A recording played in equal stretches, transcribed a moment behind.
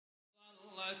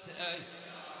ظلت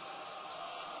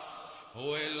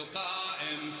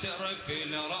والقائم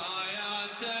ترفل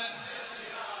راياته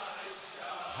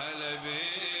هلا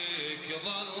بيك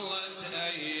ظلت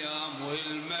أيام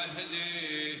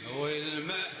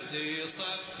والمهدي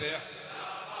يصفح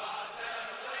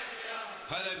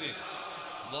هلا بيك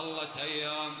ظلت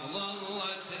أيام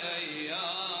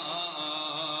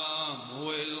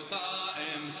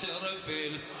والقائم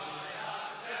ترفل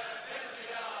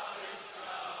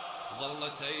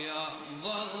ظلت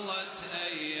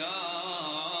أيام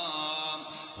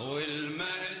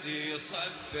والمهدي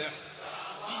يصفح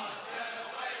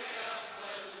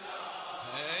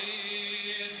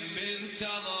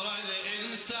منتظر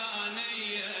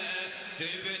الإنسانية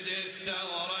تبدي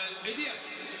الثورة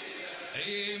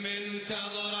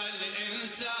منتظر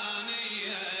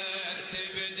الإنسانية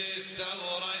تبدي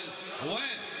الثورة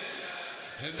وين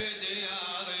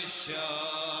بديار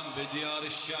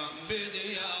الشام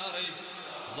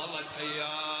ظلت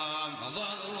أيام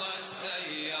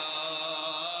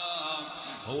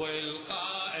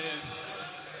والقائم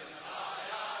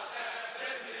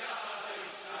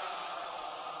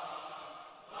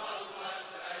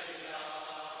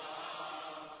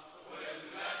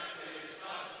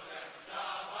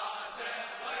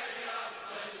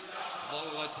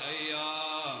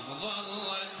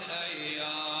ظلت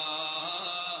أيام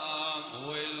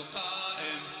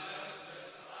والقائم.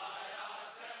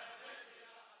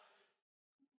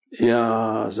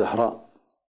 يا زهراء،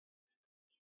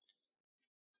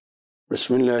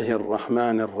 بسم الله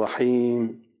الرحمن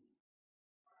الرحيم.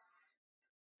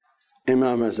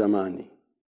 إمام زماني،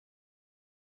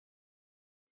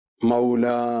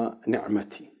 مولى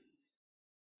نعمتي،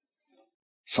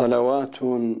 صلوات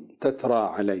تترى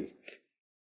عليك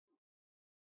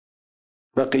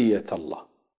بقية الله.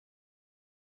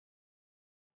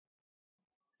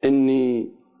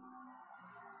 إني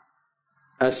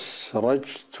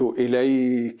أسرجت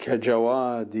إليك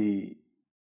جوادي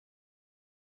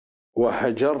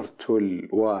وهجرت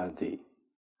الوادي.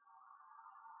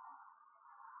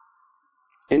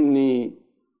 إني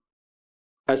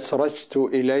أسرجت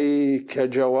إليك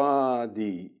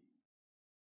جوادي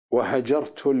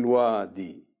وهجرت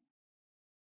الوادي،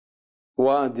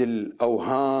 وادي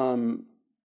الأوهام،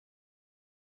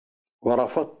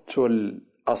 ورفضت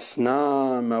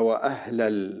الأصنام وأهل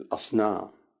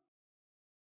الأصنام.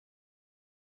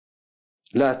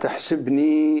 لا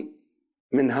تحسبني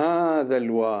من هذا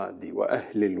الوادي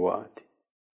وأهل الوادي،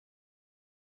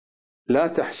 لا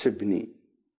تحسبني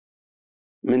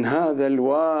من هذا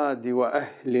الوادي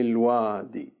وأهل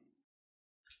الوادي.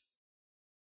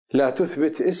 لا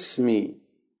تثبت اسمي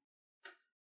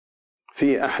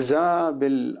في أحزاب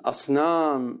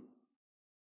الأصنام.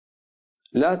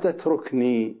 لا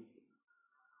تتركني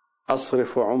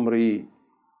أصرف عمري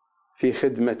في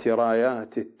خدمة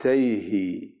رايات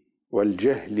التيه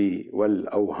والجهل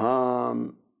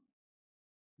والأوهام.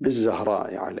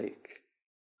 بالزهراء عليك،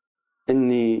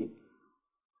 إني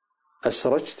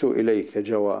أسرجت إليك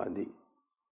جوادي،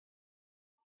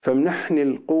 فامنحني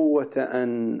القوة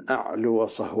أن أعلو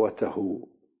صهوته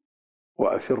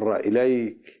وأفر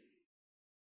إليك.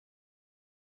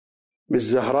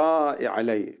 بالزهراء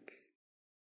عليك،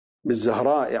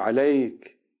 بالزهراء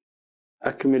عليك،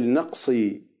 أكمل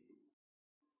نقصي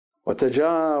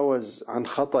وتجاوز عن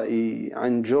خطئي،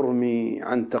 عن جرمي،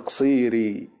 عن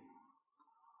تقصيري.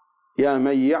 يا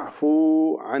من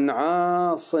يعفو عن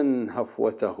عاص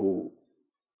هفوته،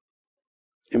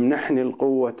 امنحني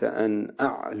القوة أن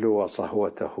أعلو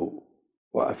صهوته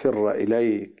وأفر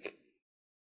إليك.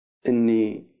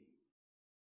 إني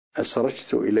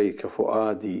أسرجت إليك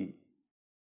فؤادي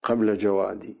قبل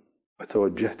جوادي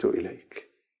وتوجهت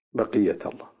إليك بقية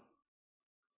الله.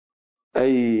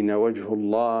 أين وجه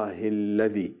الله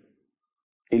الذي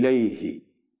إليه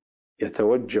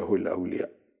يتوجه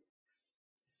الأولياء؟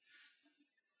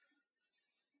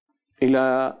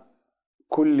 إلى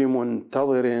كل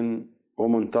منتظر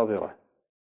ومنتظرة،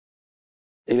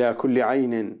 إلى كل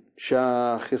عين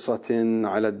شاخصة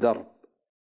على الدرب،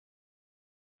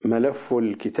 ملف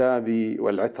الكتاب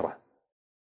والعترة،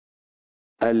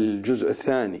 الجزء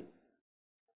الثاني،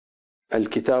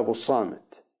 الكتاب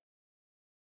الصامت،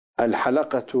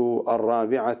 الحلقة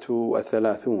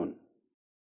 34.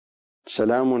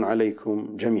 سلام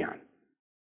عليكم جميعا.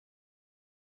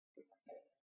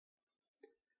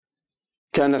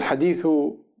 كان الحديث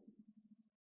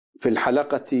في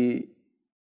الحلقة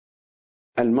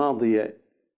الماضية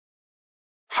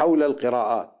حول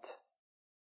القراءات،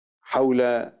 حول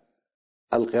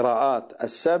القراءات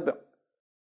 7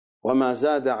 وما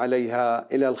زاد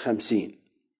عليها إلى 50.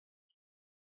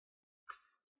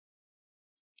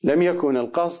 لم يكن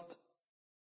القصد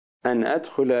أن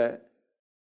أدخل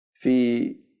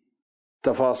في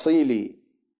تفاصيل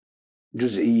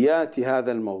جزئيات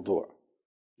هذا الموضوع،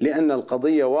 لأن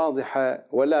القضية واضحة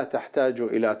ولا تحتاج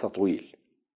إلى تطويل.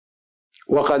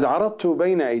 وقد عرضت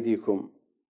بين أيديكم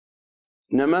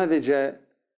نماذج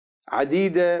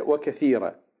عديدة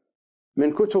وكثيرة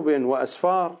من كتب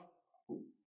وأسفار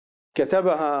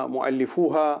كتبها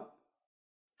مؤلفوها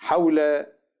حول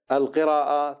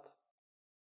القراءات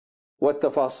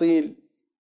والتفاصيل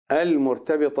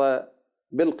المرتبطة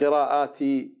بالقراءات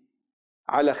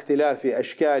على اختلاف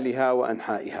أشكالها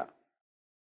وأنحائها،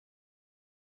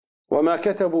 وما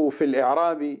كتبوا في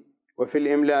الإعراب وفي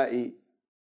الإملاء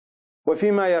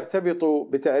وفيما يرتبط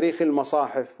بتاريخ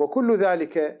المصاحف، وكل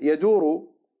ذلك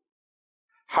يدور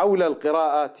حول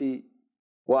القراءات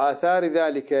وآثار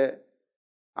ذلك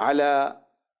على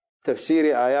تفسير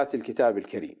آيات الكتاب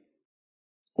الكريم.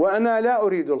 وأنا لا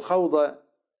أريد الخوض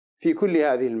في كل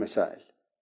هذه المسائل،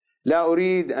 لا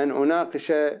أريد أن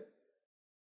أناقش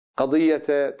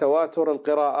قضية تواتر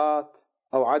القراءات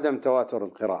أو عدم تواتر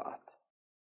القراءات،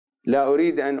 لا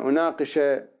أريد أن أناقش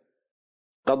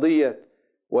قضية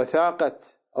وثاقة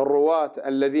الرواة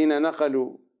الذين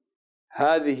نقلوا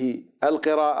هذه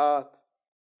القراءات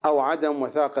أو عدم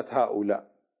وثاقة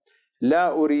هؤلاء.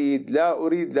 لا أريد،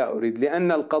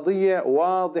 لأن القضية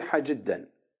واضحة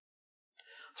جدا.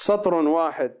 سطر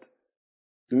واحد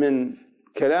من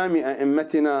كلام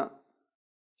أئمتنا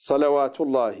صلوات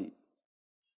الله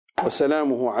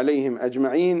وسلامه عليهم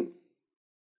أجمعين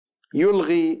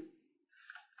يلغي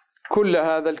كل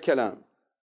هذا الكلام.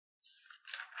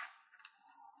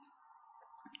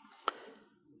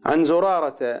 عن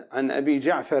زرارة عن أبي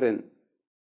جعفر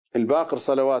الباقر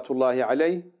صلوات الله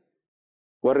عليه،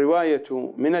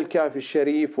 والرواية من الكافي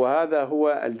الشريف، وهذا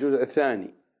هو الجزء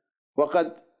الثاني،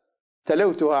 وقد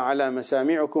تلوتها على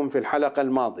مسامعكم في الحلقة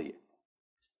الماضية.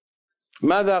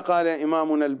 ماذا قال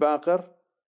إمامنا الباقر؟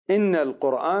 إن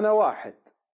القرآن واحد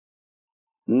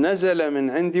نزل من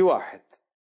عند واحد،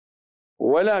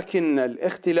 ولكن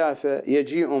الاختلاف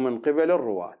يجيء من قبل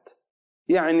الرواة.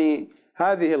 يعني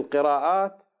هذه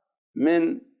القراءات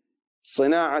من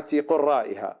صناعة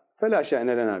قرائها فلا شأن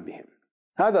لنا بهم.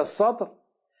 هذا السطر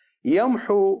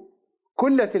يمحو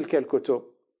كل تلك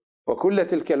الكتب وكل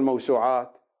تلك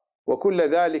الموسوعات وكل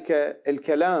ذلك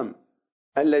الكلام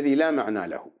الذي لا معنى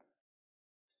له.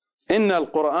 إن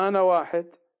القرآن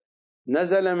واحد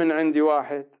نزل من عند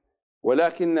واحد،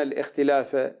 ولكن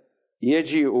الاختلاف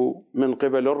يجيء من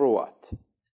قبل الرواة.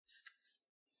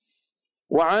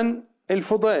 وعن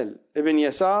الفضيل بن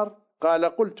يسار قال: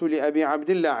 قلت لأبي عبد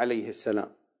الله عليه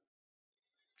السلام: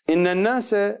 إن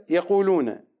الناس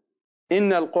يقولون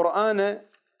إن القرآن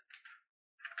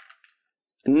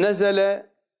نزل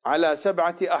على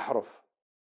 7 أحرف،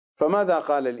 فماذا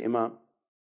قال الإمام؟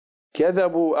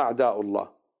 كذبوا أعداء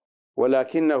الله،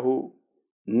 ولكنه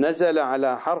نزل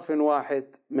على حرف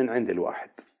واحد من عند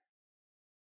الواحد.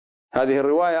 هذه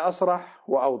الرواية أصرح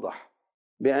وأوضح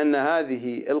بأن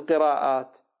هذه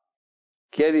القراءات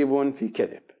كذب في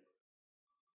كذب.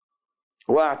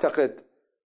 وأعتقد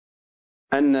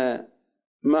أن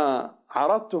ما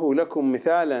عرضته لكم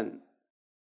مثالا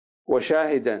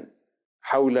وشاهدا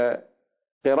حول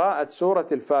قراءة سورة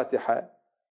الفاتحة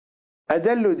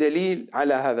أدل دليل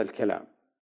على هذا الكلام.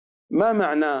 ما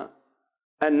معنى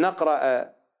أن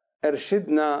نقرأ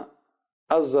ارشدنا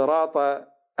الصراط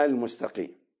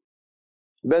المستقيم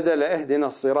بدل اهدنا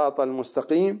الصراط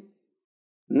المستقيم؟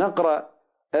 نقرأ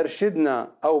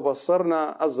ارشدنا أو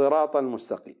بصرنا الصراط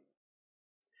المستقيم.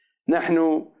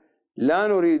 نحن لا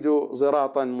نريد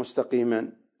صراطا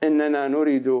مستقيما، إننا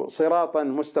نريد صراطا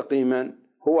مستقيما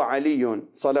هو علي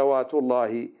صلوات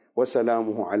الله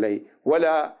وسلامه عليه،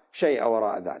 ولا شيء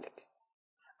وراء ذلك.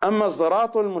 أما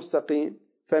الصراط المستقيم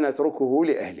فنتركه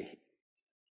لأهله.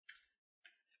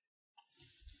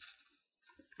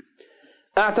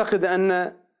 أعتقد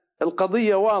أن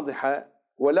القضية واضحة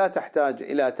ولا تحتاج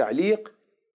إلى تعليق.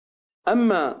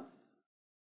 أما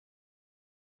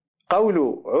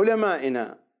قول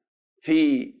علمائنا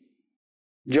في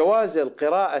جواز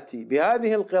القراءة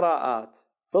بهذه القراءات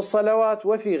في الصلوات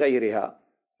وفي غيرها،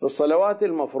 في الصلوات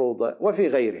المفروضة وفي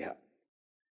غيرها،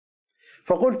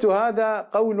 فقلت هذا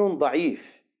قول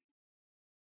ضعيف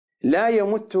لا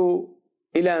يمت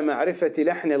إلى معرفة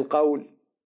لحن القول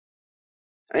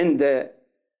عند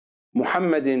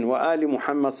محمد وآل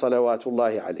محمد صلوات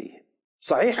الله عليه.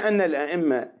 صحيح أن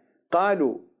الأئمة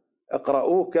قالوا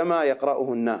اقرأوه كما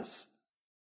يقرأه الناس،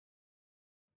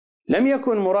 لم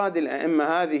يكن مراد الأئمة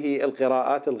هذه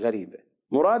القراءات الغريبة،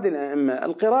 مراد الأئمة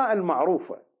القراءة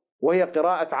المعروفة وهي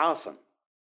قراءة عاصم.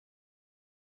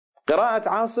 قراءة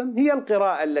عاصم هي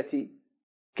القراءة التي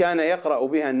كان يقرأ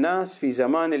بها الناس في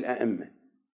زمان الأئمة.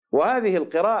 وهذه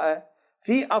القراءة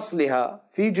في أصلها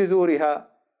في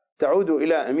جذورها تعود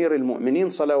إلى أمير المؤمنين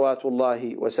صلوات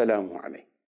الله وسلامه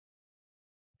عليه.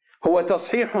 هو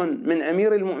تصحيح من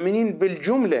أمير المؤمنين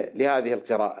بالجملة لهذه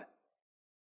القراءة،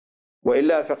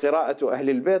 وإلا فقراءة أهل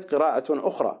البيت قراءة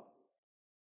أخرى.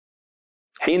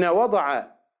 حين وضع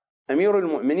أمير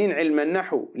المؤمنين علم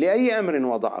النحو لأي أمر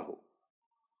وضعه،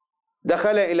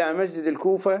 دخل إلى مسجد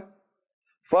الكوفة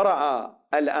فرأى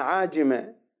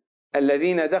الأعاجم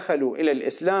الذين دخلوا إلى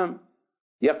الإسلام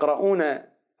يقرؤون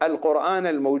القرآن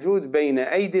الموجود بين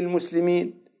أيدي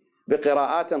المسلمين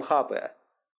بقراءات خاطئة،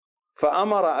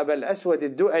 فأمر أبا الأسود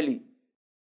الدؤلي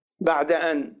بعد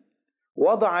أن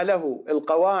وضع له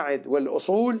القواعد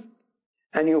والأصول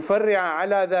أن يفرع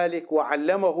على ذلك،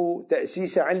 وعلمه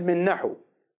تأسيس علم النحو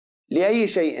لأي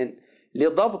شيء؟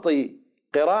 لضبط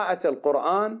قراءة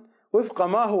القرآن وفق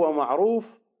ما هو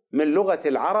معروف من لغة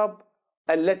العرب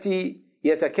التي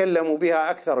يتكلم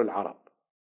بها أكثر العرب.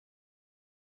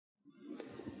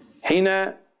 حين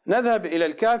نذهب إلى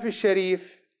الكافي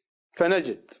الشريف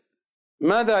فنجد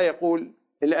ماذا يقول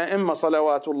الأئمة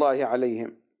صلوات الله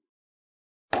عليهم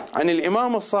عن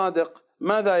الإمام الصادق.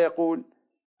 ماذا يقول؟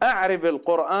 أعرب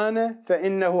القرآن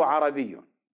فإنه عربي.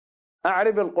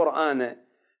 أعرب القرآن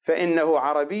فإنه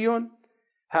عربي.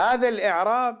 هذا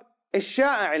الإعراب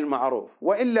الشائع المعروف،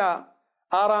 وإلا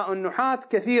آراء النحاة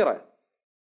كثيرة،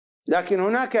 لكن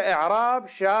هناك إعراب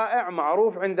شائع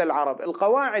معروف عند العرب.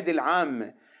 القواعد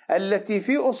العامة التي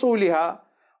في أصولها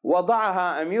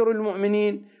وضعها أمير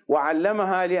المؤمنين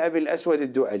وعلمها لأبي الأسود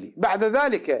الدؤلي. بعد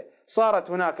ذلك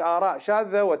صارت هناك آراء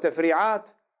شاذة وتفريعات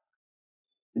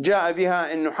جاء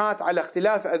بها النحاة على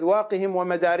اختلاف أذواقهم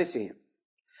ومدارسهم،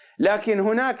 لكن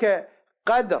هناك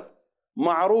قدر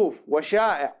معروف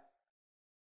وشائع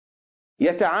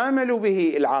يتعامل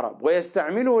به العرب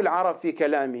ويستعمله العرب في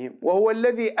كلامهم، وهو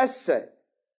الذي أسس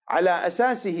على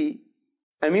أساسه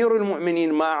أمير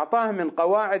المؤمنين ما أعطاه من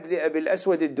قواعد لأبي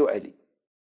الأسود الدؤلي.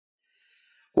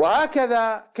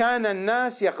 وهكذا كان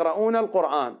الناس يقرؤون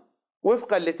القرآن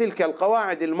وفقا لتلك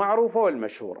القواعد المعروفة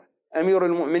والمشهورة. أمير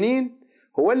المؤمنين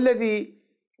هو الذي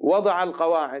وضع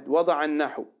القواعد، وضع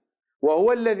النحو،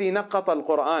 وهو الذي نقط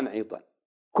القرآن أيضا.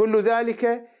 كل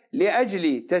ذلك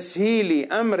لأجل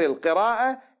تسهيل أمر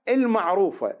القراءة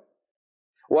المعروفة.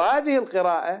 وهذه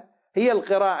القراءة هي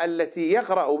القراءة التي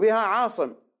يقرأ بها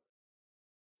عاصم.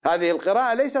 هذه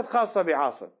القراءة ليست خاصة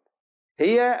بعاصم،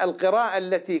 هي القراءة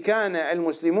التي كان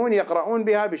المسلمون يقرؤون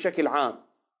بها بشكل عام،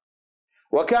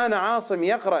 وكان عاصم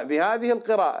يقرأ بهذه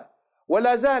القراءة،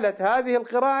 ولا زالت هذه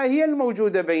القراءة هي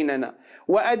الموجودة بيننا.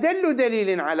 وأدل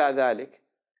دليل على ذلك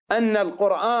أن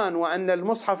القرآن وأن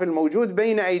المصحف الموجود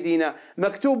بين أيدينا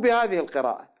مكتوب بهذه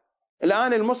القراءة.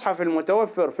 الآن المصحف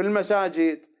المتوفر في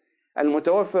المساجد،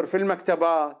 المتوفر في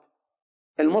المكتبات،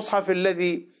 المصحف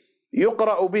الذي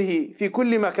يقرأ به في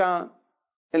كل مكان،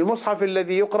 المصحف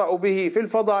الذي يقرأ به في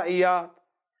الفضائيات،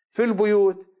 في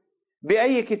البيوت،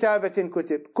 بأي كتابة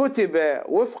كتب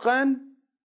وفقا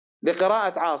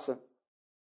لقراءة عاصم،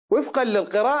 وفقا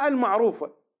للقراءة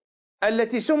المعروفة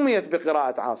التي سميت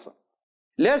بقراءة عاصم.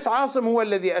 ليس عاصم هو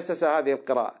الذي أسس هذه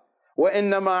القراءة،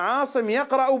 وإنما عاصم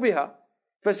يقرأ بها،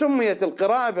 فسميت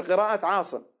القراءة بقراءة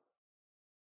عاصم.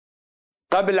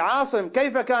 قبل عاصم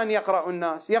كيف كان يقرأ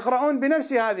الناس؟ يقرؤون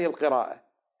بنفس هذه القراءة،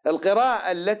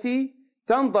 القراءة التي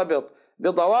تنضبط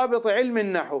بضوابط علم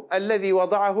النحو الذي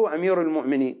وضعه أمير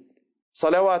المؤمنين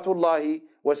صلوات الله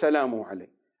وسلامه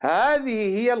عليه.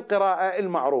 هذه هي القراءة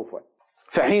المعروفة.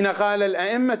 فحين قال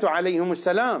الأئمة عليهم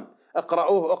السلام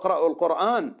اقرأوا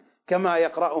القرآن كما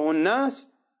يقرأه الناس،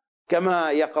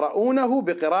 كما يقرؤونه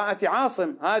بقراءة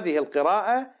عاصم، هذه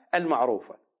القراءة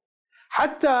المعروفة.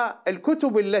 حتى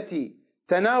الكتب التي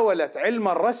تناولت علم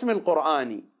الرسم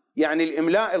القرآني، يعني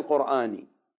الإملاء القرآني،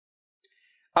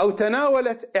 أو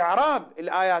تناولت إعراب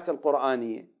الآيات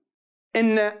القرآنية،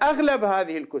 إن أغلب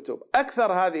هذه الكتب،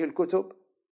 أكثر هذه الكتب،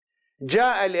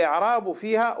 جاء الإعراب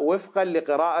فيها وفقا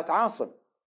لقراءة عاصم،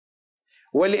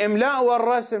 والإملاء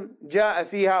والرسم جاء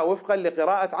فيها وفقا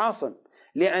لقراءة عاصم،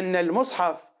 لأن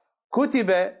المصحف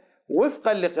كتب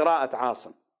وفقا لقراءة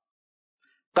عاصم.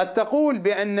 قد تقول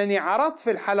بأنني عرضت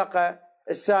في الحلقة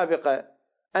السابقة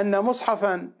أن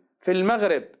مصحفا في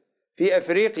المغرب في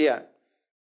أفريقيا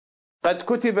قد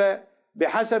كتب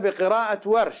بحسب قراءة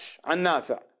ورش عن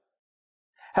نافع.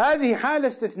 هذه حالة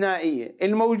استثنائية،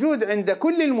 الموجود عند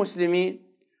كل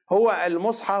المسلمين هو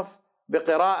المصحف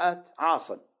بقراءة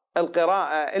عاصم،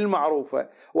 القراءة المعروفة.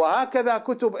 وهكذا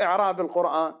كتب إعراب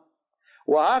القرآن،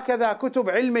 وهكذا كتب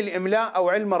علم الإملاء أو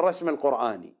علم الرسم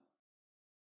القرآني.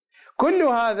 كل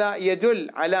هذا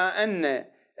يدل على أن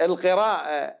القراءة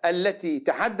التي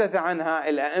تحدث عنها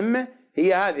الأئمة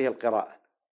هي هذه القراءة.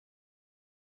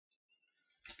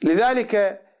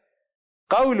 لذلك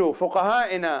قول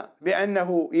فقهائنا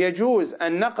بأنه يجوز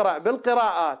أن نقرأ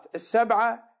بالقراءات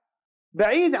السبعة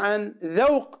بعيد عن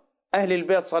ذوق أهل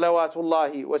البيت صلوات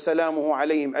الله وسلامه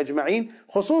عليهم أجمعين،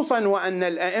 خصوصا وأن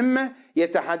الأئمة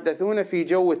يتحدثون في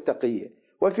جو التقية،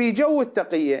 وفي جو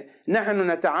التقية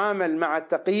نحن نتعامل مع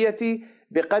التقية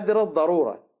بقدر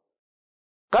الضرورة.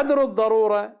 قدر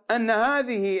الضرورة أن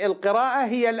هذه القراءة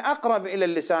هي الأقرب إلى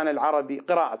اللسان العربي،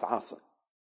 قراءة عاصم.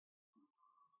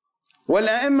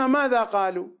 والأئمة ماذا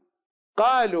قالوا؟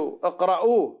 قالوا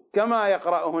اقرأوه كما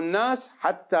يقرأه الناس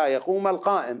حتى يقوم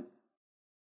القائم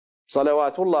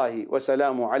صلوات الله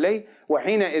وسلامه عليه،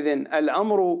 وحينئذ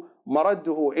الأمر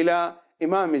مرده إلى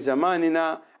إمام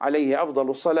زماننا عليه أفضل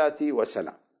الصلاة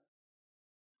والسلام.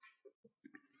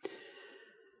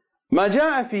 ما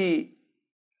جاء في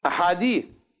أحاديث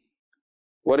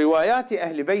وروايات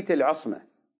أهل بيت العصمة،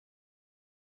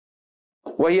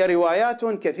 وهي روايات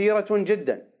كثيرة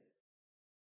جدا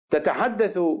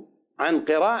تتحدث عن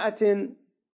قراءة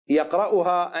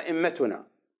يقرأها أئمتنا،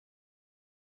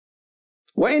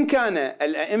 وإن كان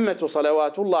الأئمة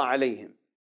صلوات الله عليهم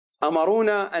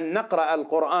أمرونا أن نقرأ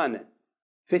القرآن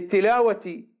في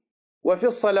التلاوة وفي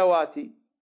الصلوات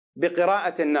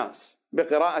بقراءة الناس،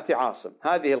 بقراءة عاصم،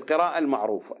 هذه القراءة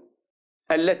المعروفة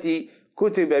التي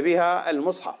كتب بها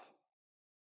المصحف.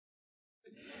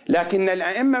 لكن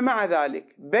الأئمة مع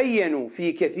ذلك بيّنوا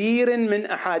في كثير من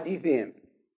أحاديثهم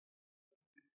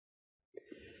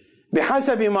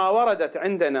بحسب ما وردت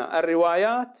عندنا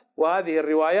الروايات، وهذه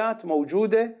الروايات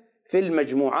موجودة في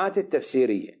المجموعات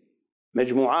التفسيرية،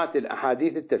 مجموعات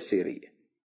الأحاديث التفسيرية،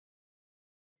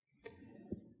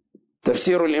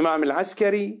 تفسير الإمام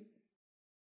العسكري،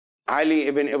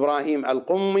 علي بن إبراهيم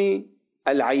القمي،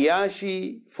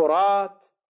 العياشي، فرات،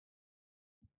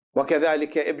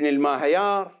 وكذلك ابن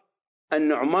الماهيار،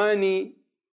 النعماني.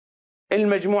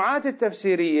 المجموعات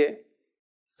التفسيرية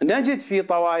نجد في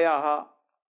طواياها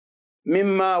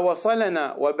مما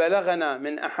وصلنا وبلغنا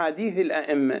من أحاديث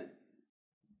الأئمة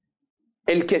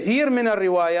الكثير من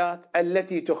الروايات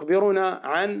التي تخبرنا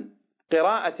عن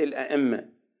قراءة الأئمة،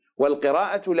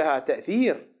 والقراءة لها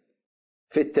تأثير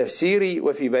في التفسير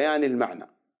وفي بيان المعنى.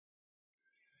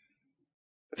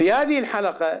 في هذه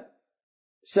الحلقة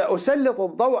سأسلط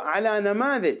الضوء على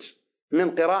نماذج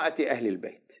من قراءة أهل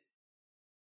البيت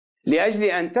لأجل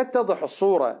أن تتضح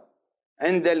الصورة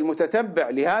عند المتتبع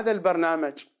لهذا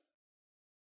البرنامج،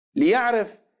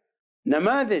 ليعرف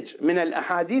نماذج من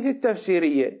الأحاديث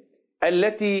التفسيرية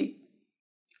التي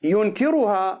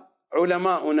ينكرها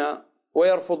علماؤنا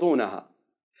ويرفضونها،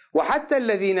 وحتى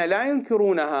الذين لا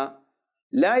ينكرونها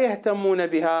لا يهتمون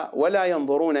بها ولا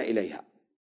ينظرون إليها.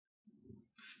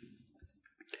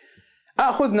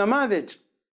 أخذ نماذج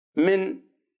من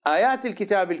آيات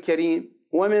الكتاب الكريم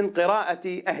ومن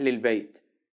قراءة أهل البيت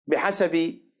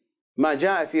بحسب ما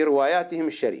جاء في رواياتهم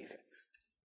الشريفة.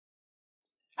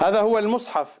 هذا هو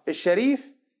المصحف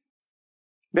الشريف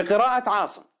بقراءة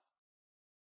عاصم.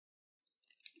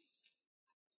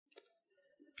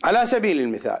 على سبيل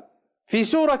المثال في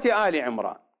سورة آل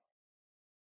عمران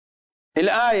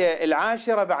الآية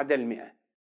 10 بعد 100: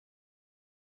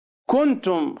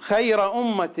 كنتم خير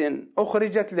أمة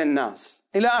أخرجت للناس،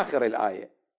 إلى آخر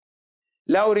الآية.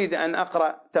 لا أريد أن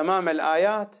أقرأ تمام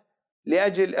الآيات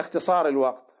لأجل اختصار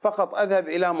الوقت، فقط أذهب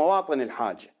إلى مواطن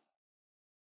الحاجة.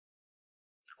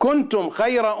 كنتم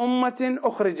خير أمة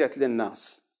أخرجت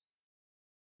للناس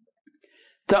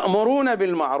تأمرون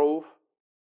بالمعروف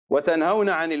وتنهون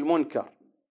عن المنكر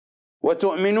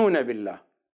وتؤمنون بالله.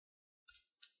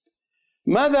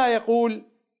 ماذا يقول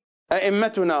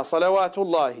أئمتنا صلوات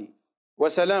الله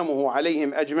وسلامه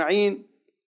عليهم أجمعين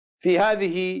في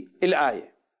هذه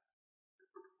الآية؟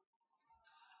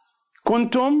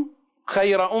 كنتم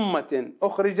خير أمة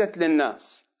أخرجت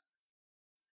للناس.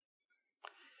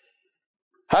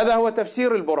 هذا هو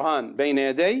تفسير البرهان بين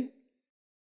يدي،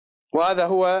 وهذا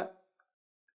هو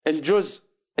الجزء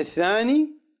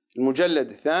الثاني، المجلد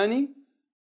الثاني،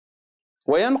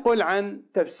 وينقل عن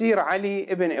تفسير علي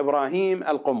بن إبراهيم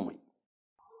القمي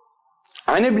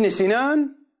عن ابن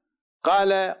سنان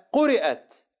قال: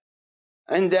 قرأت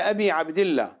عند أبي عبد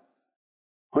الله،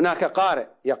 هناك قارئ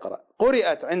يقرأ،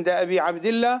 قرأت عند أبي عبد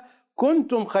الله: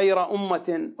 كنتم خير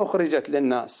أمة أخرجت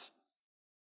للناس.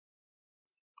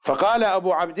 فقال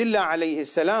أبو عبد الله عليه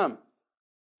السلام: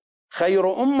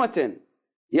 خير أمة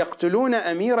يقتلون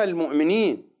أمير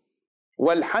المؤمنين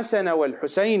والحسن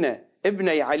والحسين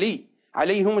ابني علي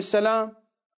عليهم السلام.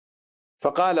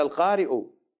 فقال القارئ: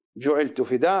 جعلت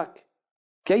فداك،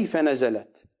 كيف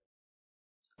نزلت؟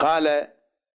 قال: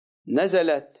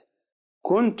 نزلت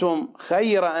كنتم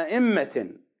خير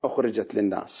أئمة أخرجت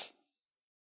للناس.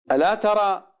 ألا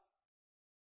ترى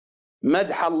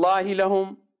مدح الله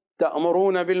لهم: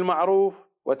 تأمرون بالمعروف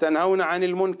وتنهون عن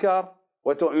المنكر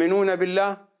وتؤمنون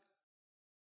بالله.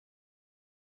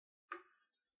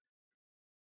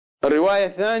 الرواية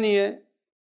الثانية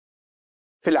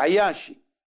في العياشي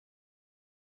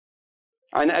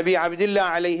عن أبي عبد الله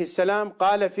عليه السلام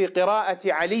قال في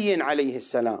قراءة علي عليه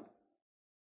السلام: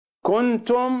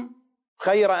 كنتم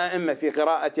خير أئمة، في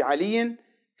قراءة علي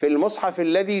في المصحف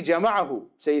الذي جمعه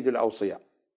سيد الأوصياء: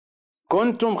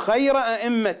 كنتم خير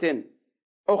أئمة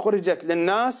أخرجت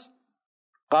للناس.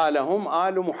 قال: هم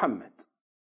آل محمد.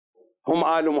 هم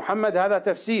آل محمد هذا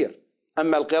تفسير،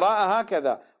 أما القراءة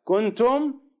هكذا: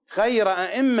 كنتم خير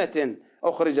أئمة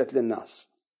أخرجت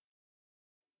للناس.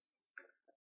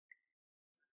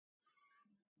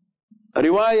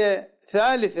 رواية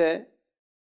ثالثة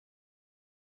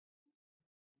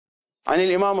عن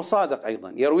الإمام الصادق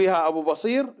أيضا يرويها أبو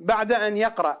بصير بعد أن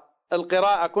يقرأ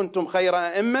القراءة كنتم خير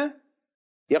أئمة،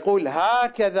 يقول: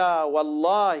 هكذا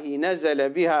والله نزل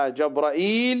بها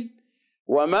جبرائيل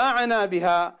وما عنا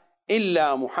بها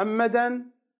إلا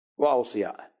محمدا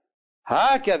وأوصياءه.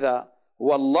 هكذا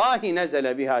والله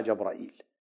نزل بها جبرائيل،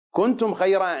 كنتم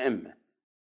خير أئمة.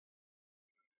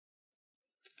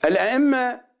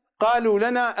 الأئمة قالوا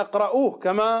لنا اقرأوه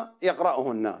كما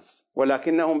يقرأه الناس،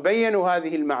 ولكنهم بينوا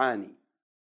هذه المعاني،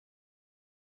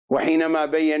 وحينما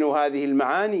بينوا هذه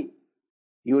المعاني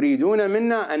يريدون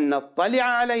منا أن نطلع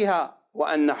عليها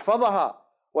وأن نحفظها.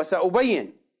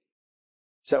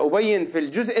 سأبين في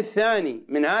الجزء الثاني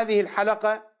من هذه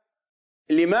الحلقة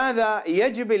لماذا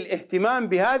يجب الاهتمام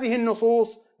بهذه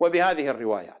النصوص وبهذه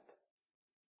الروايات.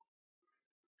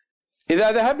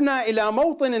 إذا ذهبنا إلى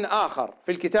موطن آخر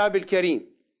في الكتاب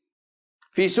الكريم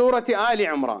في سورة آل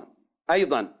عمران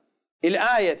أيضا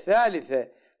الآية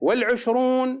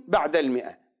 23 بعد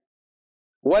 100: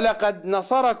 ولقد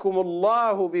نصركم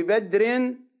الله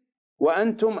ببدر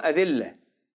وأنتم أذلة.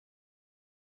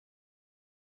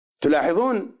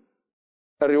 تلاحظون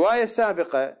الرواية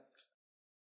السابقة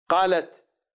قالت: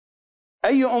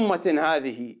 أي أمة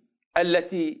هذه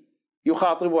التي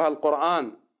يخاطبها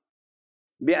القرآن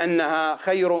بأنها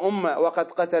خير أمة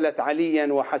وقد قتلت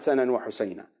عليا وحسنا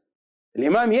وحسينا؟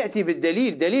 الإمام يأتي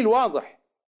بالدليل، دليل واضح.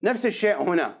 نفس الشيء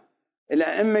هنا،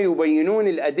 الأئمة يبينون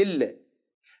الأدلة،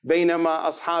 بينما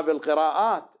أصحاب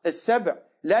القراءات السبع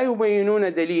لا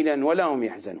يبينون دليلا ولا هم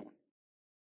يحزنون.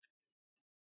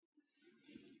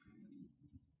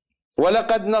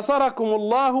 ولقد نصركم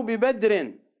الله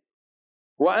ببدر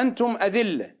وأنتم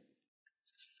أذلة.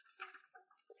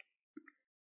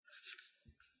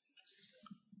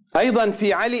 أيضا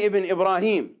في علي بن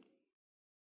إبراهيم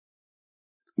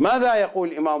ماذا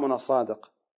يقول إمامنا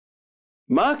الصادق؟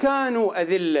 ما كانوا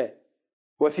أذلة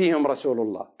وفيهم رسول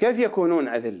الله. كيف يكونون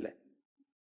أذلة؟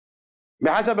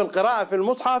 بحسب القراءة في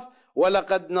المصحف: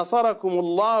 ولقد نصركم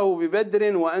الله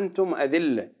ببدر وأنتم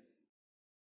أذلة.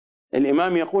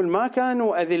 الإمام يقول ما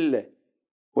كانوا أذلة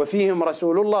وفيهم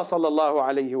رسول الله صلى الله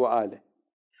عليه وآله،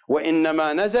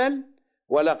 وإنما نزل: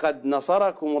 ولقد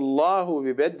نصركم الله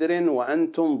ببدر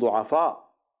وأنتم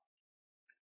ضعفاء.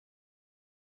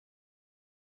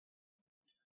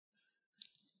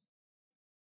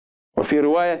 وفي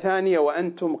رواية ثانية: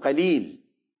 وأنتم قليل.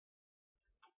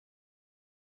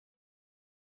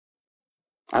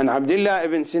 عن عبد الله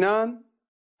بن سنان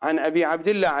عن أبي عبد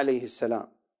الله عليه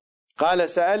السلام قال: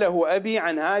 سأله أبي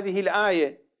عن هذه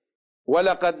الآية: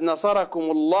 ولقد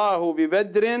نصركم الله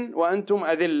ببدر وأنتم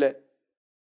أذلة،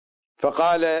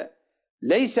 فقال: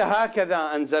 ليس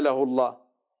هكذا أنزله الله،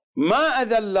 ما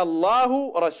أذل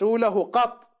الله رسوله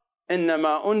قط،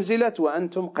 إنما أنزلت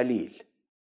وأنتم قليل.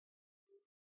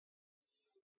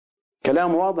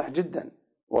 كلام واضح جدا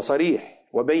وصريح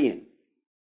وبين.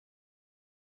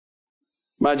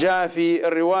 ما جاء في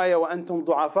الرواية وأنتم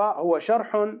ضعفاء هو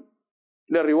شرح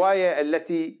للرواية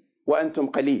التي وأنتم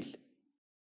قليل،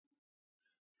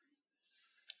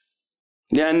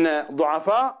 لأن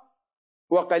ضعفاء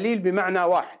وقليل بمعنى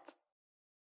واحد.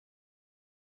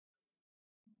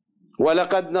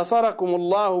 ولقد نصركم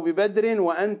الله ببدر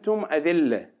وأنتم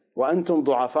أذلة، وأنتم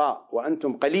ضعفاء،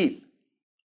 وأنتم قليل.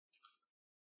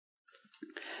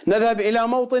 نذهب إلى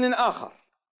موطن آخر،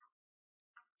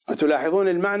 وتلاحظون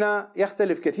المعنى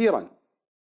يختلف كثيرا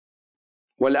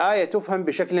والآية تفهم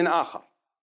بشكل آخر.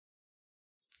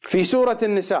 في سورة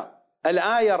النساء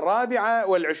الآية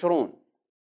 24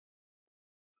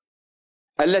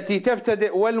 التي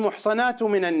تبتدئ: والمحصنات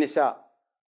من النساء.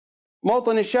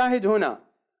 موطن الشاهد هنا: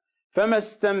 فما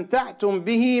استمتعتم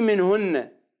به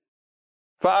منهن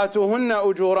فآتوهن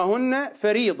أجورهن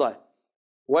فريضة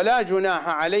ولا جناح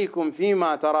عليكم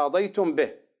فيما تراضيتم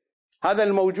به. هذا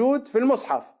الموجود في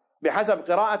المصحف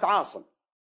بحسب قراءة عاصم.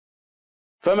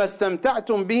 فما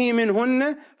استمتعتم به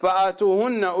منهن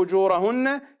فآتوهن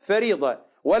أجورهن فريضة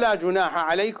ولا جناح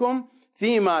عليكم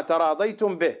فيما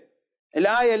تراضيتم به.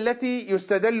 الآية التي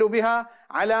يستدل بها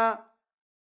على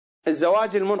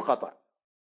الزواج المنقطع.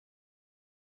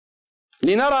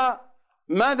 لنرى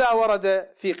ماذا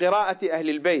ورد في قراءة أهل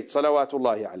البيت صلوات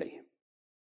الله عليهم.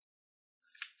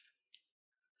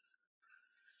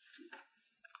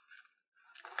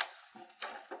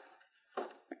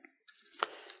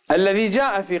 الذي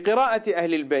جاء في قراءة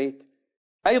أهل البيت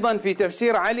أيضا في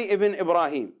تفسير علي بن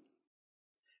إبراهيم: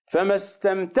 فما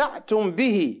استمتعتم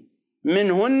به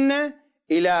منهن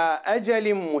إلى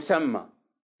أجل مسمى.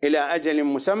 إلى أجل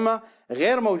مسمى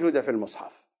غير موجودة في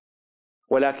المصحف،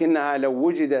 ولكنها لو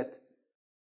وجدت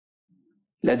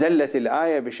لدلت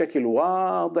الآية بشكل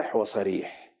واضح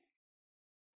وصريح.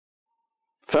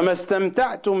 فما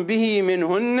استمتعتم به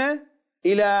منهن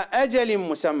إلى أجل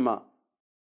مسمى.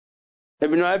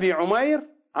 ابن أبي عمير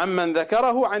عمن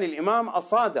ذكره عن الإمام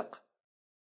الصادق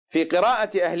في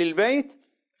قراءة أهل البيت: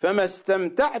 فما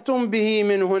استمتعتم به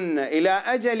منهن إلى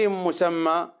أجل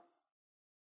مسمى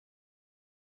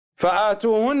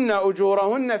فآتوهن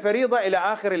أجورهن فريضة إلى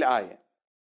آخر الآية.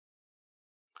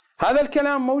 هذا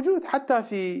الكلام موجود حتى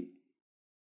في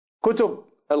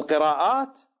كتب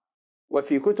القراءات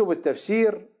وفي كتب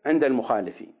التفسير عند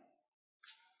المخالفين.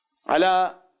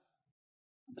 على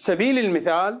سبيل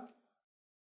المثال،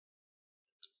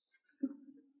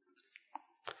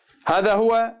 هذا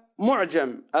هو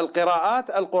معجم القراءات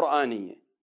القرآنية،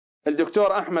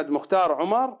 الدكتور أحمد مختار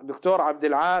عمر، دكتور عبد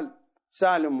العال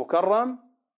سالم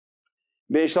مكرم،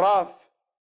 بإشراف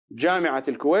جامعة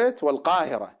الكويت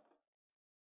والقاهرة.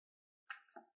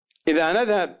 إذا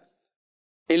نذهب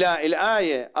إلى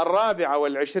الآية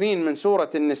 24 من سورة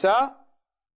النساء: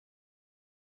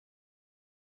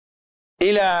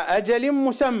 إلى أجل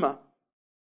مسمى،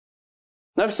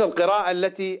 نفس القراءة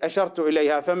التي أشرت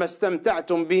إليها: فما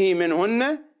استمتعتم به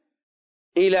منهن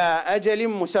إلى أجل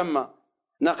مسمى،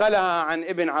 نقلها عن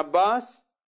ابن عباس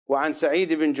وعن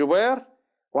سعيد بن جبير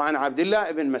وعن عبد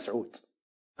الله بن مسعود.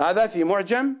 هذا في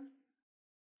معجم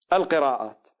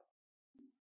القراءات.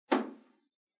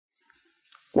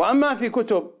 وأما في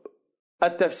كتب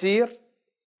التفسير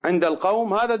عند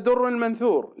القوم، هذا الدر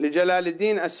المنثور لجلال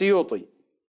الدين السيوطي،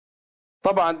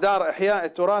 طبعا دار إحياء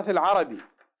التراث العربي،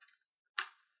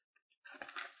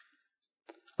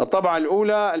 الطبعة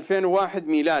الأولى 2001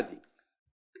 ميلادي،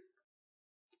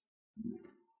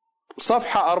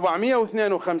 صفحة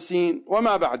 452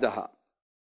 وما بعدها.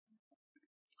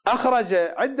 أخرج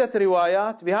عدة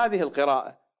روايات بهذه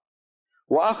القراءة،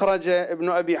 وأخرج ابن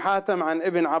أبي حاتم عن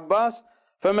ابن عباس: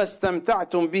 فما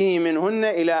استمتعتم به منهن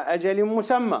إلى أجل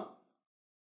مسمى.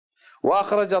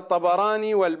 وأخرج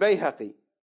الطبراني والبيهقي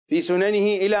في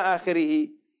سننه إلى آخره: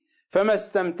 فما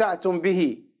استمتعتم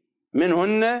به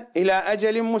منهن إلى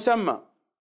أجل مسمى.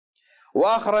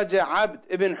 وأخرج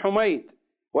عبد بن حميد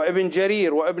وابن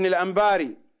جرير وابن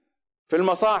الأنباري في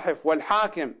المصاحف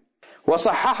والحاكم،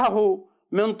 وصححه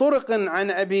من طرق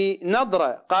عن أبي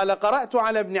نضرة قال: قرأت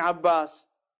على ابن عباس: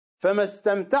 فما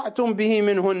استمتعتم به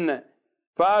منهن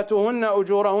فآتوهن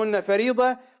أجورهن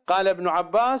فريضة. قال ابن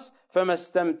عباس: فما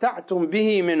استمتعتم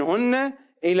به منهن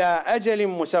إلى أجل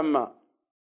مسمى.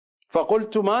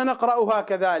 فقلت: ما نقرأها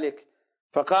كذلك؟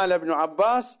 فقال ابن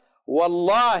عباس: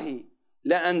 والله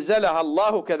لأنزلها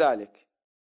الله كذلك.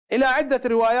 إلى عدة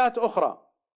روايات أخرى.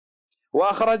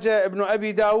 وأخرج ابن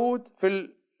أبي داود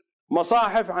في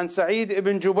المصاحف عن سعيد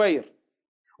بن جبير،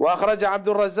 وأخرج عبد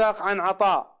الرزاق عن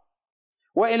عطاء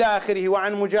وإلى آخره،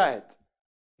 وعن مجاهد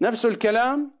نفس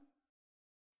الكلام: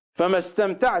 فما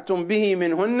استمتعتم به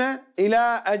منهن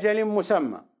إلى أجل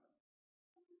مسمى.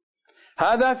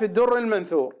 هذا في الدر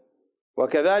المنثور،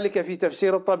 وكذلك في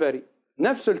تفسير الطبري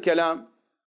نفس الكلام.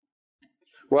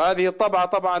 وهذه الطبعة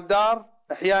طبعة دار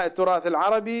إحياء التراث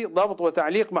العربي، ضبط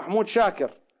وتعليق محمود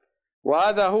شاكر.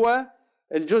 وهذا هو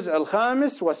الجزء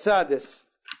 5 والسادس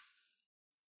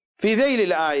في ذيل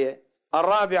الآية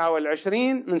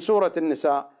 24 من سورة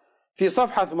النساء، في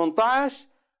صفحة 18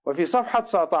 وفي صفحة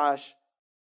 19.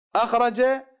 أخرج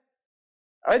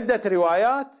عدة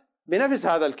روايات بنفس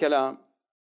هذا الكلام.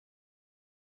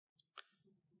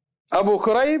 أبو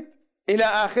كريب إلى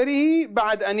آخره،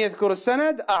 بعد أن يذكر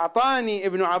السند: أعطاني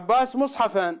ابن عباس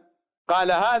مصحفا،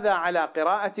 قال: هذا على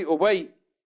قراءة أبي.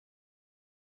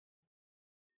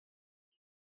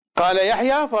 قال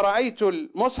يحيى: فرأيت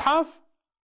المصحف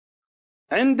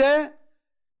عند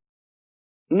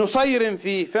نصير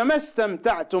فيه: فما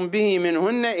استمتعتم به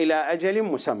منهن إلى أجل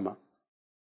مسمى.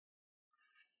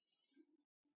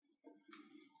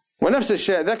 ونفس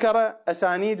الشيء ذكر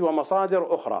أسانيد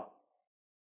ومصادر أخرى.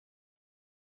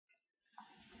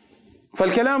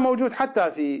 فالكلام موجود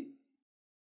حتى في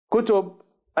كتب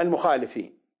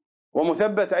المخالفين،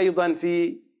 ومثبت أيضا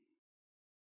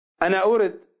أنا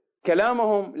أورد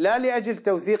كلامهم لا لأجل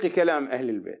توثيق كلام أهل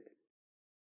البيت،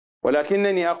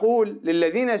 ولكنني أقول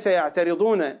للذين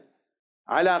سيعترضون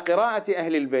على قراءة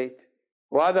أهل البيت،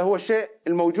 وهذا هو الشيء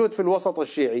الموجود في الوسط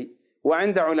الشيعي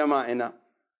وعند علمائنا،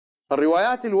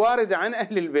 الروايات الواردة عن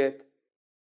أهل البيت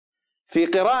في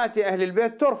قراءة أهل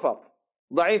البيت ترفض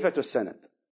ضعيفة السند،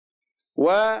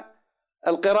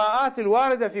 والقراءات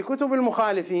الواردة في كتب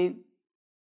المخالفين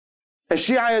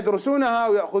الشيعة يدرسونها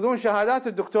ويأخذون شهادات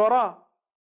الدكتوراه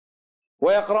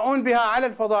ويقرؤون بها على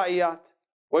الفضائيات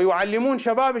ويعلمون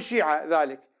شباب الشيعة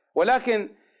ذلك.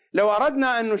 ولكن لو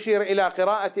أردنا أن نشير إلى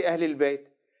قراءة أهل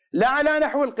البيت لا على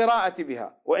نحو القراءة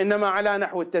بها وإنما على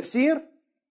نحو التفسير،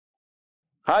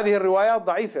 هذه الروايات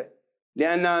ضعيفة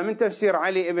لأنها من تفسير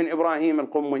علي بن إبراهيم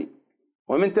القمي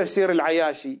ومن تفسير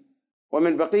العياشي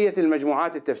ومن بقية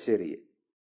المجموعات التفسيرية.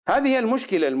 هذه هي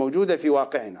المشكلة الموجودة في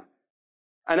واقعنا.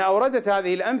 أنا أوردت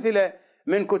هذه الأمثلة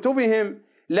من كتبهم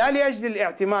لا لأجل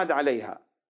الاعتماد عليها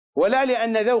ولا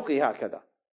لأن ذوقي هكذا،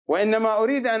 وإنما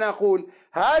أريد أن أقول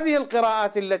هذه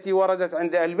القراءات التي وردت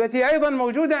عند أهل البيت هي أيضا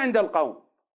موجودة عند القوم،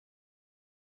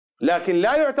 لكن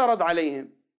لا يعترض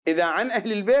عليهم. إذا عن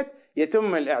أهل البيت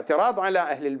يتم الاعتراض على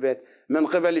أهل البيت من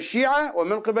قبل الشيعة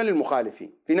ومن قبل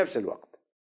المخالفين في نفس الوقت.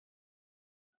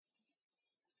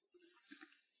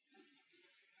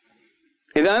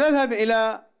 إذا نذهب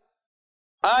إلى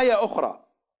آية أخرى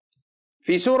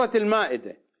في سورة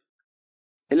المائدة،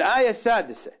 الآية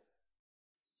 6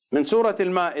 من سورة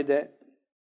المائدة،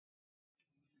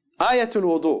 آية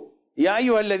الوضوء: يا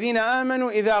أيها الذين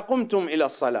آمنوا إذا قمتم إلى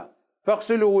الصلاة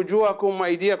فاغسلوا وجوهكم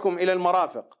وأيديكم إلى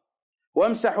المرافق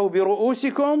وامسحوا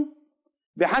برؤوسكم،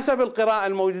 بحسب القراءة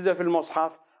الموجودة في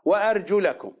المصحف،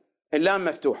 وأرجلكم، اللام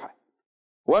مفتوحة،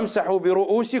 وامسحوا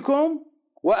برؤوسكم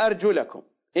وأرجلكم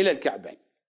إلى الكعبين.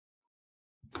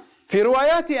 في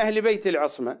روايات أهل بيت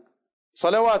العصمة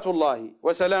صلوات الله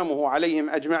وسلامه عليهم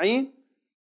أجمعين،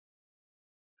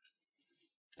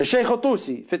 الشيخ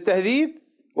الطوسي في التهذيب،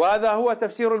 وهذا هو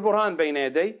تفسير البرهان بين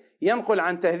يدي، ينقل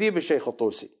عن تهذيب الشيخ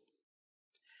الطوسي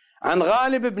عن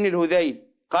غالب بن الهذيل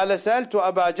قال: سألت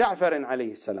أبا جعفر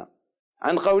عليه السلام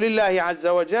عن قول الله عز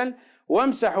وجل: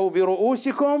 وامسحوا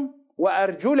برؤوسكم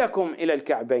وأرجلكم إلى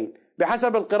الكعبين،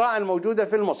 بحسب القراءة الموجودة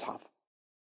في المصحف،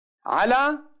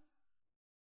 على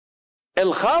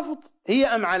الخفض هي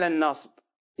أم على النصب؟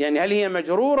 يعني هل هي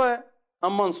مجرورة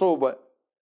أم منصوبة؟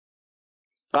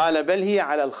 قال: بل هي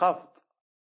على الخفض،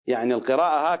 يعني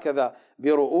القراءة هكذا: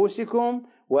 برؤوسكم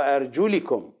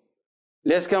وأرجلكم،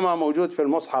 ليس كما موجود في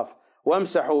المصحف: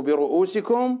 وامسحوا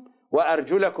برؤوسكم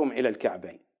وأرجلكم إلى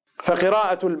الكعبين.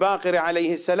 فقراءة الباقر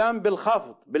عليه السلام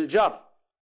بالخفض بالجر: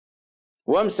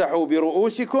 وامسحوا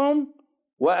برؤوسكم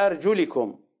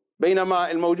وأرجلكم،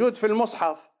 بينما الموجود في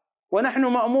المصحف ونحن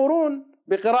مأمورون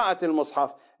بقراءة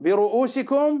المصحف: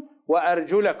 برؤوسكم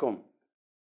وأرجلكم،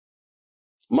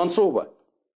 منصوبة.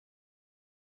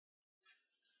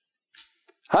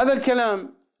 هذا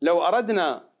الكلام لو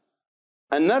أردنا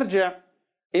أن نرجع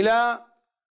إلى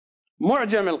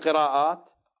معجم القراءات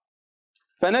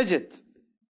فنجد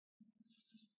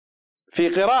في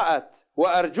قراءة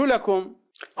وأرجلكم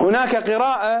هناك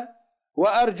قراءة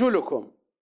وأرجلكم،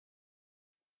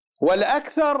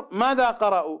 والأكثر ماذا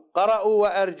قرأوا؟ قرأوا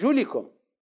وأرجلكم،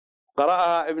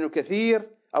 قرأها ابن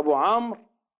كثير، أبو عمرو،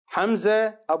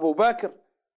 حمزة، أبو بكر،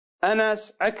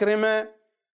 أنس، عكرمة،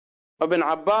 ابن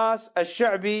عباس،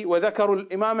 الشعبي، وذكروا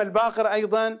الإمام الباقر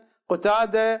أيضا،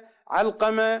 قتادة،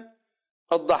 علقمة،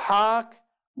 الضحاك،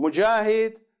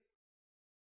 مجاهد،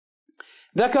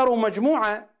 ذكروا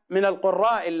مجموعة من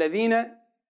القراء الذين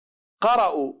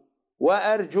قرأوا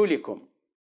وأرجلكم،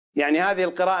 يعني هذه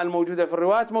القراءة الموجودة في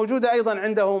الروايات موجودة أيضا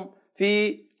عندهم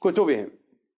في كتبهم.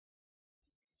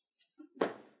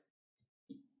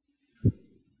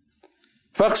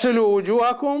 فاغسلوا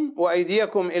وجوهكم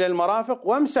وأيديكم إلى المرافق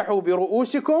وامسحوا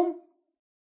برؤوسكم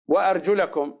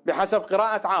وأرجلكم، بحسب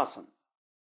قراءة عاصم.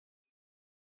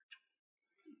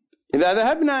 إذا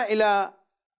ذهبنا إلى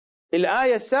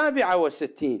الآية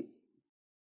 67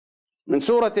 من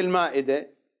سورة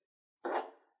المائدة: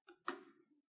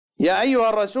 يا أيها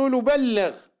الرسول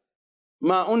بلغ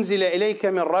ما أنزل إليك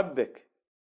من ربك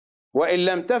وإن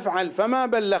لم تفعل فما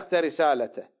بلغت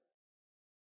رسالته.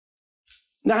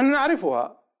 نحن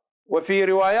نعرفها، وفي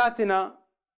رواياتنا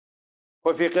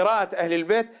وفي قراءة أهل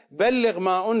البيت: بلغ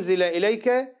ما أنزل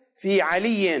إليك في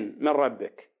علي من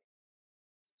ربك،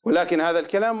 ولكن هذا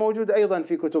الكلام موجود أيضا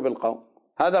في كتب القوم.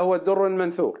 هذا هو الدر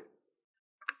المنثور.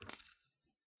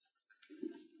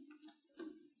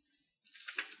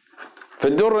 في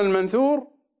الدر المنثور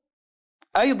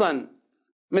أيضا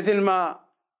مثل ما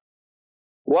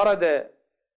ورد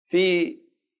في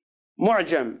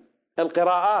معجم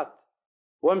القراءات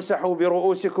وامسحوا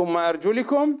برؤوسكم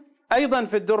وأرجلكم، أيضا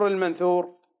في الدر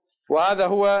المنثور، وهذا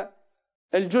هو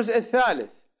الجزء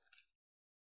الثالث،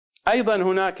 أيضا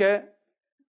هناك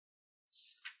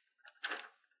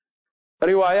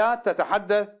روايات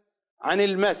تتحدث عن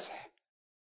المسح.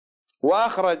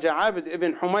 وأخرج عبد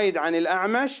بن حميد عن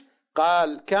الأعمش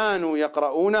قال: كانوا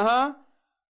يقرؤونها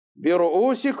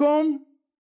برؤوسكم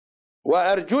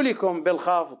وأرجلكم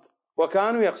بالخفض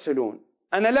وكانوا يغسلون.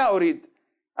 أنا لا أريد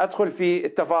أدخل في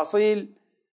التفاصيل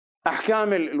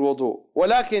أحكام الوضوء،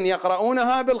 ولكن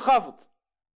يقرؤونها بالخفض.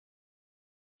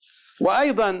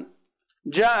 وأيضا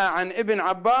جاء عن ابن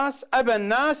عباس: أبى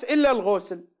الناس إلا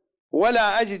الغسل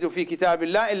ولا أجد في كتاب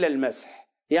الله إلا المسح،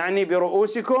 يعني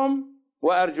برؤوسكم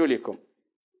وأرجلكم.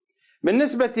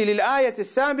 بالنسبة للآية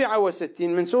 67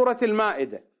 من سورة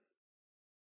المائدة،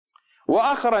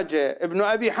 وأخرج ابن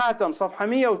أبي حاتم صفحة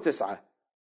 109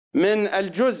 من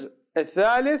الجزء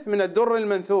الثالث من الدر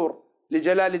المنثور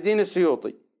لجلال الدين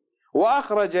السيوطي،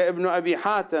 وأخرج ابن أبي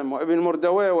حاتم وابن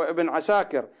مردويه وابن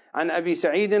عساكر عن أبي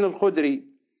سعيد الخدري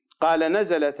قال: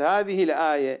 نزلت هذه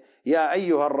الآية: يا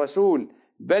أيها الرسول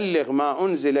بلغ ما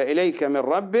أنزل إليك من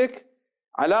ربك،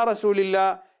 على رسول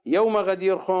الله يوم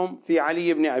غدير خم في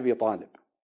علي بن أبي طالب.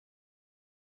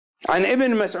 عن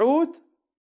ابن مسعود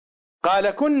قال: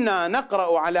 كنا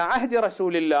نقرأ على عهد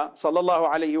رسول الله صلى الله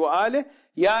عليه وآله: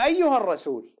 يا أيها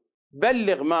الرسول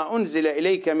بلغ ما أنزل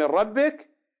إليك من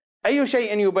ربك. أي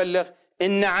شيء يبلغ؟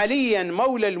 إن عليا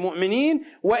مولى المؤمنين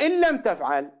وإن لم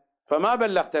تفعل فما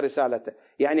بلغت رسالته،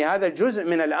 يعني هذا جزء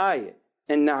من الآية،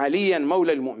 إن عليا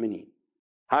مولى المؤمنين.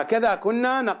 هكذا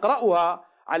كنا نقرأها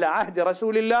على عهد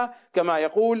رسول الله كما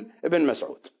يقول ابن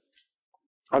مسعود،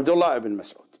 عبد الله بن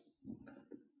مسعود.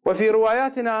 وفي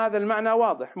رواياتنا هذا المعنى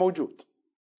واضح موجود.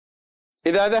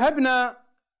 إذا ذهبنا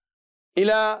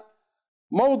إلى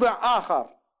موضع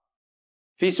آخر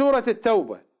في سورة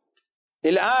التوبة،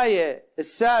 الآية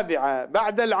 7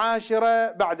 بعد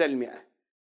 10 بعد 100: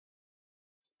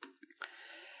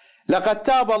 لقد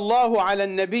تاب الله على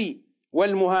النبي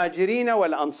والمهاجرين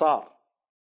والأنصار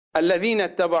الذين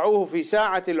اتبعوه في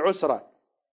ساعة العسرة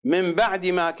من بعد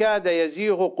ما كاد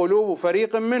يزيغ قلوب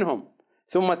فريق منهم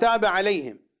ثم تاب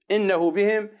عليهم إنه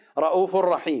بهم رؤوف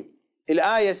رحيم.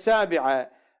 الآية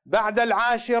 7 بعد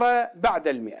 10 بعد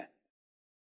 100.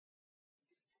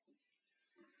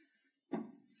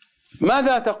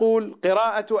 ماذا تقول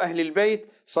قراءة أهل البيت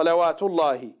صلوات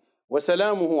الله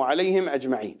وسلامه عليهم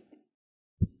أجمعين؟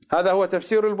 هذا هو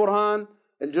تفسير البرهان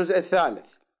الجزء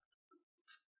الثالث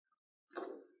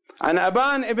عن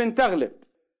أبان ابن تغلب،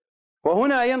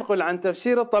 وهنا ينقل عن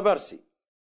تفسير الطبرسي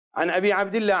عن أبي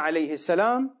عبد الله عليه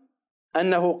السلام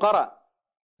أنه قرأ: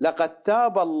 لقد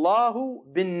تاب الله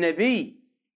بالنبي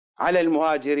على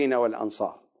المهاجرين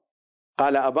والأنصار.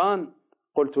 قال أبان: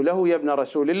 قلت له: يا ابن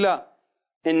رسول الله،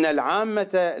 إن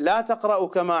العامة لا تقرأ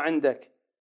كما عندك.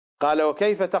 قال: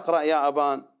 وكيف تقرأ يا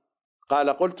أبان؟ قال: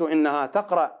 قلت: إنها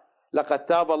تقرأ: لقد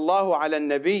تاب الله على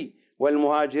النبي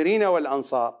والمهاجرين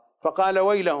والأنصار. فقال: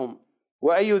 ويلهم،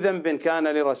 وأي ذنب كان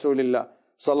لرسول الله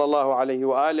صلى الله عليه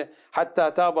وآله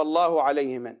حتى تاب الله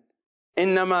عليهم؟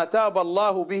 إنما تاب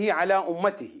الله به على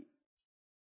أمته.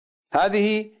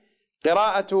 هذه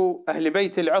قراءة أهل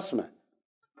بيت العصمة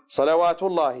صلوات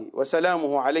الله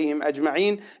وسلامه عليهم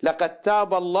أجمعين: لقد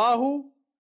تاب الله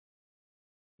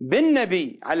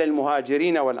بالنبي على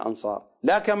المهاجرين والأنصار،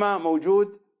 لا كما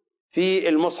موجود في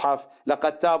المصحف: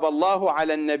 لقد تاب الله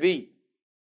على النبي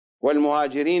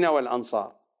والمهاجرين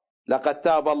والأنصار. لقد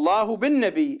تاب الله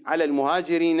بالنبي على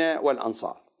المهاجرين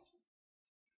والأنصار،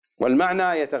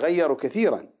 والمعنى يتغير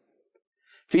كثيرا.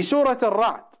 في سورة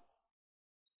الرعد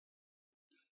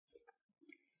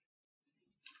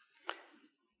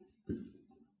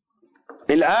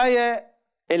الآية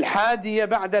 11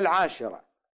 بعد 10: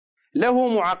 له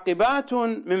معقبات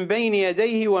من بين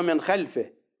يديه ومن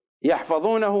خلفه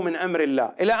يحفظونه من أمر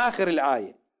الله، إلى آخر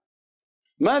الآية.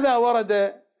 ماذا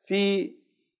ورد في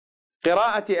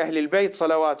قراءة أهل البيت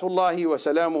صلوات الله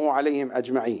وسلامه عليهم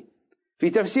أجمعين؟ في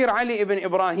تفسير علي بن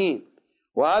إبراهيم،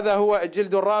 وهذا هو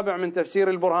الجلد الرابع من تفسير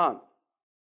البرهان: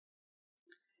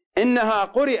 إنها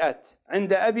قرأت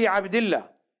عند أبي عبد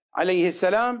الله عليه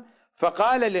السلام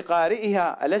فقال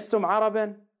لقارئها: ألستم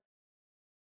عربا؟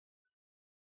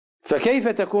 فكيف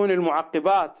تكون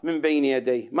المعقبات من بين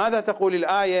يديه؟ ماذا تقول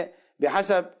الآية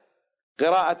بحسب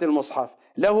قراءة المصحف؟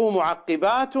 له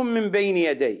معقبات من بين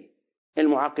يديه،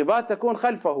 المعقبات تكون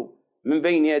خلفه، من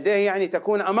بين يديه يعني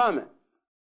تكون أمامه.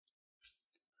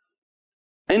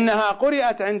 إنها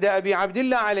قرأت عند أبي عبد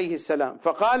الله عليه السلام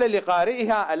فقال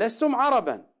لقارئها ألستم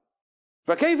عربا؟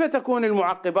 فكيف تكون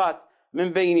المعقبات من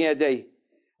بين يديه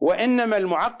وإنما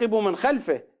المعقب من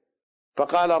خلفه؟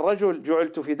 فقال الرجل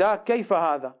جعلت فداك كيف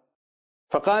هذا؟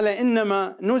 فقال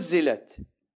إنما نزلت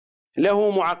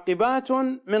له معقبات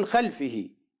من خلفه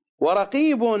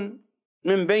ورقيب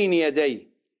من بين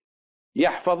يديه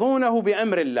يحفظونه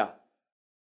بأمر الله.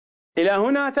 إلى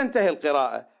هنا تنتهي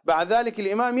القراءة. بعد ذلك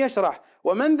الإمام يشرح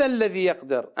ومن ذا الذي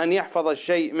يقدر أن يحفظ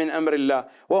الشيء من أمر الله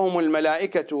وهم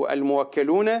الملائكة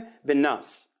الموكلون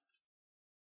بالناس.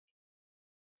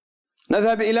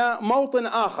 نذهب إلى موطن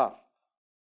آخر،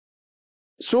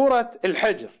 سورة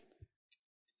الحجر.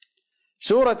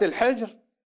 سورة الحجر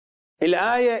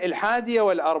الآية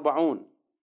 41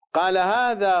 قال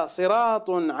هذا صراط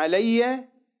علي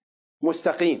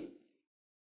مستقيم.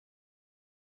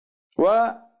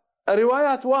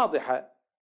 وروايات واضحة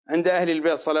عند أهل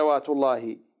البيت صلوات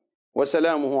الله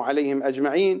وسلامه عليهم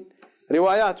أجمعين،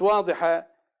 روايات واضحة،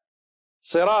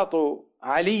 صراط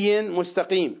علي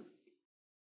مستقيم.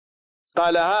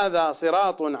 قال هذا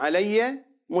صراط علي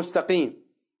مستقيم.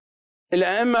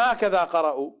 الأئمة هكذا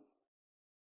قرأوا.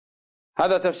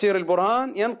 هذا تفسير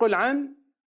البرهان ينقل عن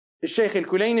الشيخ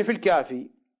الكليني في الكافي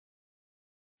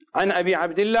عن أبي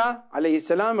عبد الله عليه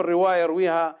السلام، الرواية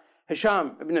يرويها هشام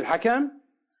بن الحكم،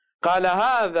 قال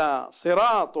هذا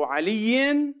صراط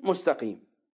علي مستقيم.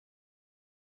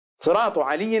 صراط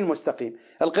علي مستقيم.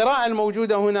 القراءة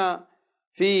الموجودة هنا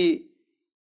في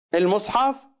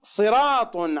المصحف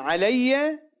صراط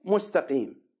علي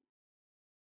مستقيم.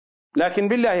 لكن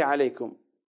بالله عليكم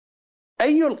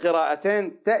أي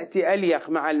القراءتين تأتي أليق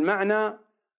مع المعنى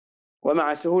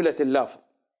ومع سهولة اللفظ؟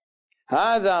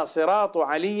 هذا صراط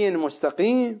علي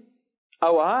مستقيم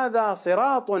أو هذا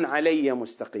صراط علي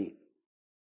مستقيم؟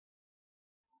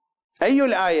 أي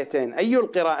الآيتين أي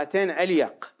القراءتين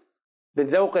أليق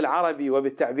بالذوق العربي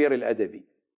وبالتعبير الأدبي؟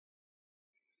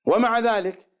 ومع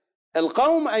ذلك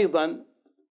القوم أيضا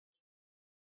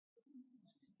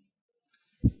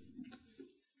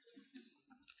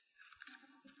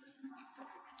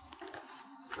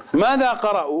ماذا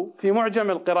قرأوا في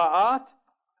معجم القراءات؟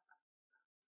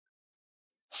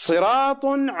 صراط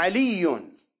علي،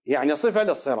 يعني صفة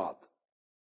للصراط،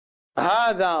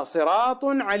 هذا صراط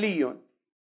علي،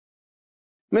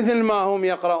 مثل ما هم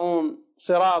يقرؤون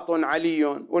صراط علي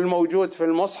والموجود في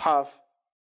المصحف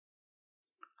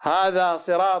هذا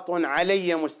صراط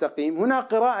علي مستقيم. هنا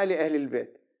قراءة لأهل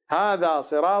البيت هذا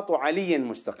صراط علي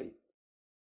مستقيم.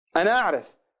 أنا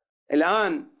أعرف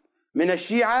الآن من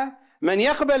الشيعة من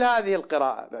يقبل هذه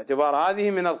القراءة باعتبار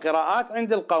هذه من القراءات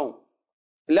عند القوم،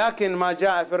 لكن ما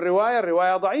جاء في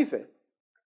الرواية ضعيفة.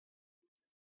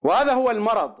 وهذا هو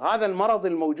المرض، هذا المرض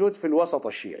الموجود في الوسط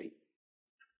الشيعي.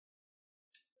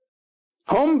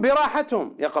 هم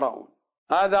براحتهم يقرؤون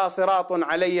هذا صراط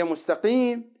علي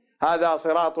مستقيم، هذا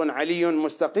صراط علي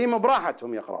مستقيم،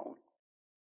 براحتهم يقرؤون.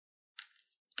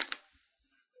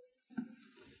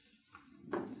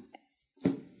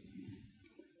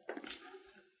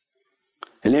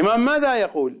 الإمام ماذا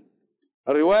يقول؟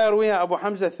 الرواية رويها أبو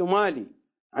حمزة الثمالي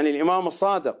عن الإمام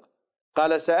الصادق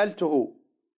قال سألته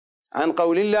عن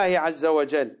قول الله عز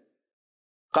وجل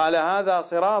قال هذا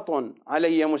صراط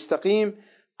علي مستقيم،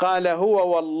 قال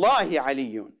هو والله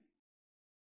علي،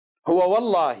 هو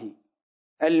والله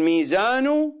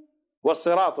الميزان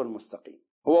والصراط المستقيم،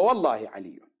 هو والله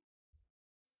علي.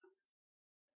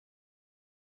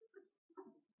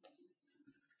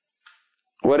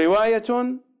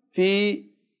 ورواية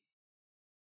في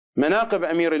مناقب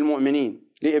أمير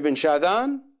المؤمنين لابن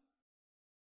شاذان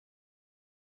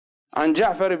عن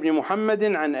جعفر بن محمد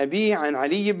عن أبيه عن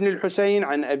علي بن الحسين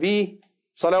عن أبيه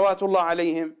صلوات الله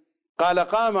عليهم قال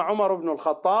قام عمر بن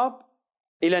الخطاب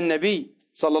إلى النبي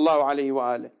صلى الله عليه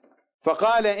وآله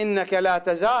فقال إنك لا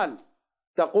تزال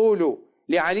تقول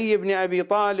لعلي بن أبي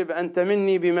طالب أنت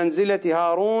مني بمنزلة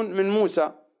هارون من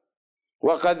موسى،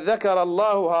 وقد ذكر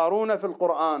الله هارون في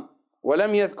القرآن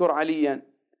ولم يذكر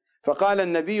عليا. فقال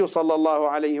النبي صلى الله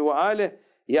عليه وآله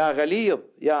يا غليظ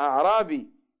يا أعرابي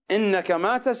إنك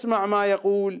ما تسمع ما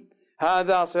يقول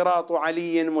هذا صراط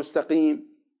علي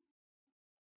مستقيم.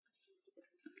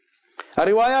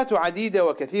 الروايات عديدة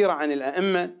وكثيرة عن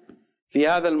الأئمة في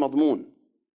هذا المضمون.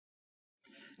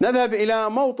 نذهب إلى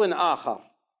موطن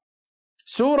آخر،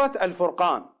 سورة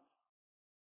الفرقان،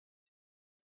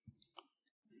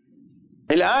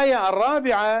 الآية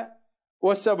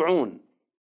 74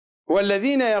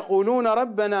 والذين يقولون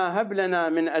ربنا هب لنا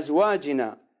من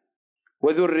أزواجنا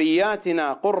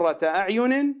وذرياتنا قرة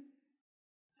أعين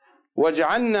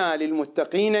واجعلنا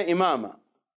للمتقين إماما.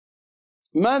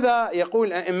 ماذا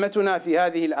يقول أئمتنا في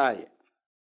هذه الآية؟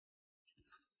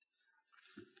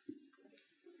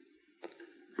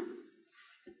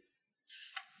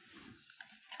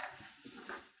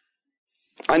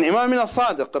 عن إمامنا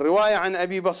الصادق الرواية عن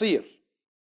أبي بصير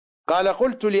قال: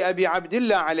 قلت لأبي عبد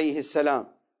الله عليه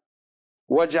السلام: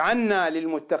 واجعلنا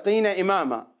للمتقين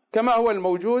إماما، كما هو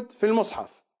الموجود في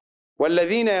المصحف: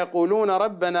 والذين يقولون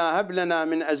ربنا هب لنا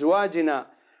من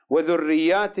أزواجنا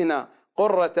وذرياتنا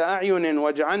قرة أعين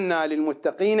واجعلنا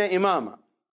للمتقين إماما.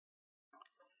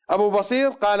 أبو بصير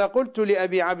قال: قلت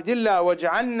لأبي عبد الله: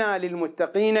 واجعلنا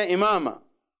للمتقين إماما.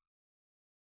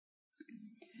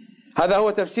 هذا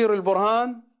هو تفسير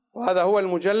البرهان، وهذا هو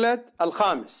المجلد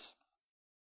 5.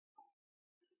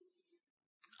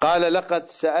 قال: لقد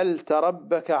سألت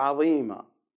ربك عظيما.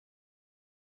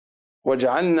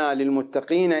 واجعلنا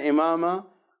للمتقين إماما،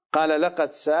 قال: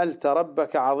 لقد سألت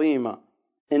ربك عظيما،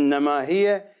 إنما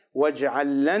هي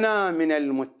واجعل لنا من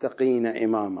المتقين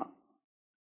إماما.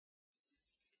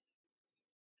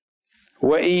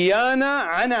 وإيانا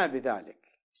عنا بذلك.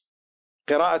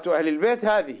 قراءة أهل البيت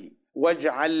هذه: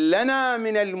 واجعل لنا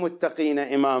من المتقين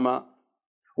إماما،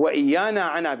 وإيانا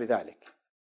عنا بذلك.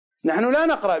 نحن لا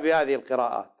نقرأ بهذه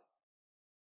القراءات،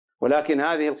 ولكن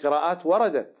هذه القراءات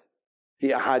وردت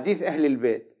في أحاديث أهل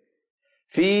البيت،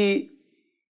 في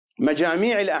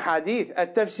مجاميع الأحاديث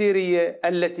التفسيرية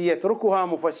التي يتركها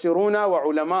مفسرونا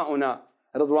وعلماؤنا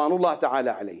رضوان الله تعالى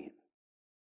عليهم،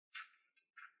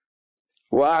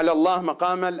 وأعلى الله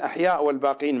مقام الأحياء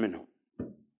والباقين منهم.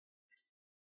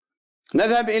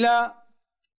 نذهب إلى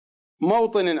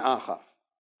موطن آخر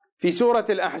في سورة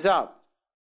الأحزاب: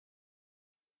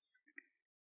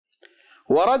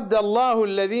 ورد الله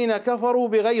الذين كفروا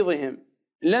بغيظهم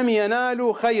لم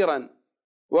ينالوا خيرا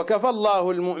وكفى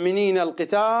الله المؤمنين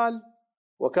القتال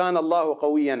وكان الله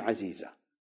قويا عزيزا.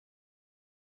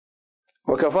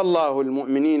 وكفى الله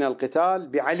المؤمنين القتال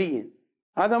بعلي،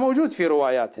 هذا موجود في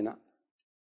رواياتنا،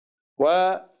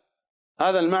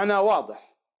 وهذا المعنى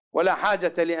واضح ولا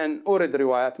حاجة لأن أورد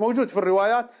روايات، موجود في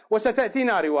الروايات،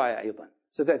 وستأتينا رواية أيضا،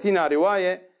 ستأتينا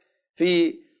رواية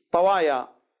في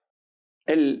طوايا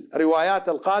الروايات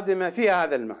القادمة فيها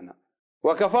هذا المعنى: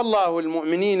 وكفى الله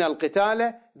المؤمنين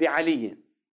القتال بعلي.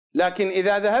 لكن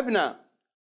إذا ذهبنا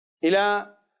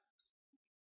إلى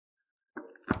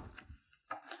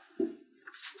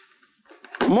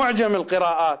معجم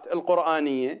القراءات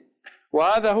القرآنية،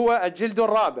 وهذا هو الجلد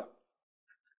 4،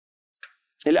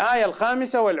 الآية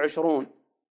 25: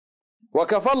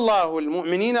 وكفى الله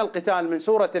المؤمنين القتال، من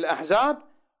سورة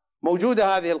الأحزاب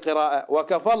موجودة هذه القراءة: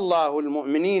 وكفى الله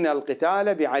المؤمنين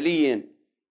القتال بعلي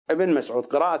ابن مسعود،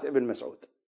 قراءة ابن مسعود،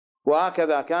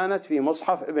 وهكذا كانت في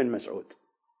مصحف ابن مسعود: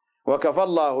 وكفى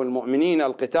الله المؤمنين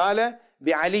القتال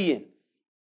بعلي.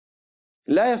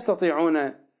 لا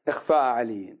يستطيعون إخفاء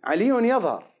علي، علي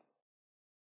يظهر.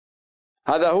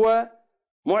 هذا هو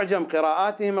معجم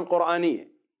قراءاتهم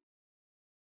القرآنية،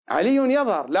 علي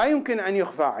يظهر، لا يمكن أن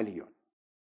يخفى علي.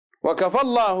 وكفى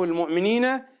الله المؤمنين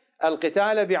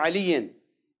القتال بعلي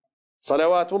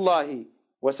صلوات الله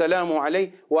وسلامه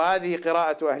عليه، وهذه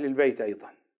قراءة أهل البيت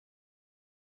أيضا.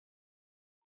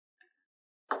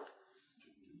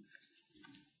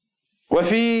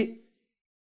 وفي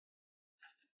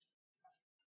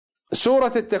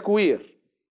سورة التكوير: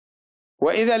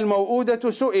 وإذا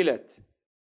الموءودة سئلت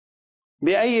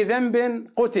بأي ذنب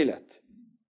قتلت.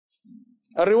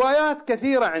 الروايات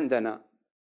كثيرة عندنا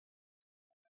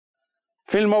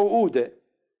في الموءودة،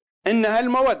 إنها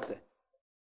المودة،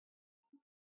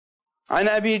 عن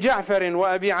أبي جعفر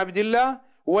وأبي عبد الله: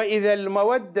 وإذا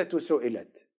المودة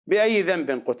سئلت بأي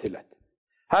ذنب قتلت.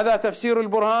 هذا تفسير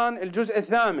البرهان الجزء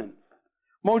 8،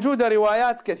 موجودة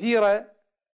روايات كثيرة.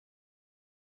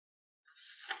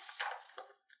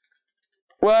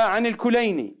 وعن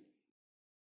الكليني: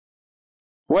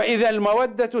 وإذا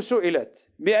المودة سئلت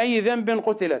بأي ذنب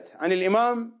قتلت، عن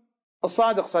الإمام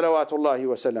الصادق صلوات الله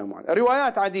وسلامه عليه.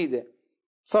 روايات عديدة،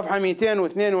 صفحة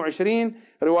 222،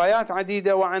 روايات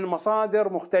عديدة وعن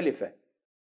مصادر مختلفة.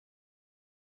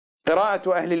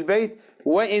 قراءة أهل البيت: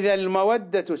 وإذا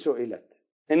المودة سئلت،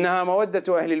 إنها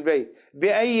مودة أهل البيت،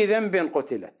 بأي ذنب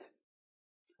قتلت.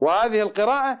 وهذه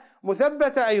القراءة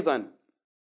مثبتة أيضا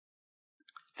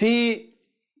في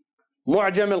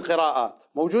معجم القراءات،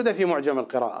 موجودة في معجم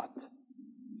القراءات،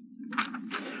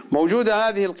 موجودة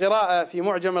هذه القراءة في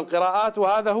معجم القراءات،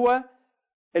 وهذا هو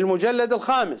المجلد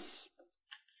 5.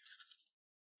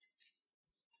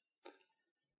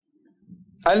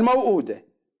 الموءودة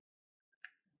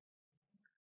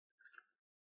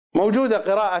موجودة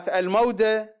قراءة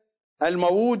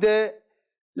المودة،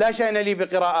 لا شأن لي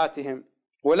بقراءاتهم،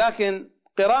 ولكن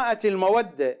قراءة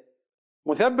المودة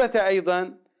مثبتة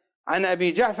أيضا عن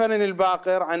أبي جعفر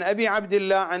الباقر، عن أبي عبد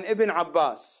الله، عن ابن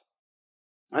عباس،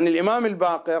 عن الإمام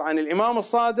الباقر، عن الإمام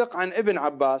الصادق، عن ابن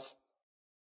عباس.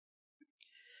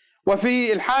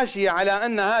 وفي الحاشية على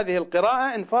أن هذه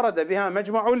القراءة انفرد بها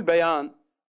مجمع البيان،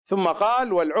 ثم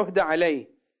قال والعهد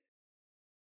عليه.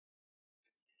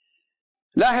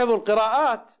 لاحظوا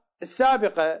القراءات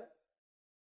السابقة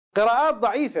قراءات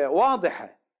ضعيفة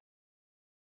واضحة.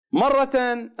 مرة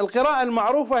القراءة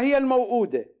المعروفة هي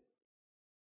الموؤودة،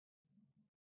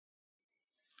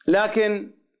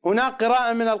 لكن هناك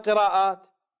قراءة من القراءات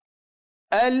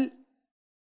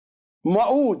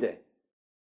المؤودة،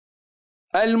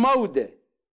 المودة،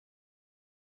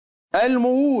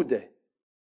 الموودة،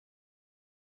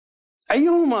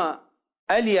 أيهما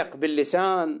أليق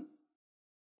باللسان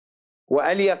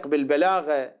وأليق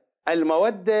بالبلاغة،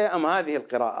 المودة أم هذه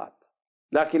القراءات؟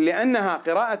 لكن لأنها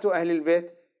قراءة أهل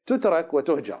البيت تترك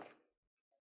وتهجر.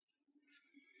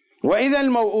 وإذا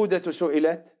الموؤودة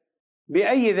سئلت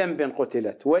بأي ذنب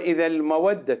قتلت وإذا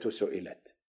المودة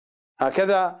سئلت،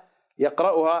 هكذا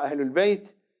يقرأها أهل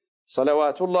البيت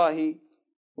صلوات الله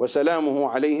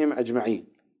وسلامه عليهم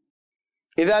أجمعين.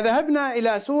 إذا ذهبنا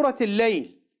إلى سورة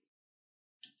الليل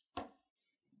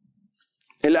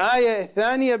الآية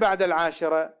 2 بعد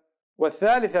 10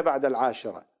 والثالثة بعد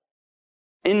 10: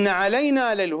 إن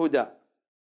علينا للهدى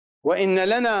وإن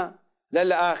لنا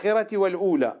للآخرة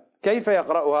والأولى. كيف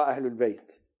يقرأها أهل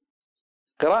البيت؟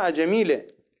 قراءة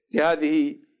جميلة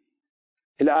لهذه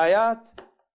الآيات.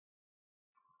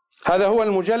 هذا هو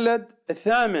المجلد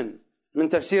 8 من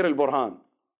تفسير البرهان،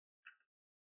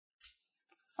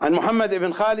 عن محمد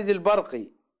بن خالد البرقي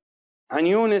عن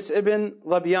يونس بن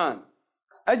ظبيان.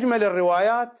 أجمل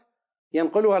الروايات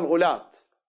ينقلها الغلاة.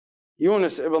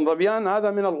 يونس بن ظبيان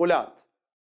هذا من الغلاة.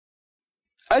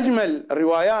 أجمل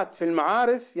الروايات في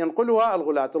المعارف ينقلها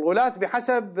الغلاة. الغلاة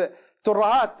بحسب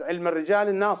ترهات علم الرجال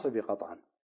الناصبي قطعا،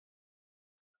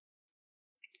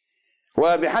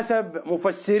 وبحسب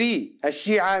مفسري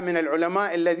الشيعة من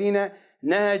العلماء الذين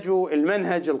نهجوا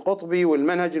المنهج القطبي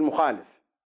والمنهج المخالف.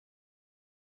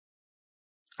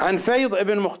 عن فيض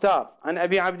بن مختار عن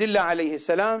أبي عبد الله عليه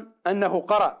السلام أنه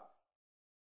قرأ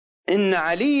إن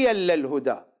عليا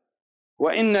للهدى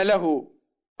وإن له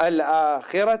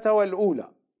الآخرة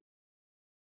والأولى،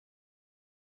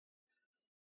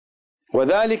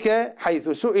 وذلك حيث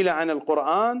سئل عن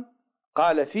القرآن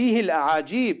قال فيه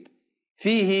الأعاجيب،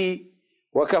 فيه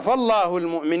وكفى الله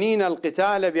المؤمنين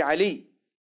القتال بعلي،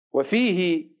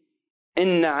 وفيه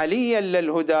إن عليا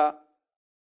للهدى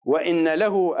وإن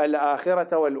له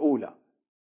الآخرة والأولى.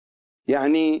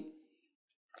 يعني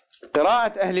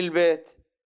قراءة أهل البيت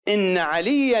إن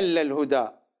عليا للهدى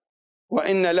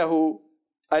وإن له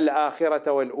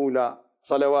الآخرة والأولى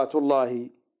صلوات الله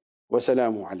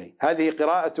وسلامه عليه. هذه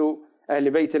قراءة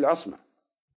أهل بيت العصمة.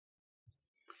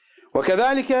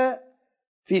 وكذلك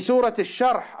في سورة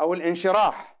الشرح أو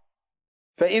الانشراح: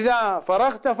 فإذا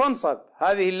فرغت فانصب،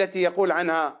 هذه التي يقول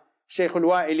عنها الشيخ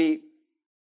الوائلي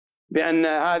بأن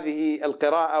هذه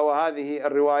القراءة وهذه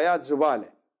الروايات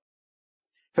زبالة.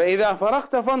 فإذا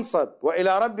فرغت فانصب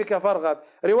وإلى ربك فارغب.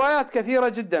 روايات كثيرة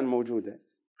جدا موجودة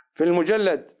في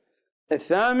المجلد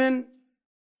 8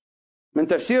 من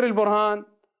تفسير البرهان،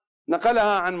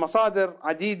 نقلها عن مصادر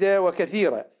عديدة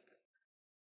وكثيرة،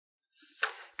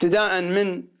 ابتداء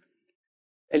من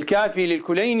الكافي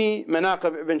للكليني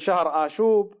مناقب ابن شهر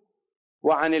آشوب،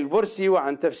 وعن البرسي،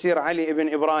 وعن تفسير علي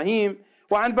بن إبراهيم،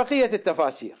 وعن بقية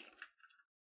التفاسير.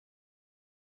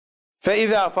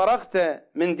 فإذا فرغت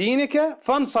من دينك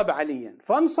فانصب عليا،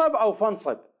 فانصب أو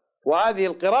فانصب. وهذه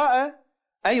القراءة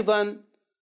أيضا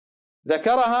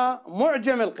ذكرها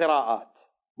معجم القراءات،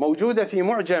 موجودة في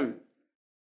معجم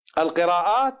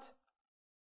القراءات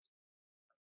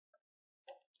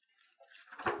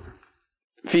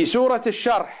في سورة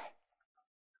الشرح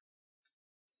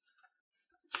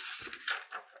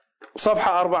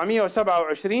صفحة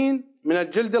 427 من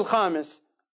الجلد الخامس،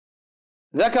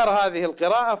 ذكر هذه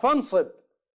القراءة فانصب،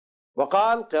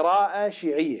 وقال قراءة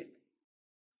شيعية،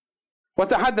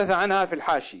 وتحدث عنها في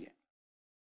الحاشية.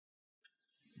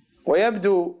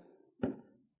 ويبدو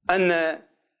أن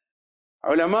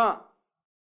علماء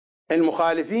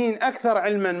المخالفين أكثر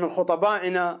علما من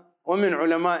خطبائنا ومن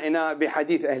علمائنا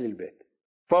بحديث أهل البيت،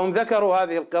 فهم ذكروا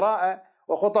هذه القراءة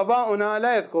وخطباؤنا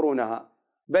لا يذكرونها،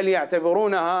 بل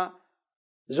يعتبرونها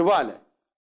زبالة.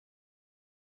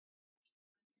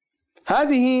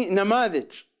 هذه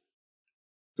نماذج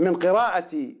من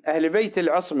قراءة أهل بيت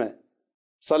العصمة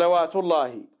صلوات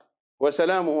الله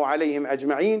وسلامه عليهم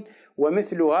أجمعين،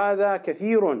 ومثل هذا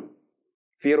كثير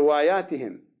في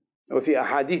رواياتهم وفي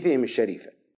أحاديثهم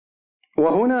الشريفة.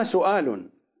 وهنا سؤال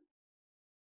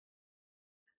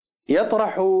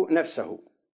يطرح نفسه: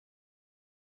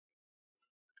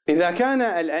 إذا كان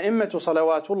الأئمة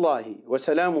صلوات الله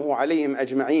وسلامه عليهم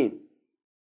أجمعين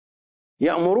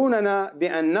يأمروننا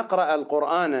بأن نقرأ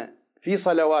القرآن في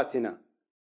صلواتنا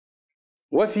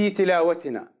وفي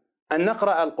تلاوتنا، أن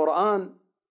نقرأ القرآن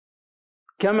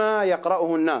كما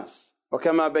يقرأه الناس،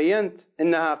 وكما بينت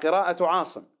إنها قراءة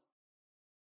عاصم،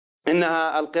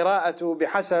 إنها القراءة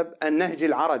بحسب النهج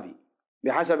العربي،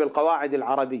 بحسب القواعد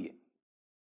العربية،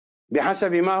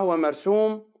 بحسب ما هو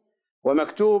مرسوم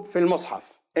ومكتوب في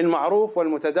المصحف المعروف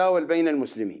والمتداول بين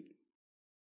المسلمين.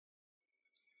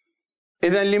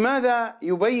 إذن لماذا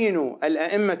يبين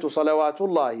الأئمة صلوات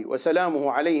الله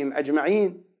وسلامه عليهم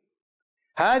أجمعين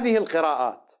هذه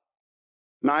القراءات؟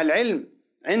 مع العلم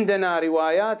عندنا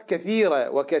روايات كثيرة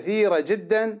وكثيرة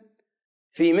جدا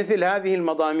في مثل هذه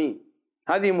المضامين.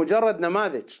 هذه مجرد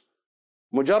نماذج،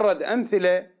 مجرد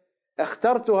أمثلة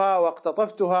اخترتها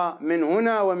واقتطفتها من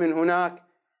هنا ومن هناك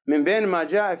من بين ما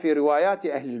جاء في روايات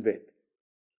أهل البيت.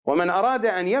 ومن أراد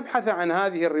أن يبحث عن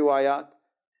هذه الروايات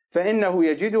فإنه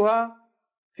يجدها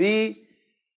في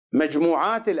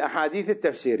مجموعات الأحاديث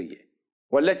التفسيرية،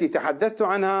 والتي تحدثت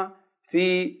عنها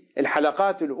في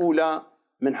الحلقات الأولى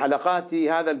من حلقات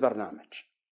هذا البرنامج.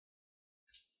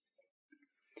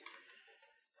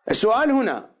 السؤال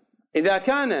هنا: إذا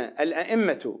كان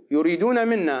الأئمة يريدون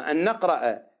منا أن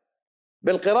نقرأ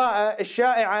بالقراءة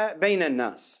الشائعة بين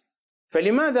الناس،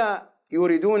 فلماذا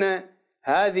يريدون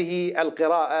هذه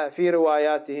القراءة في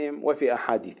رواياتهم وفي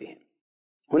أحاديثهم؟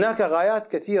 هناك غايات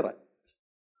كثيرة،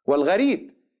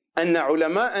 والغريب أن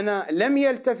علماءنا لم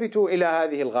يلتفتوا إلى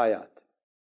هذه الغايات.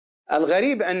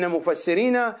 الغريب أن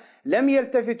مفسرين لم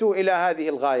يلتفتوا إلى هذه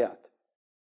الغايات.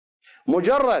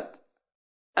 مجرد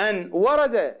أن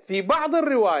ورد في بعض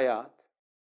الروايات،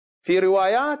 في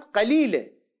روايات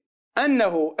قليلة،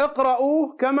 أنه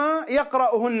اقرأوه كما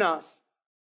يقرأه الناس،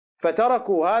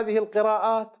 فتركوا هذه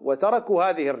القراءات وتركوا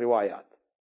هذه الروايات،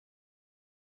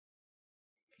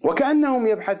 وكأنهم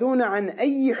يبحثون عن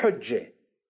أي حجة،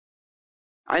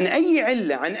 عن أي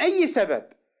علة، عن أي سبب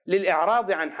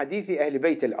للإعراض عن حديث أهل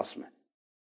بيت العصمة.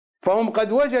 فهم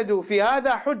قد وجدوا في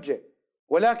هذا حجة،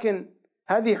 ولكن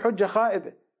هذه حجة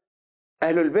خائبة.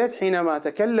 أهل البيت حينما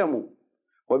تكلموا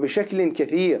وبشكل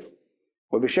كثير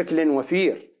وبشكل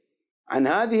وفير عن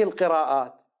هذه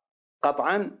القراءات،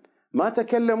 قطعا ما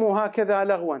تكلموا هكذا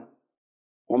لغوا،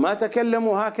 وما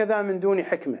تكلموا هكذا من دون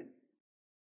حكمة.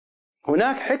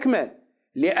 هناك حكمة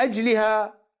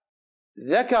لأجلها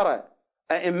ذكر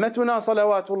أئمتنا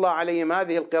صلوات الله عليهم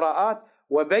هذه القراءات،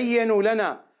 وبينوا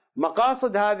لنا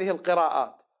مقاصد هذه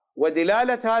القراءات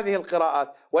ودلالة هذه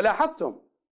القراءات.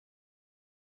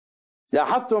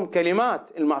 لاحظتم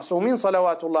كلمات المعصومين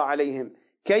صلوات الله عليهم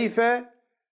كيف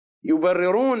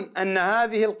يبررون أن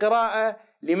هذه القراءة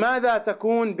لماذا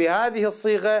تكون بهذه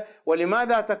الصيغة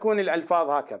ولماذا تكون الألفاظ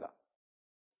هكذا.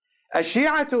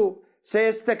 الشيعة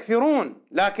سيستكثرون،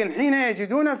 لكن حين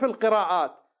يجدون في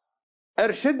القراءات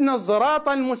ارشدنا الصراط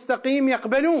المستقيم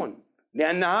يقبلون،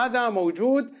 لأن هذا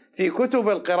موجود في كتب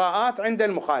القراءات عند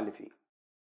المخالفين.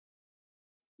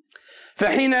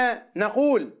 فحين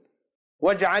نقول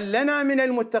واجعل لنا من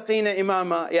المتقين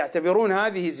إماما، يعتبرون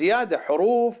هذه زيادة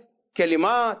حروف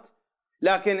كلمات،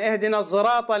 لكن اهدنا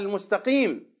الصراط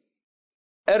المستقيم،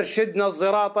 ارشدنا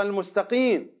الصراط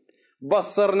المستقيم،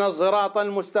 بصرنا الصراط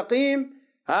المستقيم،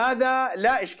 هذا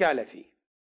لا إشكال فيه.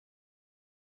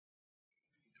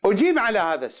 أجيب على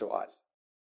هذا السؤال: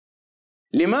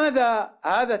 لماذا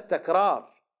هذا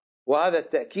التكرار وهذا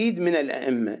التأكيد من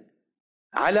الأئمة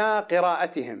على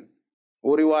قراءتهم؟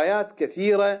 وروايات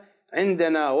كثيرة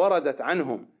عندنا وردت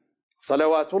عنهم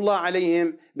صلوات الله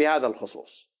عليهم بهذا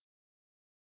الخصوص.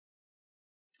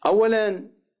 أولا،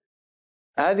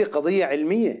 هذه قضية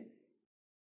علمية،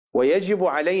 ويجب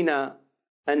علينا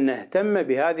أن نهتم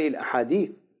بهذه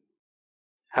الأحاديث.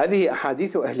 هذه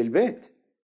أحاديث أهل البيت،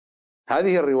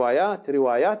 هذه الروايات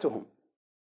رواياتهم،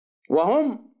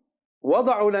 وهم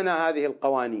وضعوا لنا هذه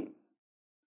القوانين.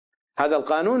 هذا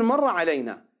القانون مر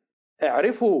علينا: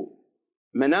 اعرفوا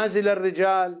منازل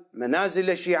الرجال،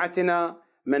 منازل شيعتنا،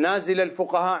 منازل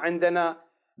الفقهاء عندنا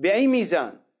بأي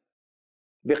ميزان؟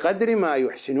 بقدر ما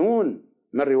يحسنون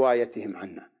من روايتهم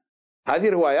عنا. هذه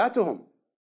رواياتهم،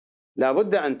 لا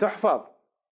بد أن تحفظ،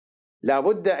 لا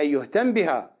بد أن يهتم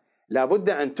بها، لا بد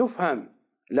أن تفهم،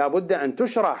 لا بد أن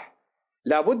تشرح،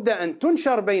 لا بد أن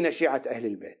تنشر بين شيعة أهل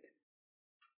البيت،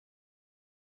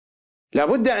 لا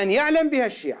بد أن يعلم بها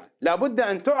الشيعة، لا بد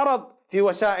أن تعرض في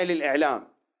وسائل الإعلام،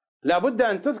 لا بد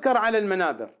أن تذكر على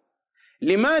المنابر.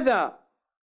 لماذا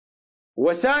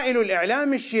وسائل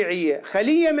الإعلام الشيعية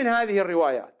خلية من هذه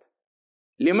الروايات؟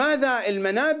 لماذا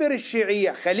المنابر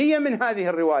الشيعية خلية من هذه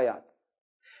الروايات؟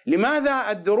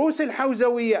 لماذا الدروس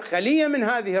الحوزوية خلية من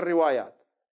هذه الروايات؟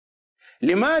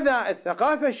 لماذا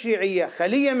الثقافة الشيعية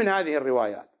خلية من هذه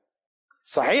الروايات؟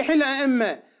 صحيح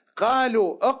الأئمة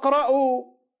قالوا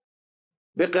اقرأوا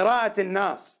بقراءة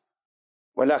الناس،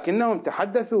 ولكنهم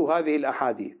تحدثوا هذه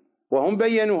الأحاديث وهم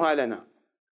بينوها لنا.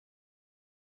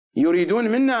 يريدون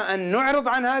منا أن نعرض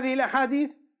عن هذه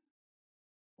الأحاديث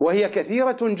وهي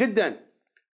كثيرة جدا.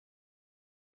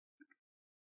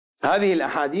 هذه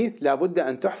الأحاديث لا بد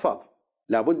أن تحفظ،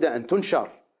 لا بد أن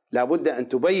تنشر، لا بد أن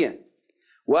تبين.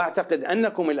 وأعتقد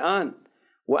أنكم الآن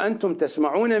وأنتم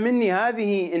تسمعون مني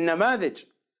هذه النماذج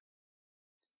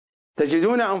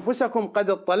تجدون أنفسكم قد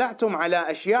اطلعتم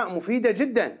على أشياء مفيدة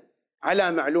جدا،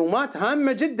 على معلومات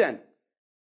هامة جدا.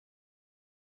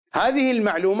 هذه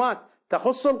المعلومات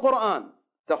تخص القرآن،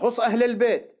 تخص أهل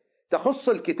البيت، تخص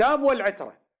الكتاب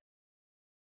والعترة.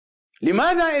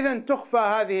 لماذا إذن تخفى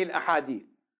هذه الأحاديث؟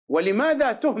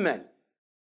 ولماذا تهمل؟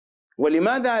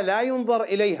 ولماذا لا ينظر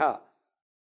إليها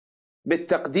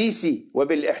بالتقديس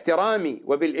وبالاحترام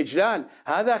وبالإجلال؟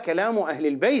 هذا كلام أهل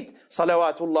البيت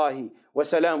صلوات الله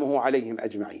وسلامه عليهم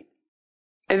أجمعين.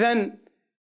 إذن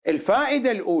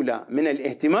الفائدة الأولى من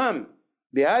الاهتمام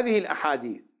بهذه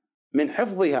الأحاديث، من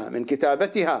حفظها، من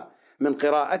كتابتها، من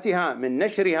قراءتها، من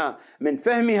نشرها، من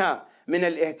فهمها، من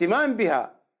الاهتمام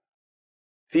بها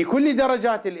في كل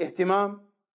درجات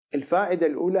الاهتمام. الفائدة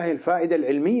الأولى هي الفائدة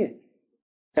العلمية.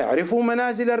 اعرفوا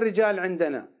منازل الرجال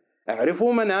عندنا،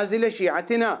 اعرفوا منازل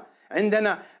شيعتنا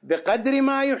عندنا بقدر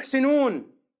ما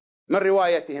يحسنون من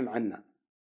روايتهم عنا.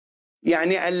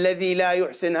 يعني الذي لا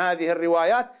يحسن هذه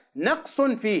الروايات نقص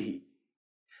فيه.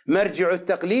 مرجع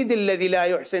التقليد الذي لا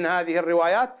يحسن هذه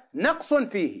الروايات نقص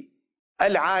فيه.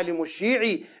 العالم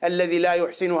الشيعي الذي لا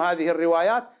يحسن هذه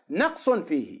الروايات نقص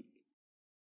فيه.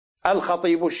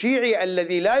 الخطيب الشيعي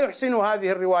الذي لا يحسن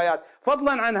هذه الروايات،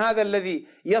 فضلا عن هذا الذي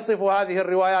يصف هذه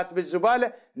الروايات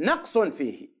بالزبالة، نقص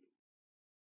فيه.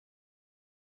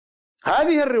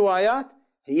 هذه الروايات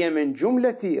هي من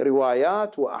جملة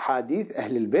روايات وأحاديث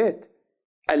أهل البيت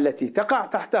التي تقع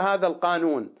تحت هذا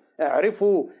القانون.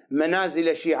 اعرفوا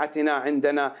منازل شيعتنا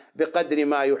عندنا بقدر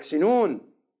ما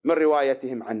يحسنون من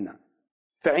روايتهم عنا.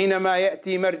 فحينما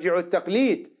يأتي مرجع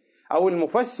التقليد أو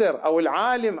المفسر أو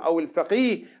العالم أو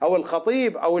الفقيه أو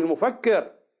الخطيب أو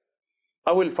المفكر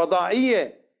أو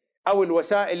الفضائية أو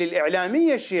الوسائل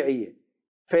الإعلامية الشيعية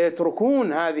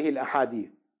فيتركون هذه الأحاديث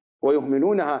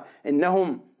ويهملونها،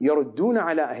 إنهم يردون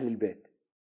على أهل البيت،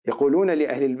 يقولون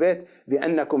لأهل البيت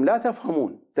بأنكم لا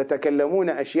تفهمون، تتكلمون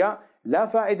أشياء لا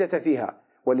فائدة فيها،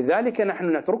 ولذلك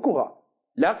نحن نتركها،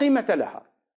 لا قيمة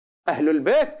لها. أهل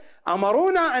البيت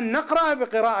أمرونا أن نقرأ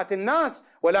بقراءة الناس،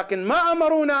 ولكن ما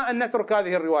أمرونا أن نترك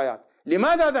هذه الروايات.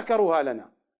 لماذا ذكروها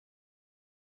لنا؟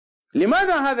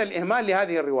 لماذا هذا الإهمال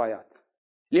لهذه الروايات؟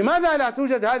 لماذا لا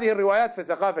توجد هذه الروايات في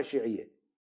الثقافة الشيعية؟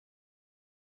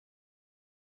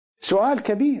 سؤال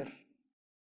كبير.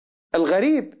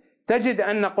 الغريب تجد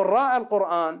أن قراء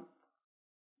القرآن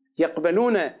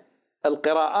يقبلون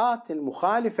القراءات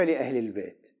المخالفة لأهل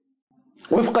البيت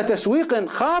وفق تسويق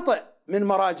خاطئ من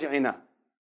مراجعنا،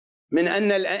 من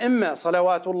أن الأئمة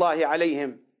صلوات الله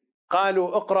عليهم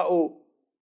قالوا اقرأوا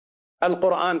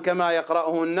القرآن كما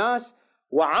يقرأه الناس،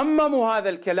 وعمموا هذا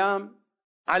الكلام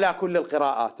على كل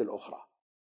القراءات الأخرى،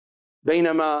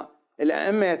 بينما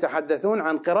الأئمة يتحدثون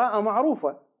عن قراءة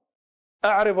معروفة.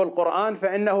 أعرب القرآن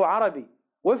فإنه عربي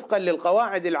وفقا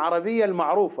للقواعد العربية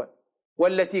المعروفة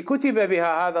والتي كتب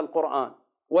بها هذا القرآن،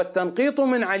 والتنقيط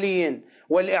من علي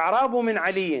والإعراب من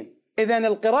علي. إذن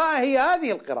القراءة هي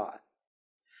هذه القراءة.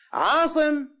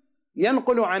 عاصم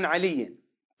ينقل عن علي،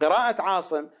 قراءة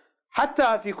عاصم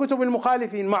حتى في كتب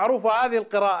المخالفين معروفة هذه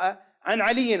القراءة عن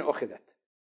علي أخذت،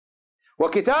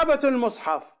 وكتابة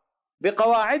المصحف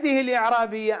بقواعده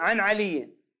الإعرابية عن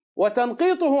علي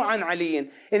وتنقيطه عن علي.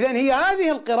 إذن هي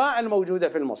هذه القراءة الموجودة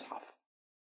في المصحف.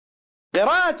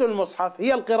 قراءة المصحف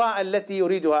هي القراءة التي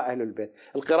يريدها أهل البيت.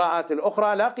 القراءات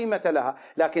الأخرى لا قيمة لها.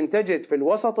 لكن تجد في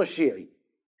الوسط الشيعي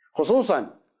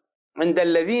خصوصا عند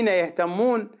الذين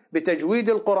يهتمون بتجويد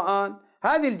القرآن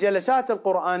هذه الجلسات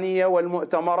القرآنية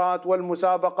والمؤتمرات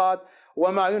والمسابقات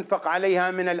وما ينفق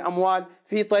عليها من الأموال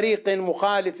في طريق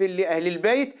مخالف لأهل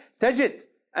البيت،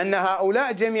 تجد أن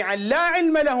هؤلاء جميعا لا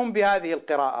علم لهم بهذه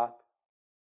القراءات،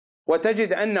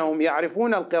 وتجد أنهم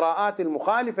يعرفون القراءات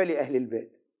المخالفة لأهل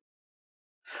البيت،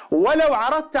 ولو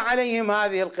عرضت عليهم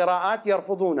هذه القراءات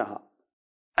يرفضونها.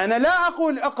 أنا لا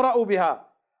أقول اقرأوا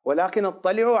بها، ولكن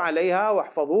اطلعوا عليها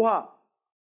واحفظوها.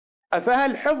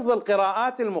 أفهل حفظ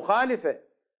القراءات المخالفة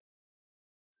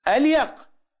أليق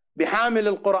بحامل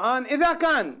القرآن؟ إذا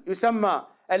كان يسمى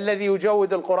الذي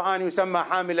يجود القرآن يسمى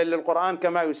حاملا للقرآن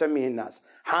كما يسميه الناس.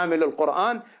 حامل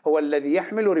القرآن هو الذي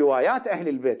يحمل روايات أهل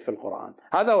البيت في القرآن،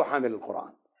 هذا هو حامل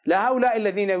القرآن، لا هؤلاء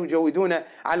الذين يجودون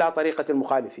على طريقة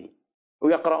المخالفين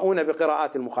ويقرؤون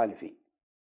بقراءات المخالفين.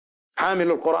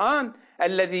 حامل القرآن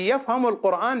الذي يفهم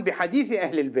القرآن بحديث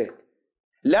أهل البيت،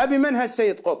 لا بمنهج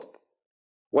سيد قطب،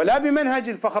 ولا بمنهج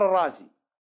الفخر الرازي،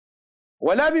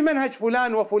 ولا بمنهج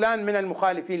فلان وفلان من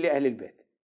المخالفين لأهل البيت.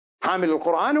 حامل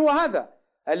القرآن هو هذا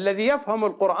الذي يفهم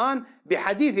القرآن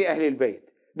بحديث أهل البيت،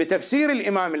 بتفسير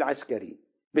الإمام العسكري،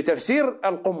 بتفسير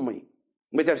القمي،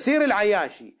 بتفسير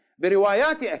العياشي،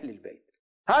 بروايات أهل البيت.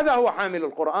 هذا هو حامل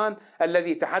القرآن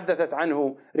الذي تحدثت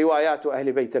عنه روايات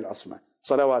أهل بيت العصمة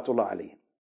صلوات الله عليهم.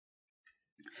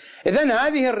 إذن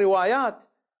هذه الروايات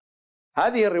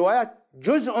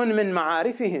جزء من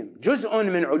معارفهم، جزء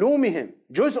من علومهم،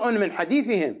 جزء من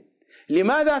حديثهم.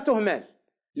 لماذا تهمل؟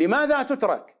 لماذا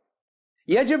تترك؟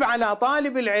 يجب على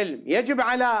طالب العلم، يجب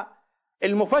على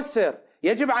المفسر،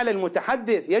 يجب على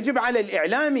المتحدث، يجب على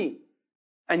الإعلامي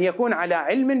أن يكون على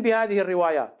علم بهذه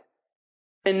الروايات،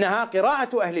 إنها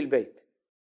قراءة أهل البيت،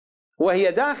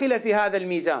 وهي داخلة في هذا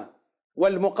الميزان،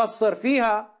 والمقصر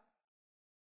فيها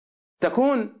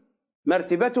تكون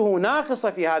مرتبته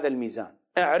ناقصة في هذا الميزان.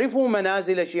 اعرفوا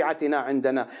منازل شيعتنا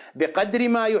عندنا بقدر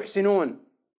ما يحسنون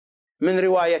من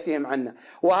روايتهم عنا،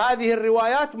 وهذه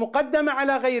الروايات مقدمة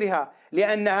على غيرها،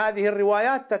 لأن هذه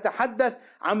الروايات تتحدث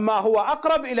عما هو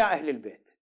أقرب إلى أهل البيت.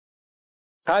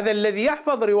 هذا الذي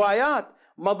يحفظ روايات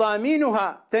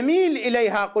مضامينها تميل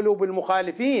إليها قلوب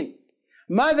المخالفين.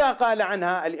 ماذا قال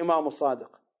عنها الإمام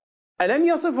الصادق؟ ألم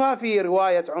يصفها في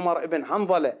رواية عمر بن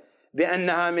حنظلة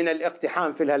بأنها من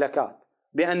الاقتحام في الهلكات،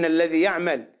 بأن الذي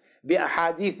يعمل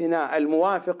بأحاديثنا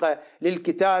الموافقة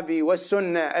للكتاب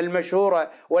والسنة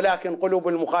المشهورة ولكن قلوب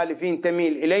المخالفين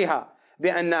تميل إليها،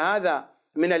 بأن هذا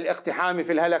من الاقتحام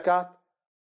في الهلكات؟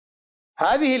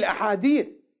 هذه الأحاديث،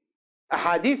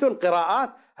 أحاديث القراءات،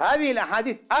 هذه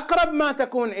الأحاديث أقرب ما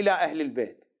تكون إلى أهل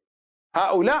البيت.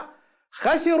 هؤلاء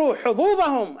خسروا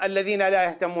حظوظهم الذين لا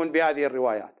يهتمون بهذه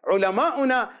الروايات.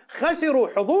 علماؤنا خسروا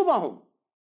حظوظهم،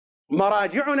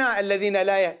 مراجعنا الذين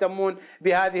لا يهتمون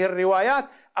بهذه الروايات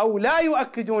أو لا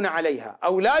يؤكدون عليها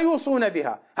أو لا يوصون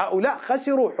بها، هؤلاء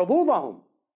خسروا حظوظهم.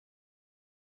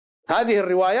 هذه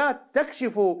الروايات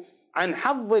تكشف عن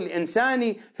حظ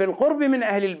الإنسان في القرب من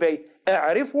أهل البيت.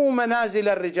 اعرفوا منازل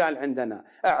الرجال عندنا،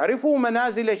 اعرفوا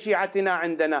منازل شيعتنا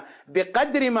عندنا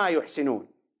بقدر ما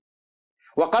يحسنون.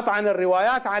 وقطعا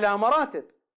الروايات على مراتب.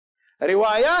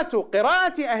 روايات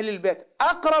قراءة أهل البيت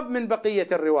أقرب من بقية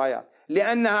الروايات،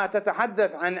 لأنها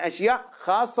تتحدث عن أشياء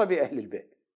خاصة بأهل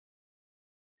البيت.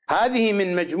 هذه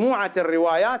من مجموعة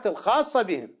الروايات الخاصة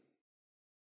بهم،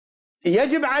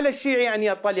 يجب على الشيعي أن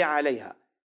يطلع عليها،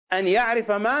 أن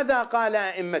يعرف ماذا قال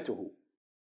أئمته.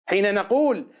 حين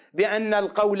نقول بأن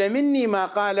القول مني ما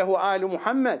قاله آل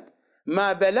محمد،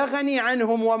 ما بلغني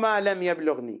عنهم وما لم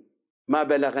يبلغني، ما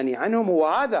بلغني عنهم هو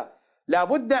هذا، لا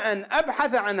بد أن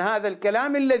أبحث عن هذا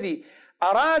الكلام الذي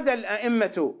أراد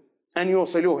الأئمة أن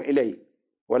يوصلوه إليه.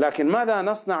 ولكن ماذا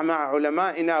نصنع مع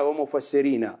علمائنا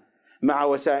ومفسرينا، مع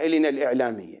وسائلنا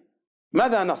الإعلامية؟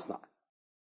 ماذا نصنع؟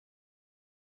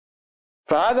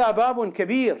 فهذا باب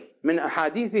كبير من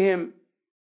أحاديثهم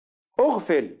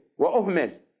أغفل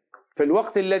وأهمل في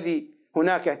الوقت الذي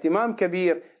هناك اهتمام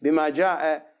كبير بما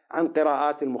جاء عن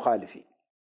قراءات المخالفين.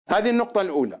 هذه النقطة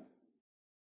الأولى.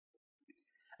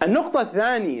 النقطة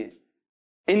الثانية،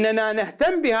 إننا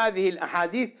نهتم بهذه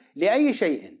الأحاديث لأي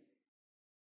شيء؟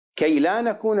 كي لا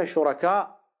نكون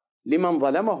شركاء لمن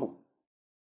ظلمهم،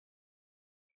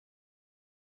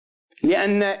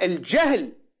 لأن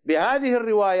الجهل بهذه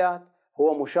الروايات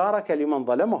هو مشاركة لمن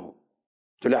ظلمهم.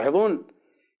 تلاحظون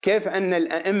كيف أن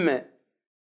الأئمة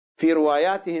في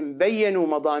رواياتهم بيّنوا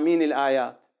مضامين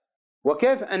الآيات،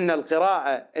 وكيف أن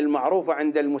القراءة المعروفة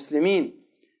عند المسلمين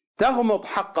تغمض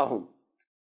حقهم،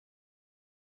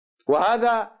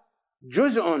 وهذا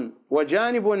جزء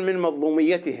وجانب من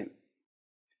مظلوميتهم.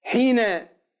 حين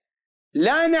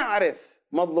لا نعرف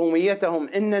مظلوميتهم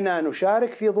إننا نشارك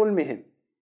في ظلمهم.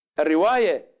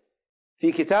 الرواية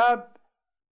في كتاب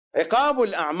عقاب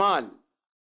الأعمال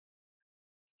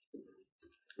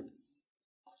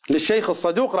للشيخ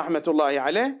الصدوق رحمة الله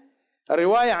عليه،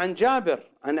 الرواية عن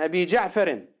جابر عن أبي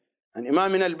جعفر عن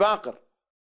إمامنا الباقر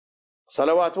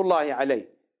صلوات الله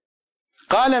عليه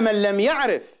قال: من لم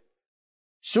يعرف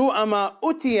سوء ما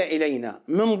أتي إلينا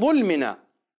من ظلمنا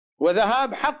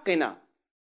وذهاب حقنا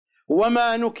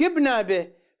وما نكبنا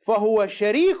به فهو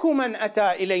شريك من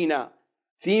أتى إلينا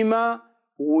فيما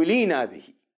ولينا به.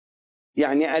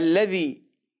 يعني الذي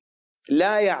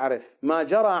لا يعرف ما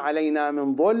جرى علينا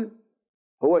من ظلم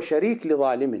هو شريك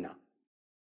لظالمنا.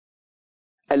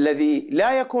 الذي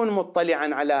لا يكون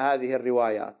مطلعا على هذه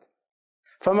الروايات،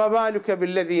 فما بالك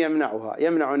بالذي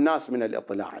يمنع الناس من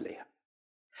الاطلاع عليها؟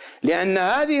 لأن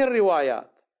هذه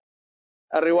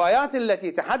الروايات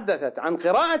التي تحدثت عن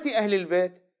قراءة أهل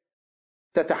البيت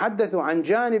تتحدث عن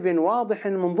جانب واضح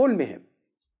من ظلمهم،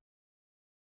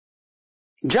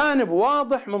 جانب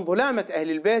واضح من ظلامة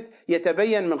أهل البيت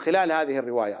يتبين من خلال هذه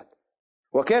الروايات،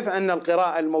 وكيف أن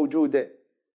القراءة الموجودة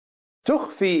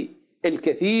تخفي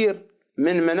الكثير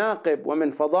من مناقب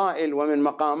ومن فضائل ومن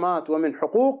مقامات ومن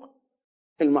حقوق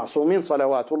المعصومين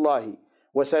صلوات الله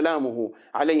وسلامه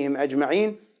عليهم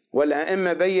أجمعين.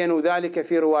 والأئمة بينوا ذلك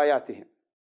في رواياتهم.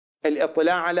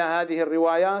 الاطلاع على هذه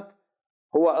الروايات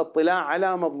هو اطلاع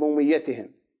على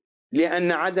مظلوميتهم،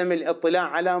 لأن عدم الاطلاع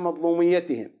على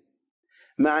مظلوميتهم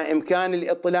مع إمكان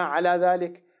الاطلاع على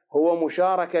ذلك هو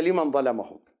مشاركة لمن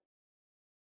ظلمهم،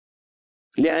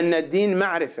 لأن الدين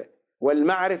معرفة،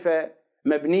 والمعرفة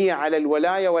مبنية على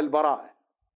الولاية والبراءة،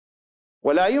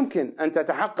 ولا يمكن أن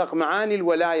تتحقق معاني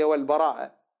الولاية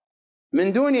والبراءة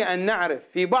من دون أن نعرف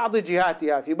في بعض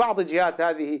جهاتها، في بعض جهات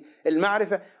هذه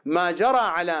المعرفة، ما جرى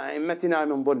على أئمتنا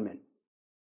من ظلم.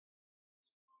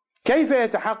 كيف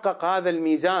يتحقق هذا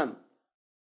الميزان؟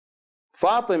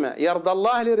 فاطمة يرضى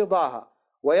الله لرضاها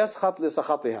ويسخط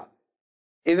لسخطها.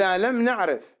 إذا لم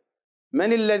نعرف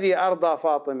من الذي أرضى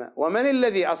فاطمة ومن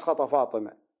الذي أسخط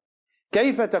فاطمة،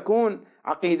 كيف تكون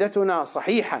عقيدتنا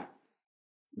صحيحة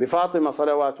بفاطمة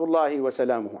صلوات الله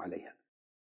وسلامه عليها؟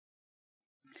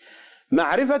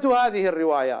 معرفة هذه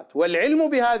الروايات والعلم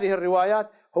بهذه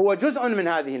الروايات هو جزء من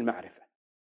هذه المعرفة.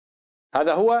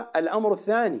 هذا هو الأمر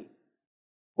الثاني،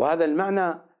 وهذا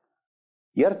المعنى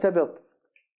يرتبط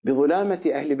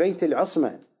بظلامة أهل بيت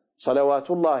العصمة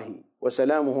صلوات الله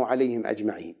وسلامه عليهم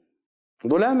أجمعين.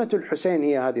 ظلامة الحسين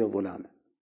هي هذه الظلامة.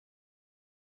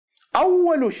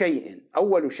 أول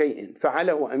شيء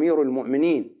فعله أمير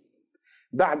المؤمنين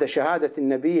بعد شهادة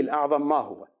النبي الأعظم ما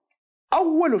هو؟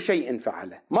 أول شيء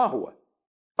فعله ما هو؟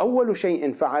 أول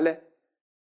شيء فعله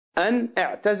أن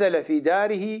اعتزل في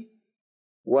داره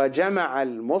وجمع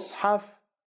المصحف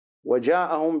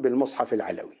وجاءهم بالمصحف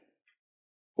العلوي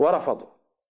ورفضوا.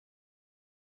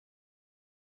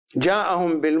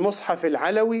 جاءهم بالمصحف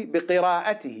العلوي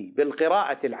بقراءته،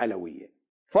 بالقراءة العلوية،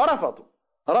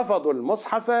 رفضوا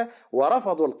المصحف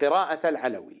ورفضوا القراءة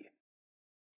العلوية.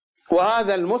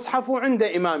 وهذا المصحف عند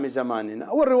إمام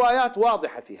زماننا، والروايات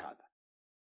واضحة في هذا.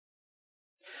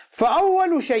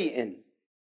 فأول شيء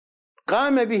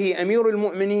قام به أمير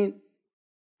المؤمنين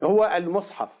هو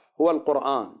المصحف، هو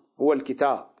القرآن، هو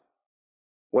الكتاب،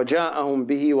 وجاءهم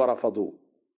به ورفضوه.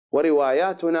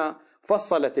 ورواياتنا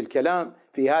فصلت الكلام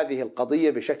في هذه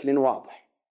القضية بشكل واضح.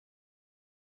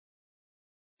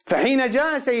 فحين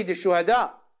جاء سيد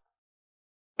الشهداء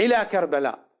إلى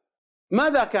كربلاء،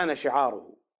 ماذا كان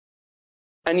شعاره؟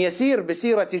 أن يسير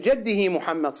بسيرة جده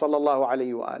محمد صلى الله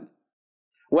عليه وآله،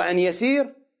 وأن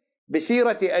يسير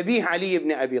بسيرة أبيه علي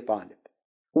بن أبي طالب.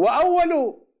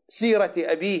 وأول سيرة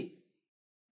أبيه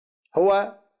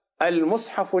هو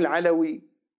المصحف العلوي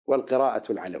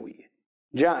والقراءة العلوية.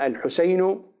 جاء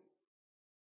الحسين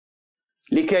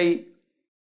لكي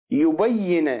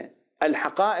يبين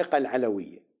الحقائق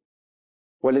العلوية،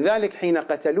 ولذلك حين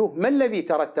قتلوه ما الذي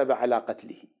ترتب على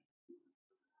قتله؟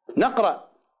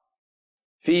 نقرأ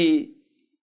في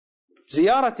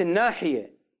زيارة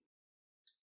الناحية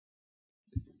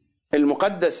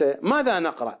المقدسة. ماذا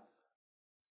نقرأ؟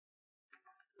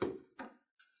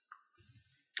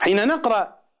 حين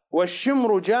نقرأ: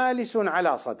 والشمر جالس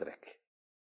على صدرك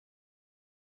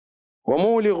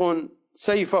ومولغ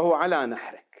سيفه على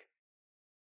نحرك،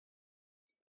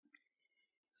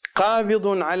 قابض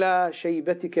على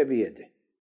شيبتك بيده،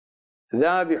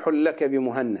 ذابح لك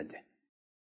بمهنده،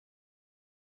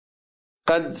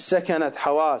 قد سكنت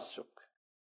حواسك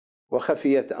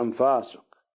وخفيت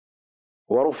أنفاسك،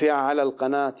 ورفع على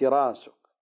القناة راسك،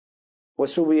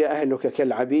 وسبي أهلك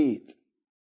كالعبيد،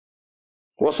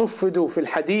 وصفدوا في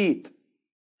الحديد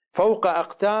فوق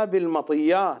أقتاب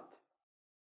المطيات،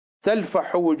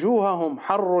 تلفح وجوههم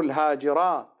حر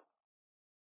الهاجرات،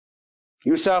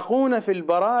 يساقون في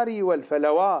البراري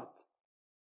والفلوات،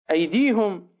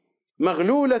 أيديهم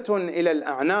مغلولة إلى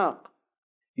الأعناق،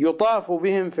 يطاف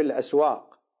بهم في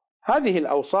الأسواق. هذه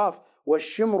الأوصاف.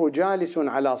 والشمر جالس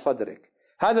على صدرك،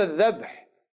 هذا الذبح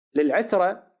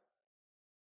للعترة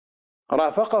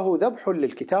رافقه ذبح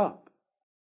للكتاب،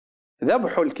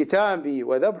 ذبح الكتاب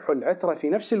وذبح العترة في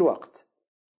نفس الوقت.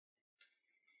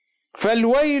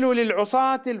 فالويل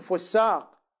للعصاة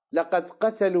الفساق، لقد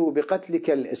قتلوا بقتلك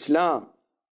الإسلام،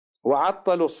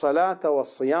 وعطلوا الصلاة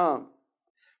والصيام،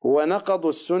 ونقضوا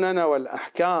السنن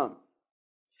والأحكام،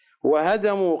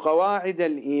 وهدموا قواعد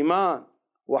الإيمان،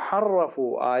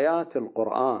 وحرفوا آيات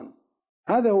القرآن.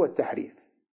 هذا هو التحريف.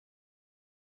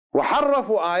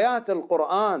 وحرفوا آيات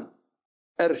القرآن،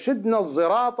 ارشدنا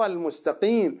الصراط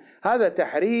المستقيم. هذا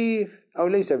تحريف أو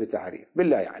ليس بتحريف؟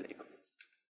 بالله عليكم.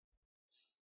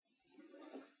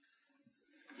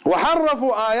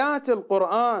 وحرفوا آيات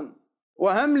القرآن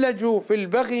وهملجوا في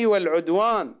البغي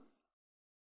والعدوان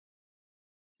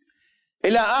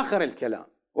إلى آخر الكلام.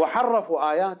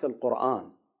 وحرفوا آيات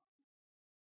القرآن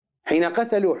حين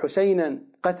قتلوا حسينا،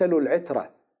 قتلوا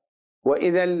العترة.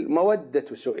 وإذا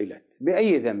المودة سئلت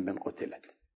بأي ذنب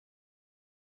قتلت؟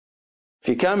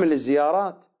 في كامل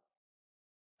الزيارات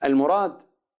المراد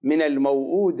من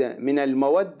الموؤودة من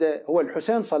المودة هو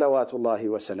الحسين صلوات الله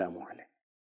وسلامه عليه.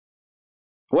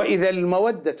 وإذا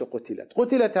المودة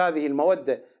قتلت هذه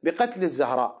المودة بقتل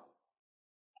الزهراء،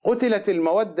 قتلت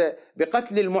المودة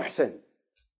بقتل المحسن،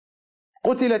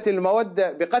 قتلت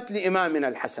المودة بقتل إمامنا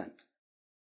الحسن،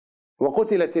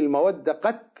 وقتلت المودة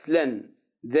قتلا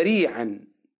ذريعا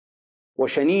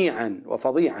وشنيعا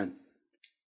وفظيعا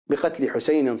بقتل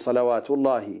حسين صلوات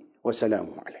الله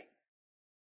وسلامه عليه.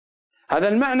 هذا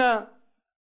المعنى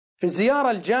في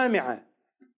الزيارة الجامعة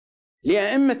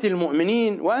لأئمة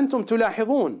المؤمنين، وأنتم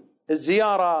تلاحظون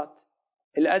الزيارات،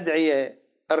 الأدعية،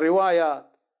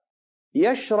 الروايات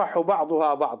يشرح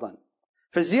بعضها بعضا.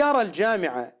 في الزيارة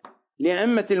الجامعة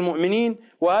لأئمة المؤمنين،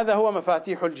 وهذا هو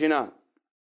مفاتيح الجنان،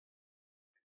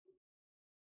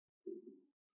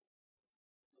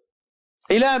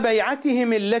 إلى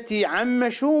بيعتهم التي عم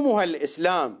شومها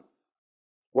الإسلام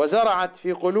وزرعت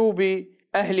في قلوب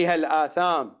أهلها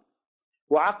الآثام،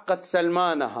 وعقت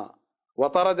سلمانها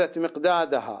وطردت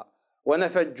مقدادها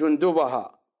ونفت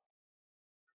جندبها،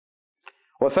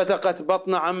 وفتقت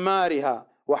بطن عمارها،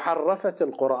 وحرفت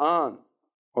القرآن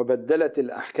وبدلت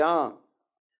الأحكام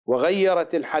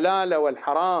وغيرت الحلال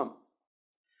والحرام.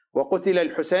 وقتل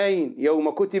الحسين يوم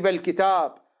كتب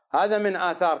الكتاب. هذا من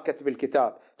آثار كتب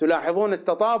الكتاب. تلاحظون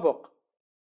التطابق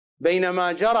بين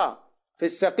ما جرى في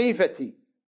السقيفة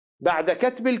بعد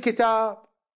كتب الكتاب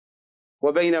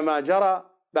وبين ما جرى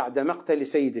بعد مقتل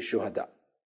سيد الشهداء،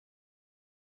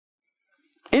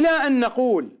 إلى أن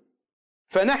نقول: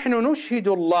 فنحن نشهد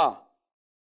الله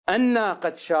أنا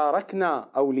قد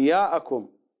شاركنا أولياءكم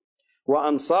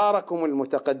وأنصاركم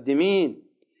المتقدمين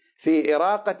في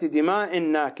إراقة دماء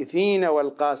الناكثين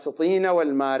والقاسطين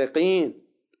والمارقين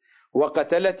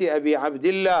وقتلة أبي عبد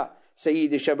الله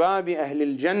سيد شباب أهل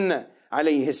الجنة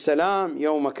عليه السلام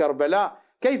يوم كربلاء.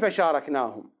 كيف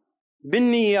شاركناهم؟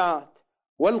 بالنيات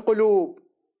والقلوب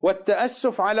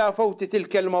والتأسف على فوت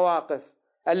تلك المواقف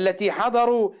التي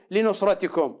حضروا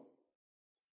لنصرتكم.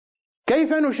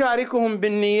 كيف نشاركهم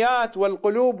بالنيات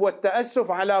والقلوب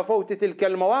والتأسف على فوت تلك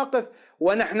المواقف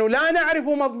ونحن لا نعرف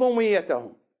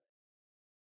مظلوميتهم؟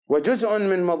 وجزء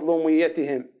من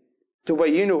مظلوميتهم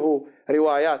تبينه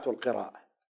روايات القراءة.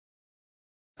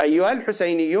 أيها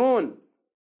الحسينيون،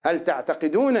 هل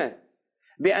تعتقدون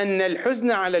بأن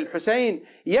الحزن على الحسين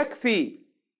يكفي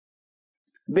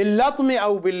باللطم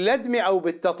أو باللدم أو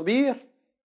بالتطبير؟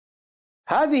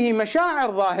 هذه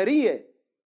مشاعر ظاهرية.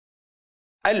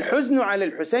 الحزن على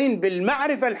الحسين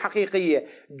بالمعرفة الحقيقية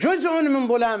جزء من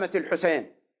ظلامة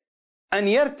الحسين، أن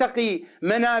يرتقي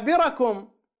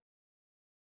منابركم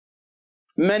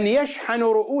من يشحن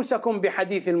رؤوسكم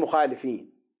بحديث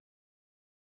المخالفين.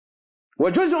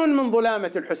 وجزء من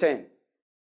ظلامة الحسين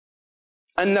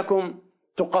أنكم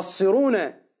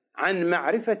تقصرون عن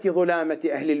معرفة ظلامة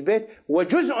أهل البيت،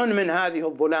 وجزء من هذه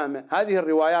الظلامة هذه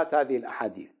الروايات، هذه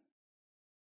الأحاديث.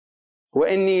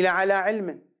 وإني لعلى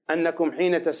علم أنكم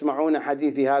حين تسمعون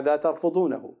حديثي هذا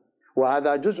ترفضونه،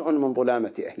 وهذا جزء من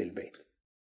ظلامة أهل البيت.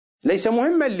 ليس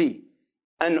مهما لي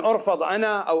أن أرفض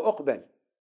أنا أو أقبل.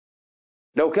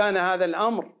 لو كان هذا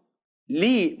الأمر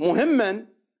لي مهما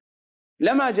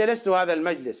لما جلست هذا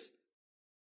المجلس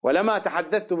ولما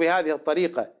تحدثت بهذه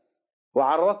الطريقة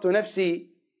وعرضت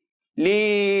نفسي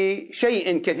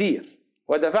لشيء كثير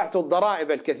ودفعت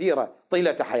الضرائب الكثيرة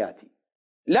طيلة حياتي.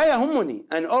 لا يهمني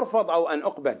أن أرفض أو أن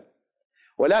أقبل،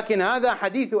 ولكن هذا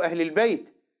حديث أهل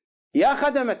البيت. يا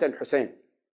خدمة الحسين،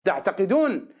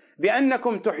 تعتقدون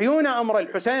بأنكم تحيون أمر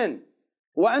الحسين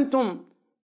وأنتم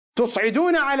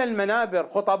تصعدون على المنابر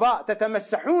خطباء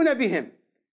تتمسحون بهم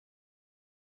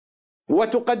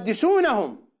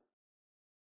وتقدسونهم،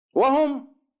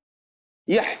 وهم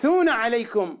يحثون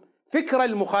عليكم فكر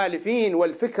المخالفين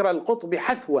والفكر القطبي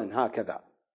حثوا هكذا،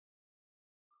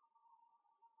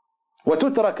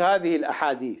 وتترك هذه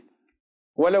الأحاديث.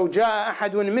 ولو جاء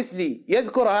أحد مثلي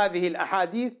يذكر هذه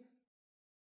الأحاديث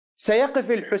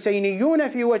سيقف الحسينيون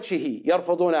في وجهه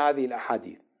يرفضون هذه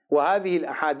الأحاديث. وهذه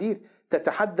الأحاديث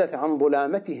تتحدث عن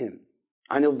ظلامتهم،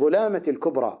 عن الظلامة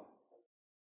الكبرى.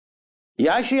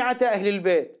 يا شيعة أهل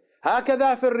البيت،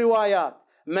 هكذا في الروايات: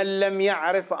 من لم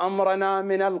يعرف أمرنا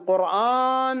من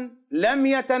القرآن لم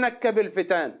يتنكب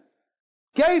الفتن.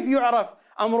 كيف يعرف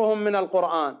أمرهم من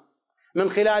القرآن؟ من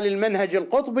خلال المنهج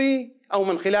القطبي أو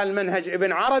من خلال منهج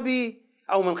ابن عربي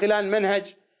أو من خلال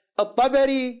منهج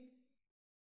الطبري،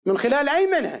 من خلال أي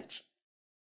منهج،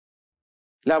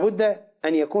 لا بد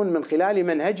أن يكون من خلال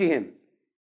منهجهم.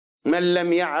 من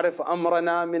لم يعرف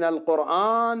أمرنا من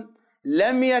القرآن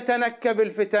لم يتنكب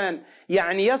الفتن،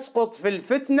 يعني يسقط في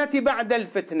الفتنة بعد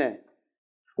الفتنة،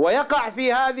 ويقع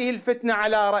في هذه الفتنة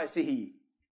على رأسه،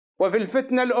 وفي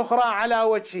الفتنة الأخرى على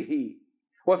وجهه،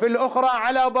 وفي الأخرى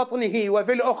على بطنه،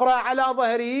 وفي الأخرى على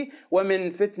ظهره،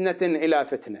 ومن فتنة إلى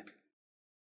فتنة.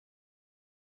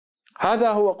 هذا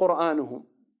هو قرآنهم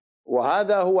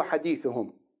وهذا هو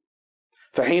حديثهم.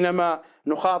 فحينما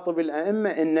نخاطب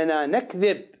الأئمة إننا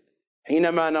نكذب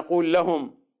حينما نقول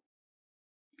لهم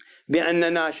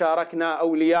بأننا شاركنا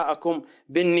أولياءكم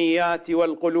بالنيات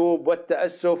والقلوب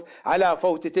والتأسف على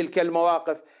فوت تلك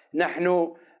المواقف.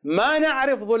 نحن ما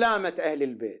نعرف ظلامة أهل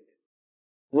البيت.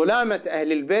 ظلامة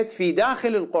أهل البيت في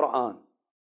داخل القرآن،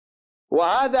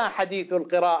 وهذا حديث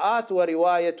القراءات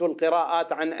ورواية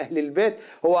القراءات عن أهل البيت،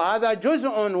 هو هذا جزء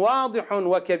واضح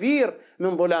وكبير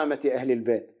من ظلامة أهل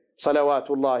البيت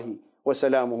صلوات الله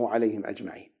وسلامه عليهم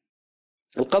أجمعين.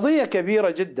 القضية كبيرة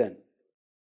جدا،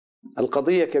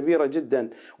 القضية كبيرة جدا.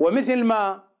 ومثل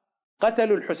ما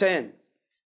قتلوا الحسين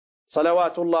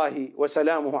صلوات الله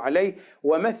وسلامه عليه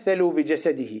ومثلوا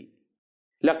بجسده،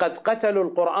 لقد قتلوا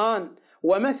القرآن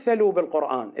ومثلوا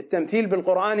بالقرآن. التمثيل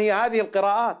بالقرآن هي هذه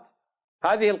القراءات،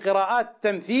 هذه القراءات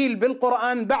تمثيل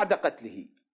بالقرآن بعد قتله.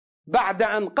 بعد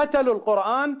أن قتلوا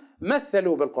القرآن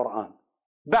مثلوا بالقرآن،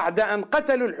 بعد أن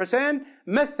قتلوا الحسين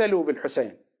مثلوا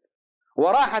بالحسين،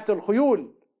 وراحت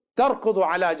الخيول تركض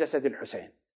على جسد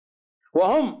الحسين،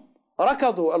 وهم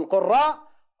ركضوا،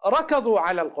 القراء ركضوا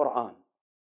على القرآن.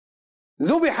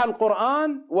 ذبح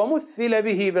القرآن ومثل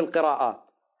به بالقراءات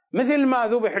مثل ما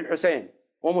ذبح الحسين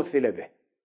ومثل به.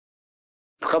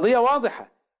 القضية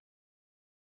واضحة.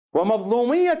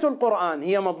 ومظلومية القرآن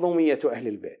هي مظلومية أهل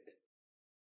البيت،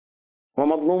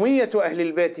 ومظلومية أهل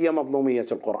البيت هي مظلومية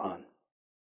القرآن.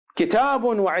 كتاب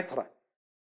وعترة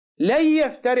لن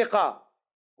يفترقا،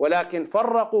 ولكن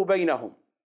فرقوا بينهم،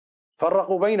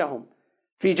 فرقوا بينهم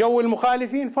في جو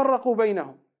المخالفين، فرقوا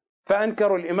بينهم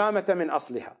فأنكروا الإمامة من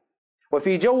أصلها،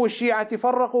 وفي جو الشيعة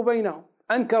فرقوا بينهم،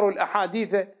 أنكروا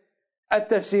الأحاديث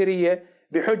التفسيرية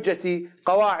بحجة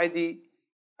قواعد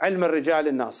علم الرجال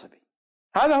الناصبي.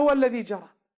 هذا هو الذي جرى.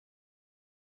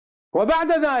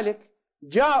 وبعد ذلك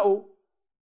جاءوا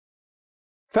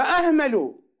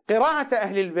فأهملوا قراءة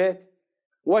أهل البيت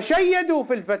وشيدوا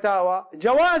في الفتاوى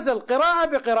جواز القراءة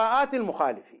بقراءات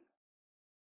المخالفين.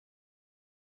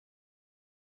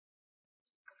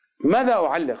 ماذا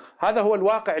أعلق؟ هذا هو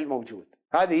الواقع الموجود،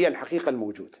 هذه هي الحقيقة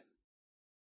الموجودة.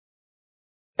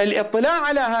 الاطلاع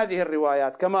على هذه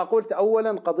الروايات كما قلت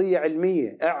أولا قضية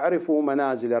علمية، اعرفوا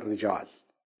منازل الرجال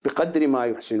بقدر ما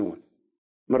يحسنون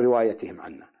من روايتهم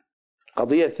عنا.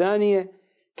 القضية الثانية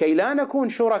كي لا نكون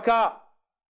شركاء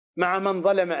مع من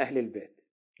ظلم أهل البيت،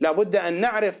 لا بد أن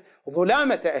نعرف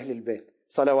ظلامة أهل البيت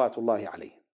صلوات الله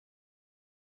عليهم.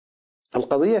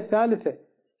 القضية الثالثة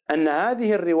أن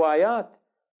هذه الروايات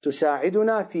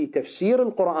تساعدنا في تفسير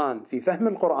القرآن، في فهم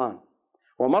القرآن،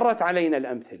 ومرت علينا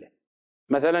الأمثلة،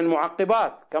 مثلا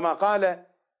معقبات كما قال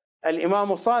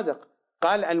الإمام الصادق،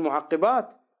 قال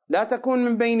المعقبات لا تكون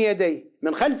من بين يديه،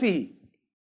 من خلفه،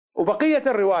 وبقية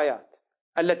الروايات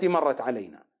التي مرت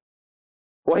علينا،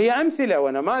 وهي أمثلة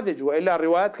ونماذج، وإلا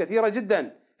الروايات كثيرة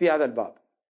جدا في هذا الباب.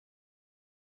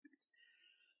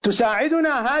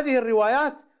 تساعدنا هذه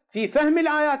الروايات في فهم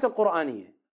الآيات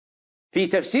القرآنية، في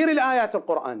تفسير الآيات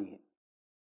القرآنية،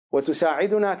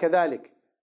 وتساعدنا كذلك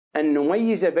أن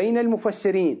نميز بين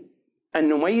المفسرين، أن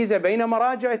نميز بين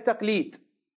مراجع التقليد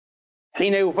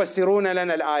حين يفسرون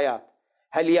لنا الآيات،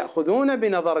 هل يأخذون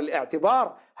بنظر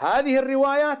الاعتبار هذه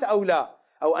الروايات أو لا،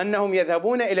 أو أنهم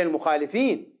يذهبون إلى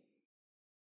المخالفين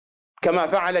كما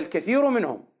فعل الكثير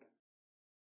منهم،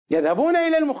 يذهبون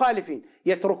إلى المخالفين،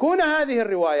 يتركون هذه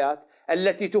الروايات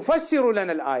التي تفسر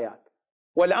لنا الآيات.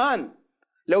 والآن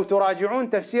لو تراجعون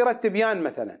تفسير التبيان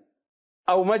مثلا،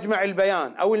 أو مجمع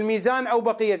البيان، أو الميزان، أو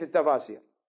بقية التفاسير،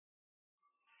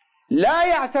 لا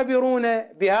يعتبرون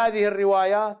بهذه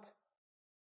الروايات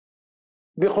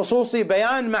بخصوص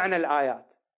بيان معنى الآيات.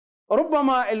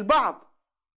 ربما البعض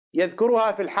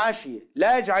يذكرها في الحاشية،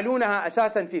 لا يجعلونها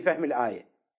أساسا في فهم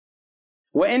الآية،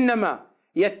 وإنما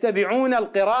يتبعون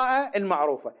القراءة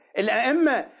المعروفة.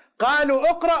 الأئمة قالوا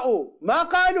اقرأوا، ما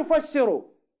قالوا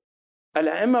فسروا.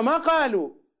 الأئمة ما قالوا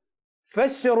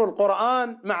فسروا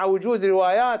القرآن مع وجود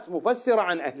روايات مفسرة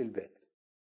عن أهل البيت،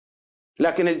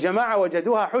 لكن الجماعة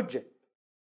وجدوها حجة،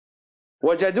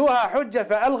 وجدوها حجة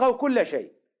فألغوا كل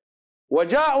شيء،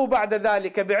 وجاءوا بعد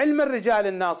ذلك بعلم الرجال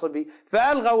الناصبي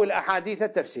فألغوا الأحاديث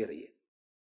التفسيرية.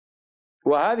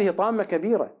 وهذه طامة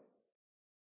كبيرة.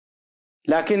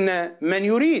 لكن من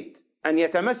يريد أن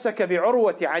يتمسك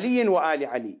بعروة علي وآل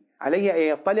علي عليه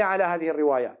أن يطلع على هذه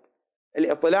الروايات.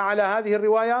 الاطلاع على هذه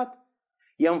الروايات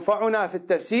ينفعنا في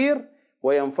التفسير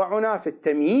وينفعنا في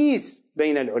التمييز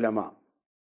بين العلماء.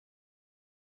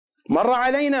 مر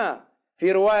علينا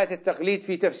في رواية التقليد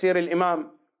في تفسير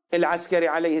الإمام العسكري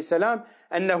عليه السلام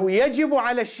أنه يجب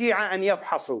على الشيعة أن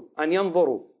يفحصوا، أن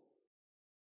ينظروا،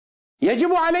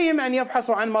 يجب عليهم أن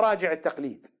يبحثوا عن مراجع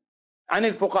التقليد، عن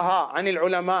الفقهاء، عن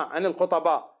العلماء، عن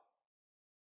الخطباء.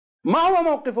 ما هو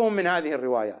موقفهم من هذه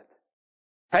الروايات؟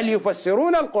 هل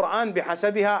يفسرون القرآن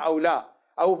بحسبها أو لا،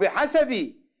 أو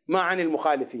بحسب ما عن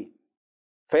المخالفين؟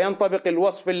 فينطبق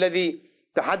الوصف الذي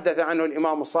تحدث عنه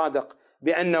الإمام الصادق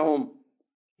بأنهم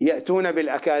يأتون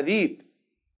بالأكاذيب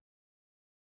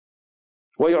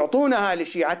ويعطونها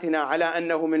لشيعتنا على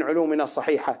أنه من علومنا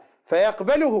الصحيحة،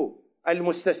 فيقبله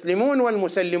المستسلمون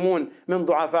والمسلمون من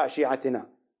ضعفاء شيعتنا،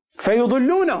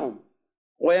 فيضلونهم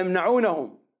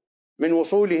ويمنعونهم من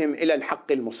وصولهم إلى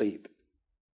الحق المصيب.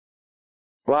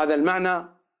 وهذا المعنى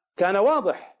كان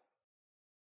واضح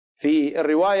في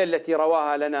الرواية التي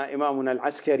رواها لنا إمامنا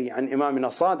العسكري عن إمامنا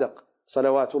الصادق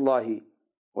صلوات الله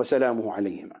وسلامه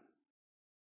عليهما.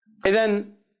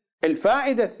 إذن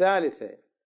الفائدة الثالثة،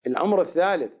 الأمر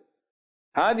الثالث،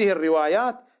 هذه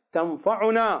الروايات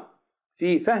تنفعنا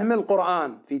في فهم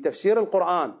القرآن، في تفسير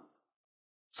القرآن.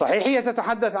 صحيح هي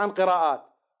تتحدث عن قراءات،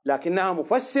 لكنها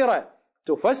مفسرة،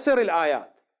 تفسر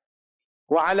الآيات،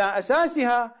 وعلى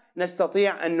أساسها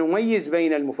نستطيع أن نميز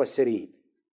بين المفسرين.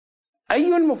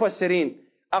 أي المفسرين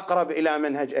أقرب إلى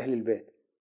منهج أهل البيت؟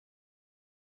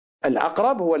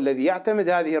 الأقرب هو الذي يعتمد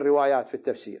هذه الروايات في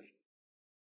التفسير.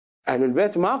 أهل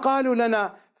البيت ما قالوا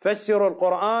لنا فسروا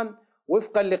القرآن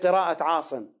وفقا لقراءة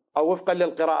عاصم أو وفقا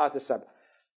للقراءات السبع،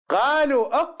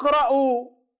 قالوا اقرأوا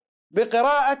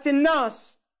بقراءة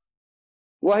الناس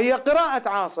وهي قراءة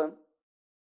عاصم،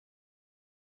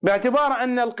 باعتبار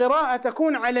أن القراءة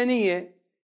تكون علنية،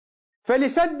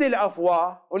 فلسد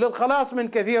الأفواه وللخلاص من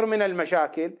كثير من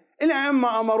المشاكل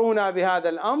الأئمة أمرونا بهذا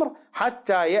الأمر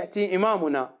حتى يأتي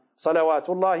إمامنا صلوات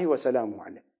الله وسلامه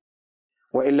عليه.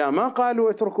 وإلا ما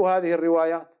قالوا اتركوا هذه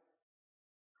الروايات،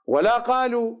 ولا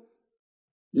قالوا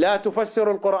لا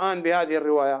تفسروا القرآن بهذه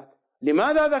الروايات.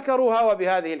 لماذا ذكروها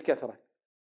وبهذه الكثرة؟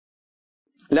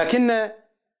 لكن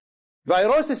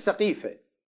فيروس السقيفة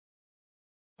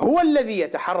هو الذي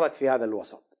يتحرك في هذا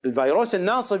الوسط، الفيروس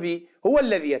الناصبي هو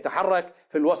الذي يتحرك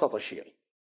في الوسط الشيعي.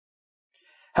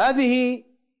 هذه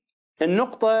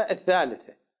النقطة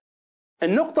الثالثة.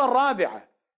 النقطة الرابعة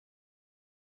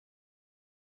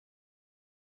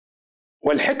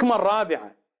والحكمة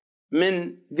الرابعة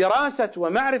من دراسة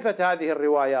ومعرفة هذه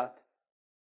الروايات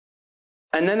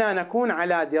أننا نكون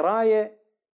على دراية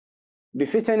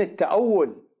بفتن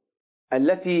التأول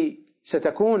التي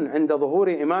ستكون عند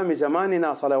ظهور إمام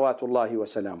زماننا صلوات الله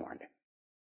وسلامه عليه.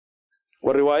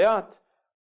 والروايات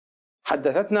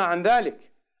حدثتنا عن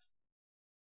ذلك.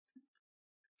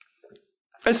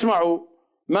 اسمعوا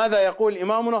ماذا يقول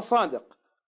إمامنا الصادق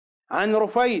عن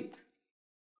رفيد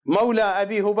مولى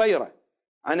أبي هبيرة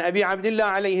عن أبي عبد الله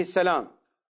عليه السلام،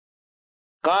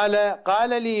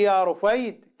 قال لي يا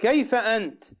رفيد كيف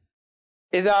أنت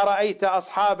إذا رأيت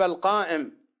أصحاب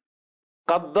القائم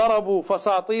قد ضربوا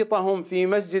فساطيطهم في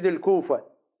مسجد الكوفة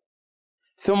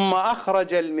ثم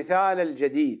أخرج المثال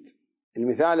الجديد.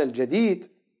 المثال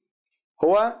الجديد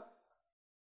هو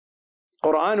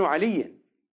قرآن علي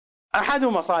أحد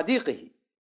مصادقه،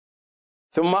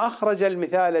 ثم أخرج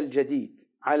المثال الجديد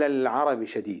على العرب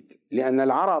شديد، لأن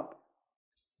العرب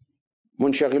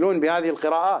منشغلون بهذه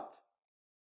القراءات.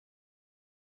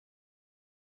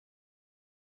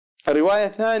 الرواية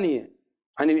الثانية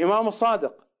عن الإمام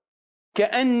الصادق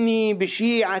كأني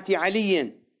بشيعة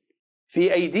علي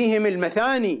في أيديهم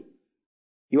المثاني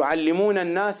يعلمون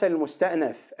الناس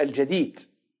المستأنف الجديد.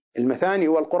 المثاني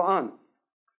هو القرآن.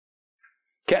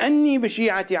 كأني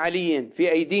بشيعة علي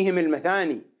في أيديهم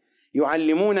المثاني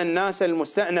يعلمون الناس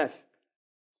المستأنف.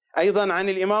 أيضا عن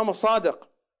الإمام الصادق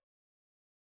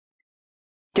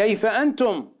كيف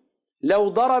أنتم لو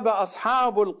ضرب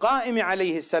أصحاب القائم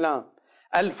عليه السلام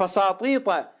الفساطيط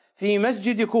في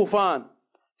مسجد كوفان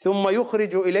ثم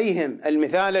يخرج إليهم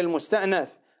المثال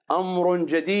المستأنف أمر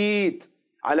جديد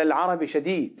على العرب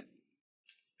شديد.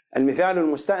 المثال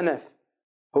المستأنف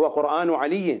هو قرآن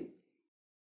علي.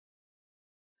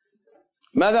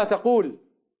 ماذا تقول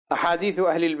أحاديث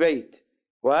أهل البيت؟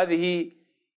 وهذه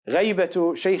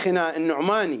غيبة شيخنا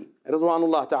النعماني رضوان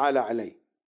الله تعالى عليه.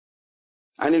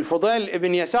 عن الفضيل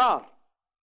بن يسار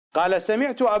قال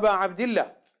سمعت أبا عبد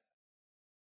الله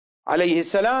عليه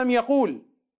السلام يقول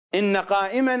إن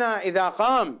قائمنا إذا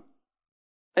قام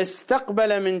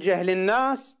استقبل من جهل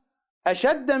الناس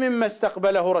أشد مما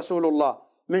استقبله رسول الله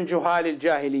من جهال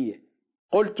الجاهلية.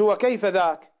 قلت: وكيف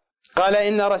ذاك؟ قال: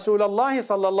 إن رسول الله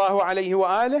صلى الله عليه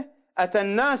وآله أتى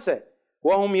الناس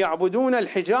وهم يعبدون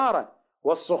الحجارة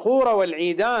والصخور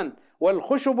والعيدان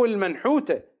والخشب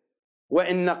المنحوتة،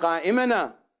 وإن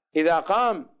قائمنا إذا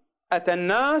قام أتى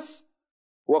الناس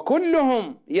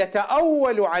وكلهم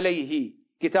يتأول عليه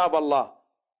كتاب الله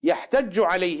يحتج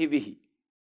عليه به.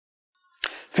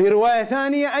 في رواية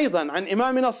ثانية أيضا عن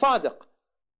إمامنا الصادق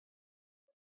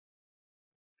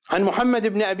عن محمد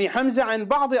بن أبي حمزة عن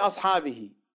بعض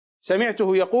أصحابه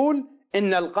سمعته يقول: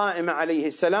 إن القائم عليه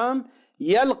السلام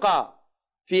يلقى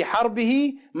في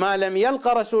حربه ما لم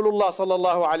يلقى رسول الله صلى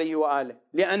الله عليه وآله،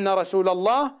 لأن رسول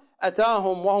الله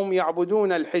أتاهم وهم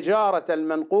يعبدون الحجارة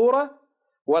المنقورة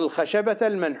والخشبة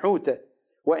المنحوتة،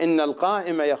 وإن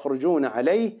القائم يخرجون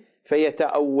عليه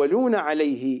فيتأولون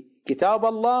عليه كتاب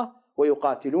الله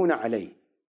ويقاتلون عليه.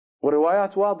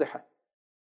 وروايات واضحة.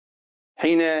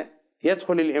 حين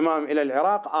يدخل الإمام إلى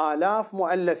العراق آلاف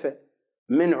مؤلفة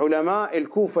من علماء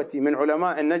الكوفة من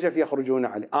علماء النجف يخرجون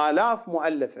عليه، آلاف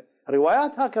مؤلفة،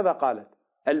 روايات هكذا قالت.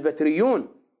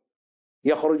 البتريون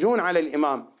يخرجون على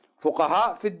الإمام،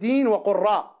 فقهاء في الدين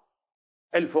وقراء،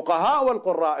 الفقهاء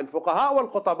والقراء، الفقهاء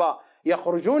والخطباء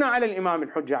يخرجون على الإمام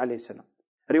الحجة عليه السلام.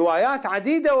 روايات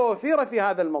عديدة ووفيرة في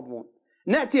هذا المضمون،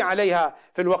 نأتي عليها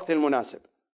في الوقت المناسب.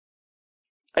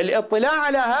 الاطلاع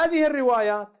على هذه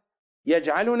الروايات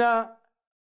يجعلنا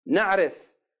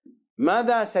نعرف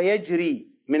ماذا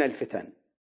سيجري من الفتن،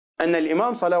 أن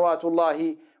الإمام صلوات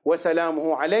الله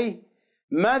وسلامه عليه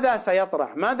ماذا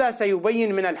سيطرح، ماذا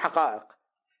سيبين من الحقائق،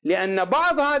 لأن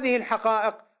بعض هذه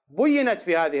الحقائق بينت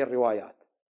في هذه الروايات.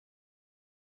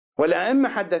 والأئمة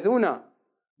حدثونا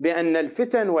بأن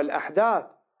الفتن والأحداث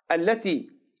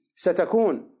التي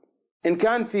ستكون إن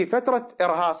كان في فترة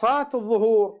إرهاصات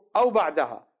الظهور أو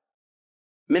بعدها،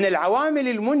 من العوامل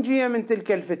المنجية من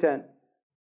تلك الفتن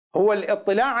هو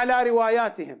الاطلاع على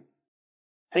رواياتهم.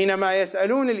 حينما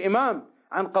يسألون الإمام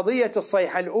عن قضية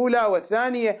الصيحة الأولى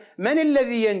والثانية من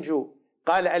الذي ينجو؟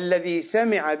 قال: الذي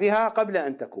سمع بها قبل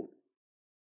أن تكون،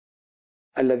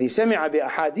 الذي سمع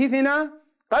بأحاديثنا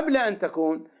قبل أن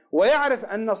تكون، ويعرف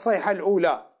أن الصيحة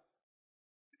الأولى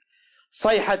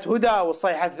صيحة هدى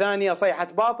والصيحة الثانية صيحة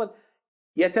باطل.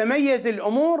 يتميز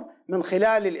الأمور من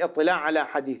خلال الاطلاع على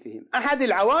حديثهم. أحد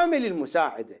العوامل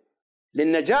المساعدة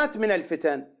للنجاة من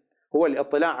الفتن هو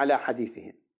الاطلاع على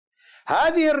حديثهم.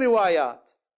 هذه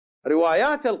الروايات،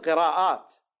 روايات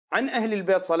القراءات عن أهل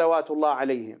البيت صلوات الله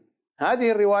عليهم،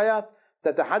 هذه الروايات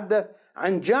تتحدث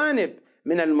عن جانب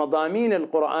من المضامين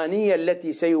القرآنية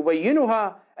التي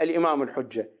سيبينها الإمام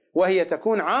الحجة، وهي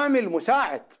تكون عامل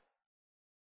مساعد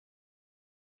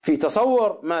في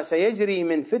تصور ما سيجري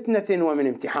من فتنة ومن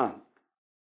امتحان.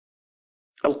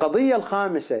 القضية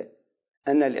الخامسة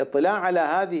أن الاطلاع على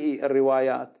هذه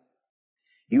الروايات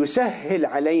يسهل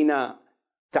علينا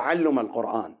تعلم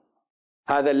القرآن.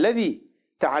 هذا الذي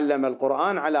تعلم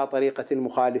القرآن على طريقة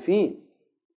المخالفين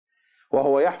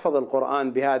وهو يحفظ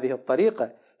القرآن بهذه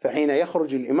الطريقة، فحين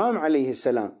يخرج الإمام عليه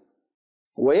السلام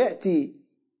ويأتي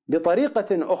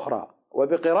بطريقة أخرى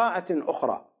وبقراءة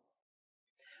أخرى،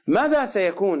 ماذا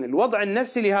سيكون الوضع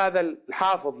النفسي لهذا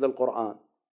الحافظ للقرآن؟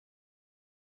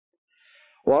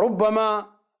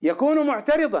 وربما يكون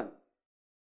معترضا،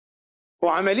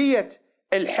 وعملية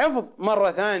الحفظ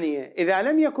مرة ثانية إذا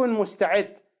لم يكن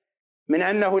مستعد من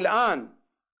أنه الآن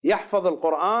يحفظ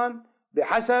القرآن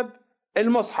بحسب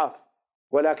المصحف،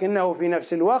 ولكنه في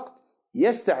نفس الوقت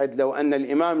يستعد لو أن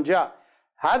الإمام جاء.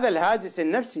 هذا الهاجس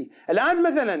النفسي. الآن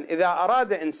مثلا إذا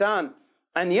أراد إنسان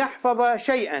أن يحفظ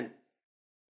شيئا،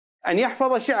 أن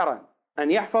يحفظ شعرا،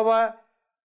 أن يحفظ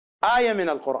آية من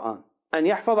القرآن، أن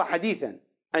يحفظ حديثا،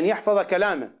 أن يحفظ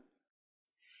كلاما،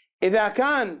 إذا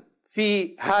كان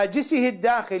في هاجسه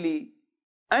الداخلي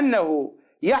أنه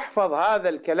يحفظ هذا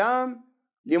الكلام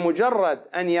لمجرد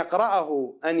أن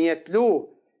يقرأه، أن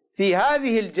يتلوه في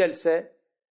هذه الجلسة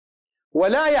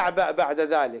ولا يعبأ بعد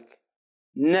ذلك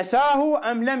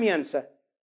نساه أم لم ينسى،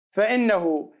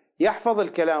 فإنه يحفظ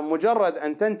الكلام مجرد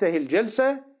أن تنتهي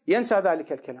الجلسة ينسى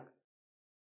ذلك الكلام،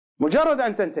 مجرد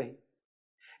أن تنتهي.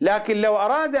 لكن لو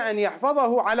أراد أن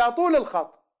يحفظه على طول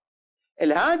الخط،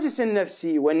 الهاجس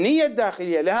النفسي والنية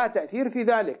الداخلية لها تأثير في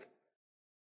ذلك.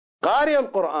 قارئ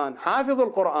القرآن، حافظ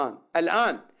القرآن،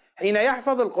 الآن حين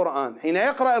يحفظ القرآن، حين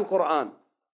يقرأ القرآن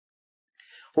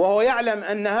وهو يعلم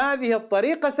أن هذه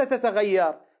الطريقة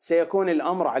ستتغير، سيكون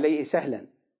الأمر عليه سهلا.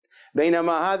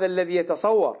 بينما هذا الذي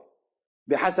يتصور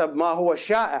بحسب ما هو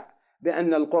الشائع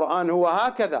بأن القرآن هو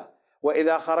هكذا،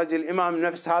 وإذا خرج الإمام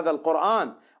نفس هذا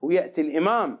القرآن ويأتي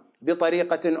الإمام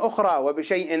بطريقة أخرى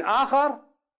وبشيء آخر،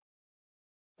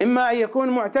 إما أن يكون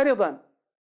معترضا،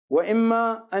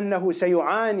 وإما أنه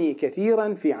سيعاني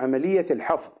كثيرا في عملية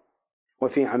الحفظ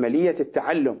وفي عملية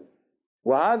التعلم،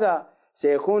 وهذا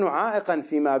سيكون عائقا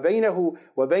فيما بينه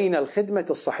وبين الخدمة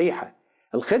الصحيحة.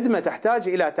 الخدمة تحتاج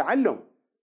إلى تعلم،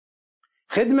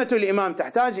 خدمة الإمام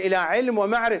تحتاج إلى علم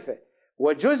ومعرفة،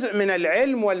 وجزء من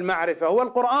العلم والمعرفة هو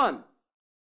القرآن.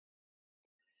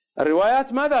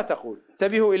 الروايات ماذا تقول؟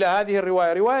 انتبهوا إلى هذه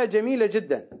الرواية، رواية جميلة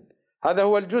جدا. هذا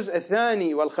هو الجزء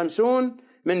 52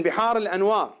 من بحار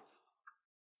الأنوار.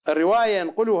 الرواية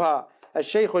ينقلها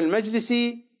الشيخ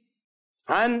المجلسي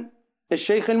عن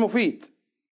الشيخ المفيد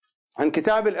عن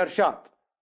كتاب الإرشاد،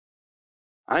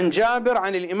 عن جابر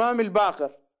عن الإمام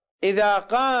الباقر: إذا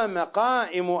قام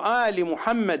قائم آل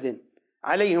محمد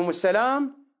عليهم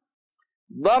السلام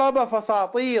ضرب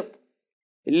فساطيط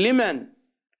لمن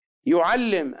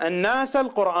يعلم الناس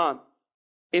القرآن.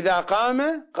 إذا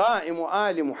قام قائم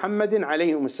آل محمد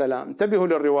عليهم السلام، انتبهوا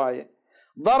للرواية،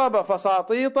 ضرب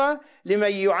فساطيط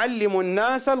لمن يعلم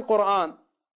الناس القرآن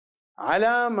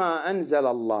على ما أنزل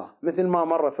الله، مثل ما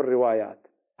مر في الروايات،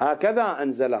 هكذا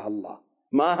أنزلها الله،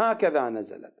 ما هكذا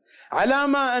نزلت، على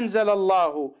ما أنزل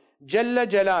الله جل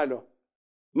جلاله.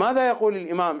 ماذا يقول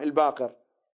الإمام الباقر؟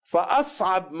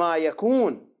 فأصعب ما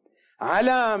يكون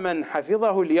على من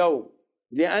حفظه اليوم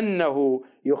لأنه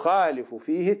يخالف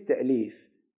فيه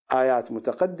التأليف، آيات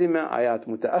متقدمة، آيات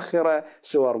متأخرة،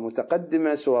 سور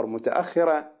متقدمة، سور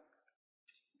متأخرة،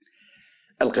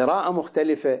 القراءة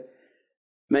مختلفة.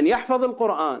 من يحفظ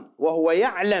القرآن وهو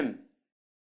يعلم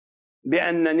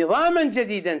بأن نظاما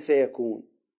جديدا سيكون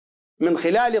من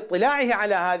خلال اطلاعه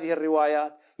على هذه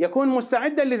الروايات يكون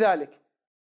مستعدا لذلك.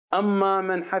 أما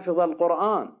من حفظ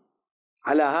القرآن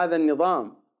على هذا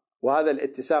النظام وهذا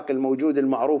الاتساق الموجود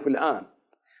المعروف الآن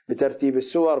بترتيب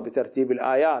السور، بترتيب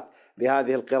الآيات،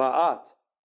 بهذه القراءات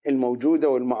الموجودة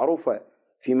والمعروفة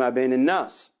فيما بين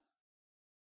الناس،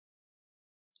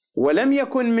 ولم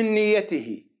يكن من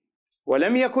نيته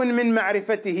ولم يكن من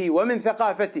معرفته ومن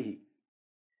ثقافته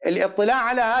الاطلاع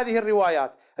على هذه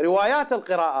الروايات، روايات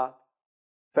القراءات،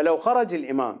 فلو خرج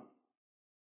الإمام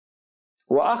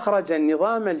وأخرج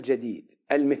النظام الجديد،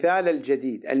 المثال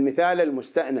الجديد، المثال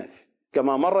المستأنف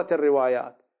كما مرت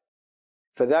الروايات،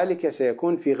 فذلك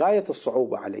سيكون في غاية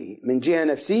الصعوبة عليه من جهة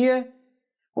نفسية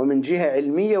ومن جهة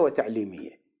علمية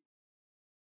وتعليمية.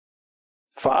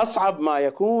 فأصعب ما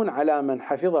يكون على من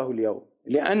حفظه اليوم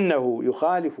لأنه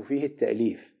يخالف فيه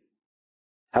التأليف.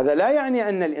 هذا لا يعني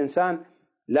أن الإنسان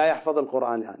لا يحفظ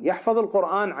القرآن الآن، يحفظ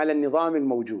القرآن على النظام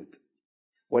الموجود،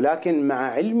 ولكن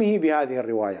مع علمه بهذه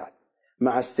الروايات،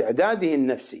 مع استعداده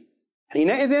النفسي،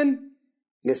 حينئذ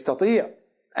يستطيع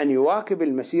أن يواكب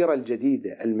المسيرة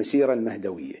الجديدة، المسيرة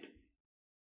المهدوية.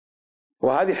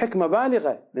 وهذه حكمة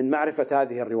بالغة من معرفة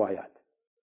هذه الروايات.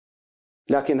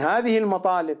 لكن هذه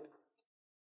المطالب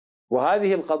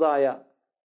وهذه القضايا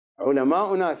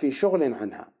علماؤنا في شغل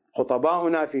عنها،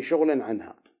 خطباؤنا في شغل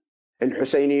عنها،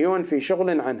 الحسينيون في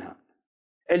شغل عنها،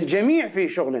 الجميع في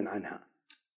شغل عنها.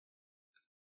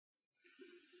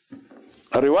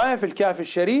 الرواية في الكافي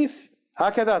الشريف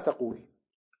هكذا تقول: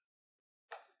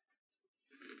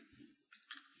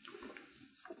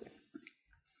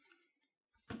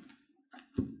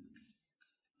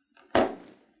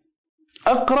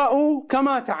 اقرأوا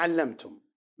كما تعلمتم،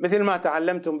 مثل ما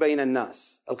تعلمتم بين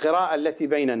الناس، القراءة التي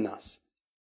بين الناس،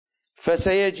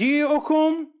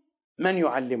 فسيجيئكم من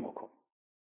يعلمكم.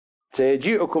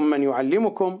 سيجيئكم من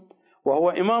يعلمكم وهو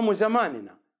إمام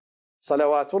زماننا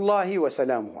صلوات الله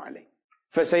وسلامه عليه.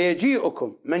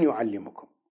 فسيجيئكم من يعلمكم.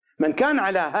 من كان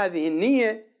على هذه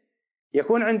النية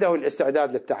يكون عنده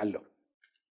الاستعداد للتعلم.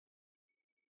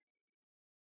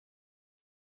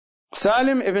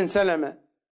 سالم ابن سلمة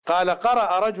قال: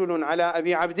 قرأ رجل على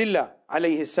أبي عبد الله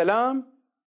عليه السلام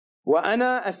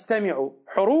وأنا أستمع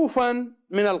حروفا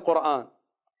من القرآن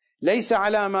ليس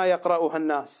على ما يقرأها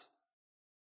الناس،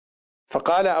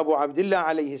 فقال أبو عبد الله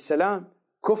عليه السلام: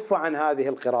 كف عن هذه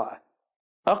القراءة،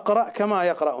 أقرأ كما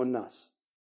يقرأ الناس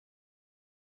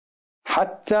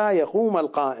حتى يقوم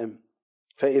القائم.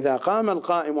 فإذا قام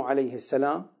القائم عليه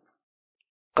السلام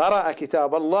قرأ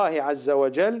كتاب الله عز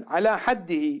وجل على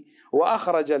حده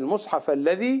وأخرج المصحف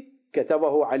الذي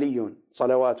كتبه علي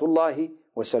صلوات الله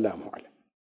وسلامه عليه.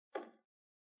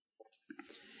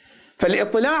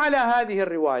 فالاطلاع على هذه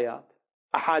الروايات،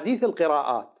 أحاديث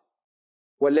القراءات،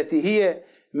 والتي هي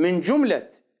من جملة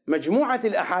مجموعة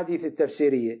الأحاديث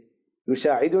التفسيرية،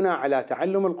 يساعدنا على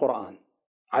تعلم القرآن،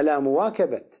 على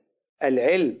مواكبة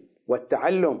العلم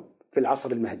والتعلم في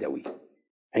العصر المهدوي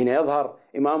حين يظهر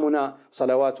إمامنا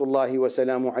صلوات الله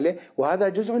وسلامه عليه. وهذا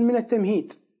جزء من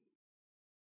التمهيد.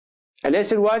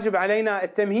 أليس الواجب علينا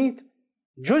التمهيد؟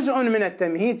 جزء من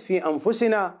التمهيد في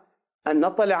أنفسنا أن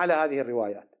نطلع على هذه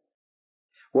الروايات،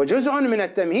 وجزء من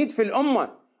التمهيد في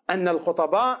الأمة أن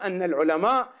الخطباء، أن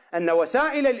العلماء، أن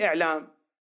وسائل الإعلام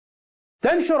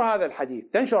تنشر هذا الحديث،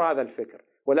 تنشر هذا الفكر.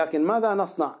 ولكن ماذا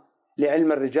نصنع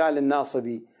لعلم الرجال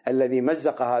الناصبي الذي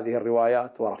مزق هذه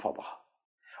الروايات ورفضها؟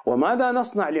 وماذا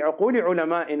نصنع لعقول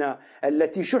علمائنا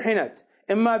التي شحنت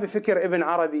إما بفكر ابن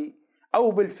عربي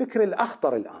أو بالفكر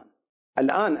الأخطر؟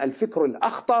 الآن الفكر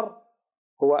الأخطر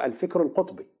هو الفكر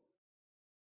القطبي.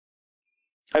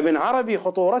 ابن عربي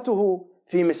خطورته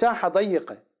في مساحة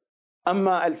ضيقة،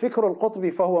 أما الفكر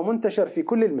القطبي فهو منتشر في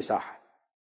كل المساحة.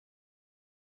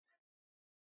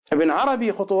 ابن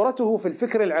عربي خطورته في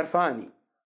الفكر العرفاني،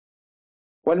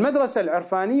 والمدرسة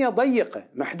العرفانية ضيقة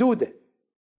محدودة،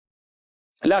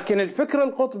 لكن الفكر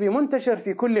القطبي منتشر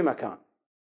في كل مكان.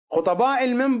 خطباء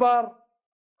المنبر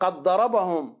قد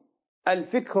ضربهم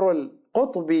الفكر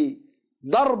القطبي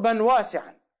ضربا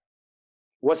واسعا.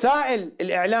 وسائل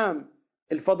الإعلام،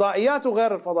 الفضائيات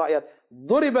وغير الفضائيات،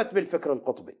 ضربت بالفكر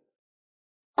القطبي.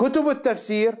 كتب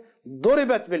التفسير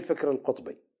ضربت بالفكر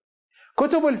القطبي.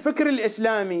 كتب الفكر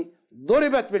الإسلامي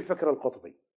ضربت بالفكر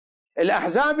القطبي.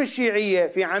 الأحزاب الشيعية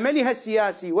في عملها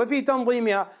السياسي وفي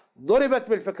تنظيمها ضربت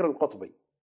بالفكر القطبي.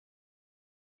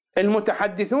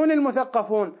 المتحدثون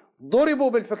المثقفون ضربوا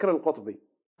بالفكر القطبي.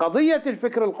 قضية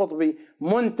الفكر القطبي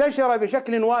منتشرة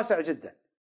بشكل واسع جدا.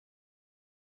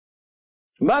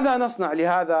 ماذا نصنع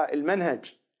لهذا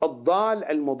المنهج الضال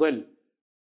المضل؟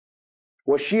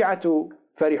 والشيعة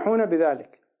فرحون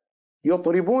بذلك،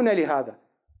 يطربون لهذا،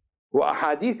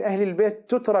 وأحاديث أهل البيت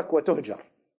تترك وتهجر.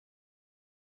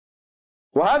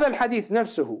 وهذا الحديث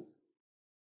نفسه،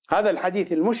 هذا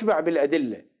الحديث المشبع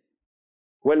بالأدلة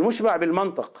والمشبع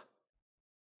بالمنطق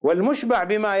والمشبع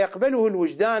بما يقبله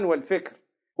الوجدان والفكر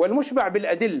والمشبع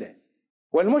بالأدلة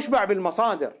والمشبع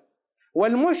بالمصادر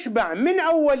والمشبع من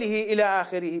أوله إلى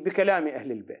آخره بكلام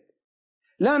أهل البيت.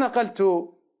 لا نقلت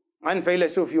عن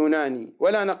فيلسوف يوناني،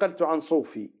 ولا نقلت عن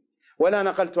صوفي، ولا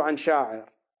نقلت عن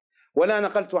شاعر، ولا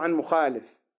نقلت عن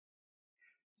مخالف،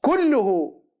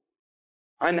 كله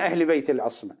عن أهل بيت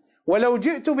العصمة. ولو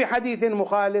جئت بحديث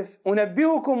مخالف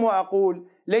أنبهكم وأقول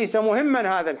ليس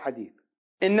مهما هذا الحديث،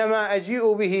 إنما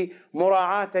أجيء به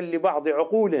مراعاة لبعض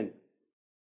عقول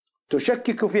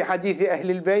تشكك في حديث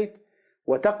أهل البيت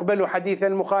وتقبل حديث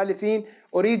المخالفين.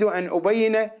 أريد أن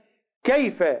أبين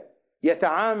كيف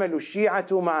يتعامل الشيعة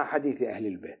مع حديث أهل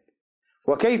البيت،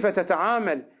 وكيف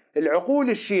تتعامل العقول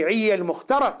الشيعية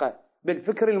المخترقة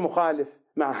بالفكر المخالف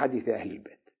مع حديث أهل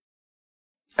البيت.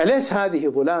 أليس هذه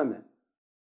ظلامة؟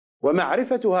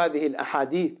 ومعرفة هذه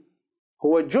الأحاديث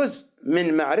هو جزء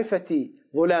من معرفة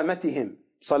ظلامتهم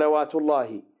صلوات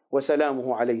الله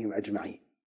وسلامه عليهم أجمعين.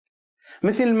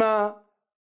 مثل ما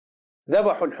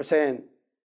ذبحوا الحسين،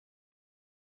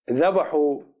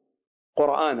 ذبحوا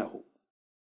قرآنه،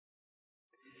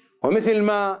 ومثل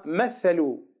ما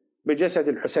مثلوا بجسد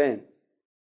الحسين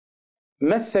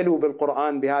مثلوا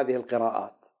بالقرآن بهذه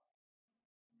القراءات،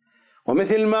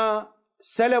 ومثل ما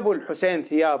سلبوا الحسين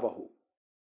ثيابه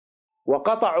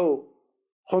وقطعوا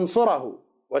خنصره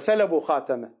وسلبوا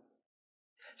خاتمه،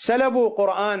 سلبوا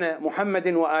قرآن محمد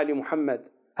وآل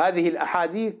محمد، هذه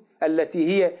الأحاديث التي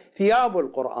هي ثياب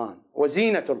القرآن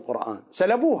وزينة القرآن،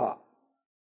 سلبوها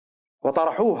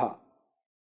وطرحوها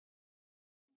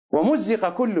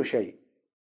ومزق كل شيء.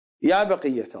 يا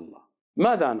بقية الله،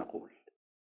 ماذا نقول؟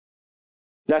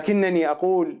 لكنني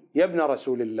أقول يا ابن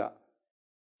رسول الله،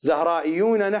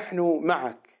 زهرائيون نحن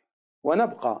معك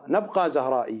ونبقى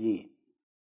زهرائيين.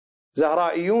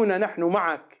 زهرائيون نحن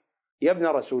معك يا ابن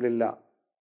رسول الله،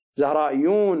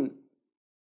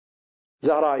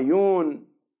 زهرائيون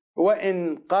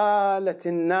وإن قالت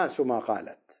الناس ما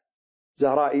قالت،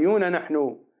 زهرائيون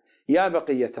نحن يا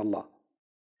بقية الله،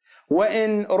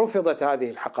 وإن رفضت هذه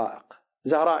الحقائق.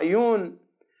 زهرائيون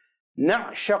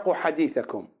نعشق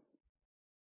حديثكم،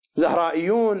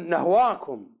 زهرائيون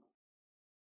نهواكم،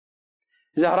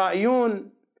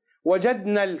 زهرائيون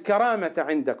وجدنا الكرامة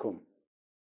عندكم،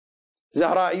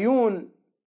 زهرائيون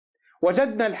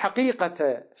وجدنا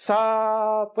الحقيقة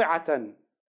ساطعة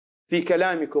في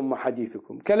كلامكم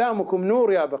وحديثكم، كلامكم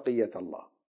نور يا بقية الله.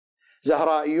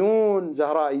 زهرائيون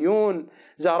زهرائيون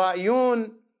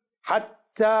زهرائيون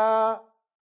حتى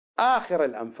آخر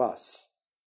الأنفاس،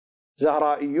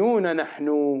 زهرائيون نحن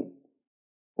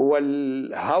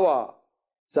والهوى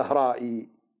زهرائي.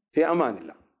 في أمان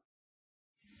الله.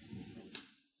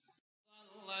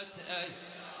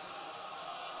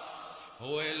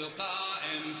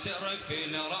 والقائم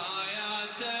ترفل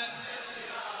راياته،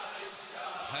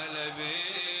 هلا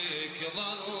بيك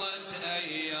ظلت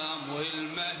أيام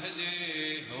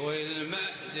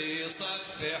والمهدي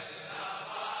صفح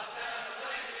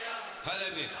هلا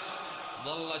بك.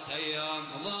 ظلت أيام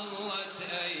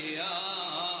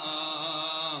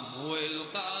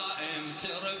والقائم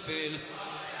ترفل.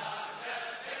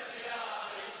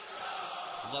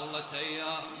 ظلت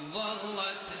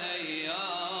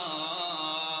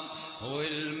أيام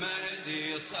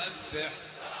والمهدي يصفح.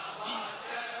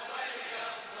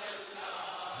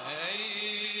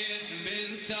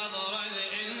 منتظر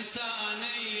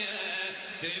الإنسانية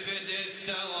تبدي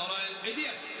الثورة.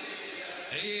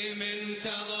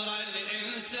 منتظر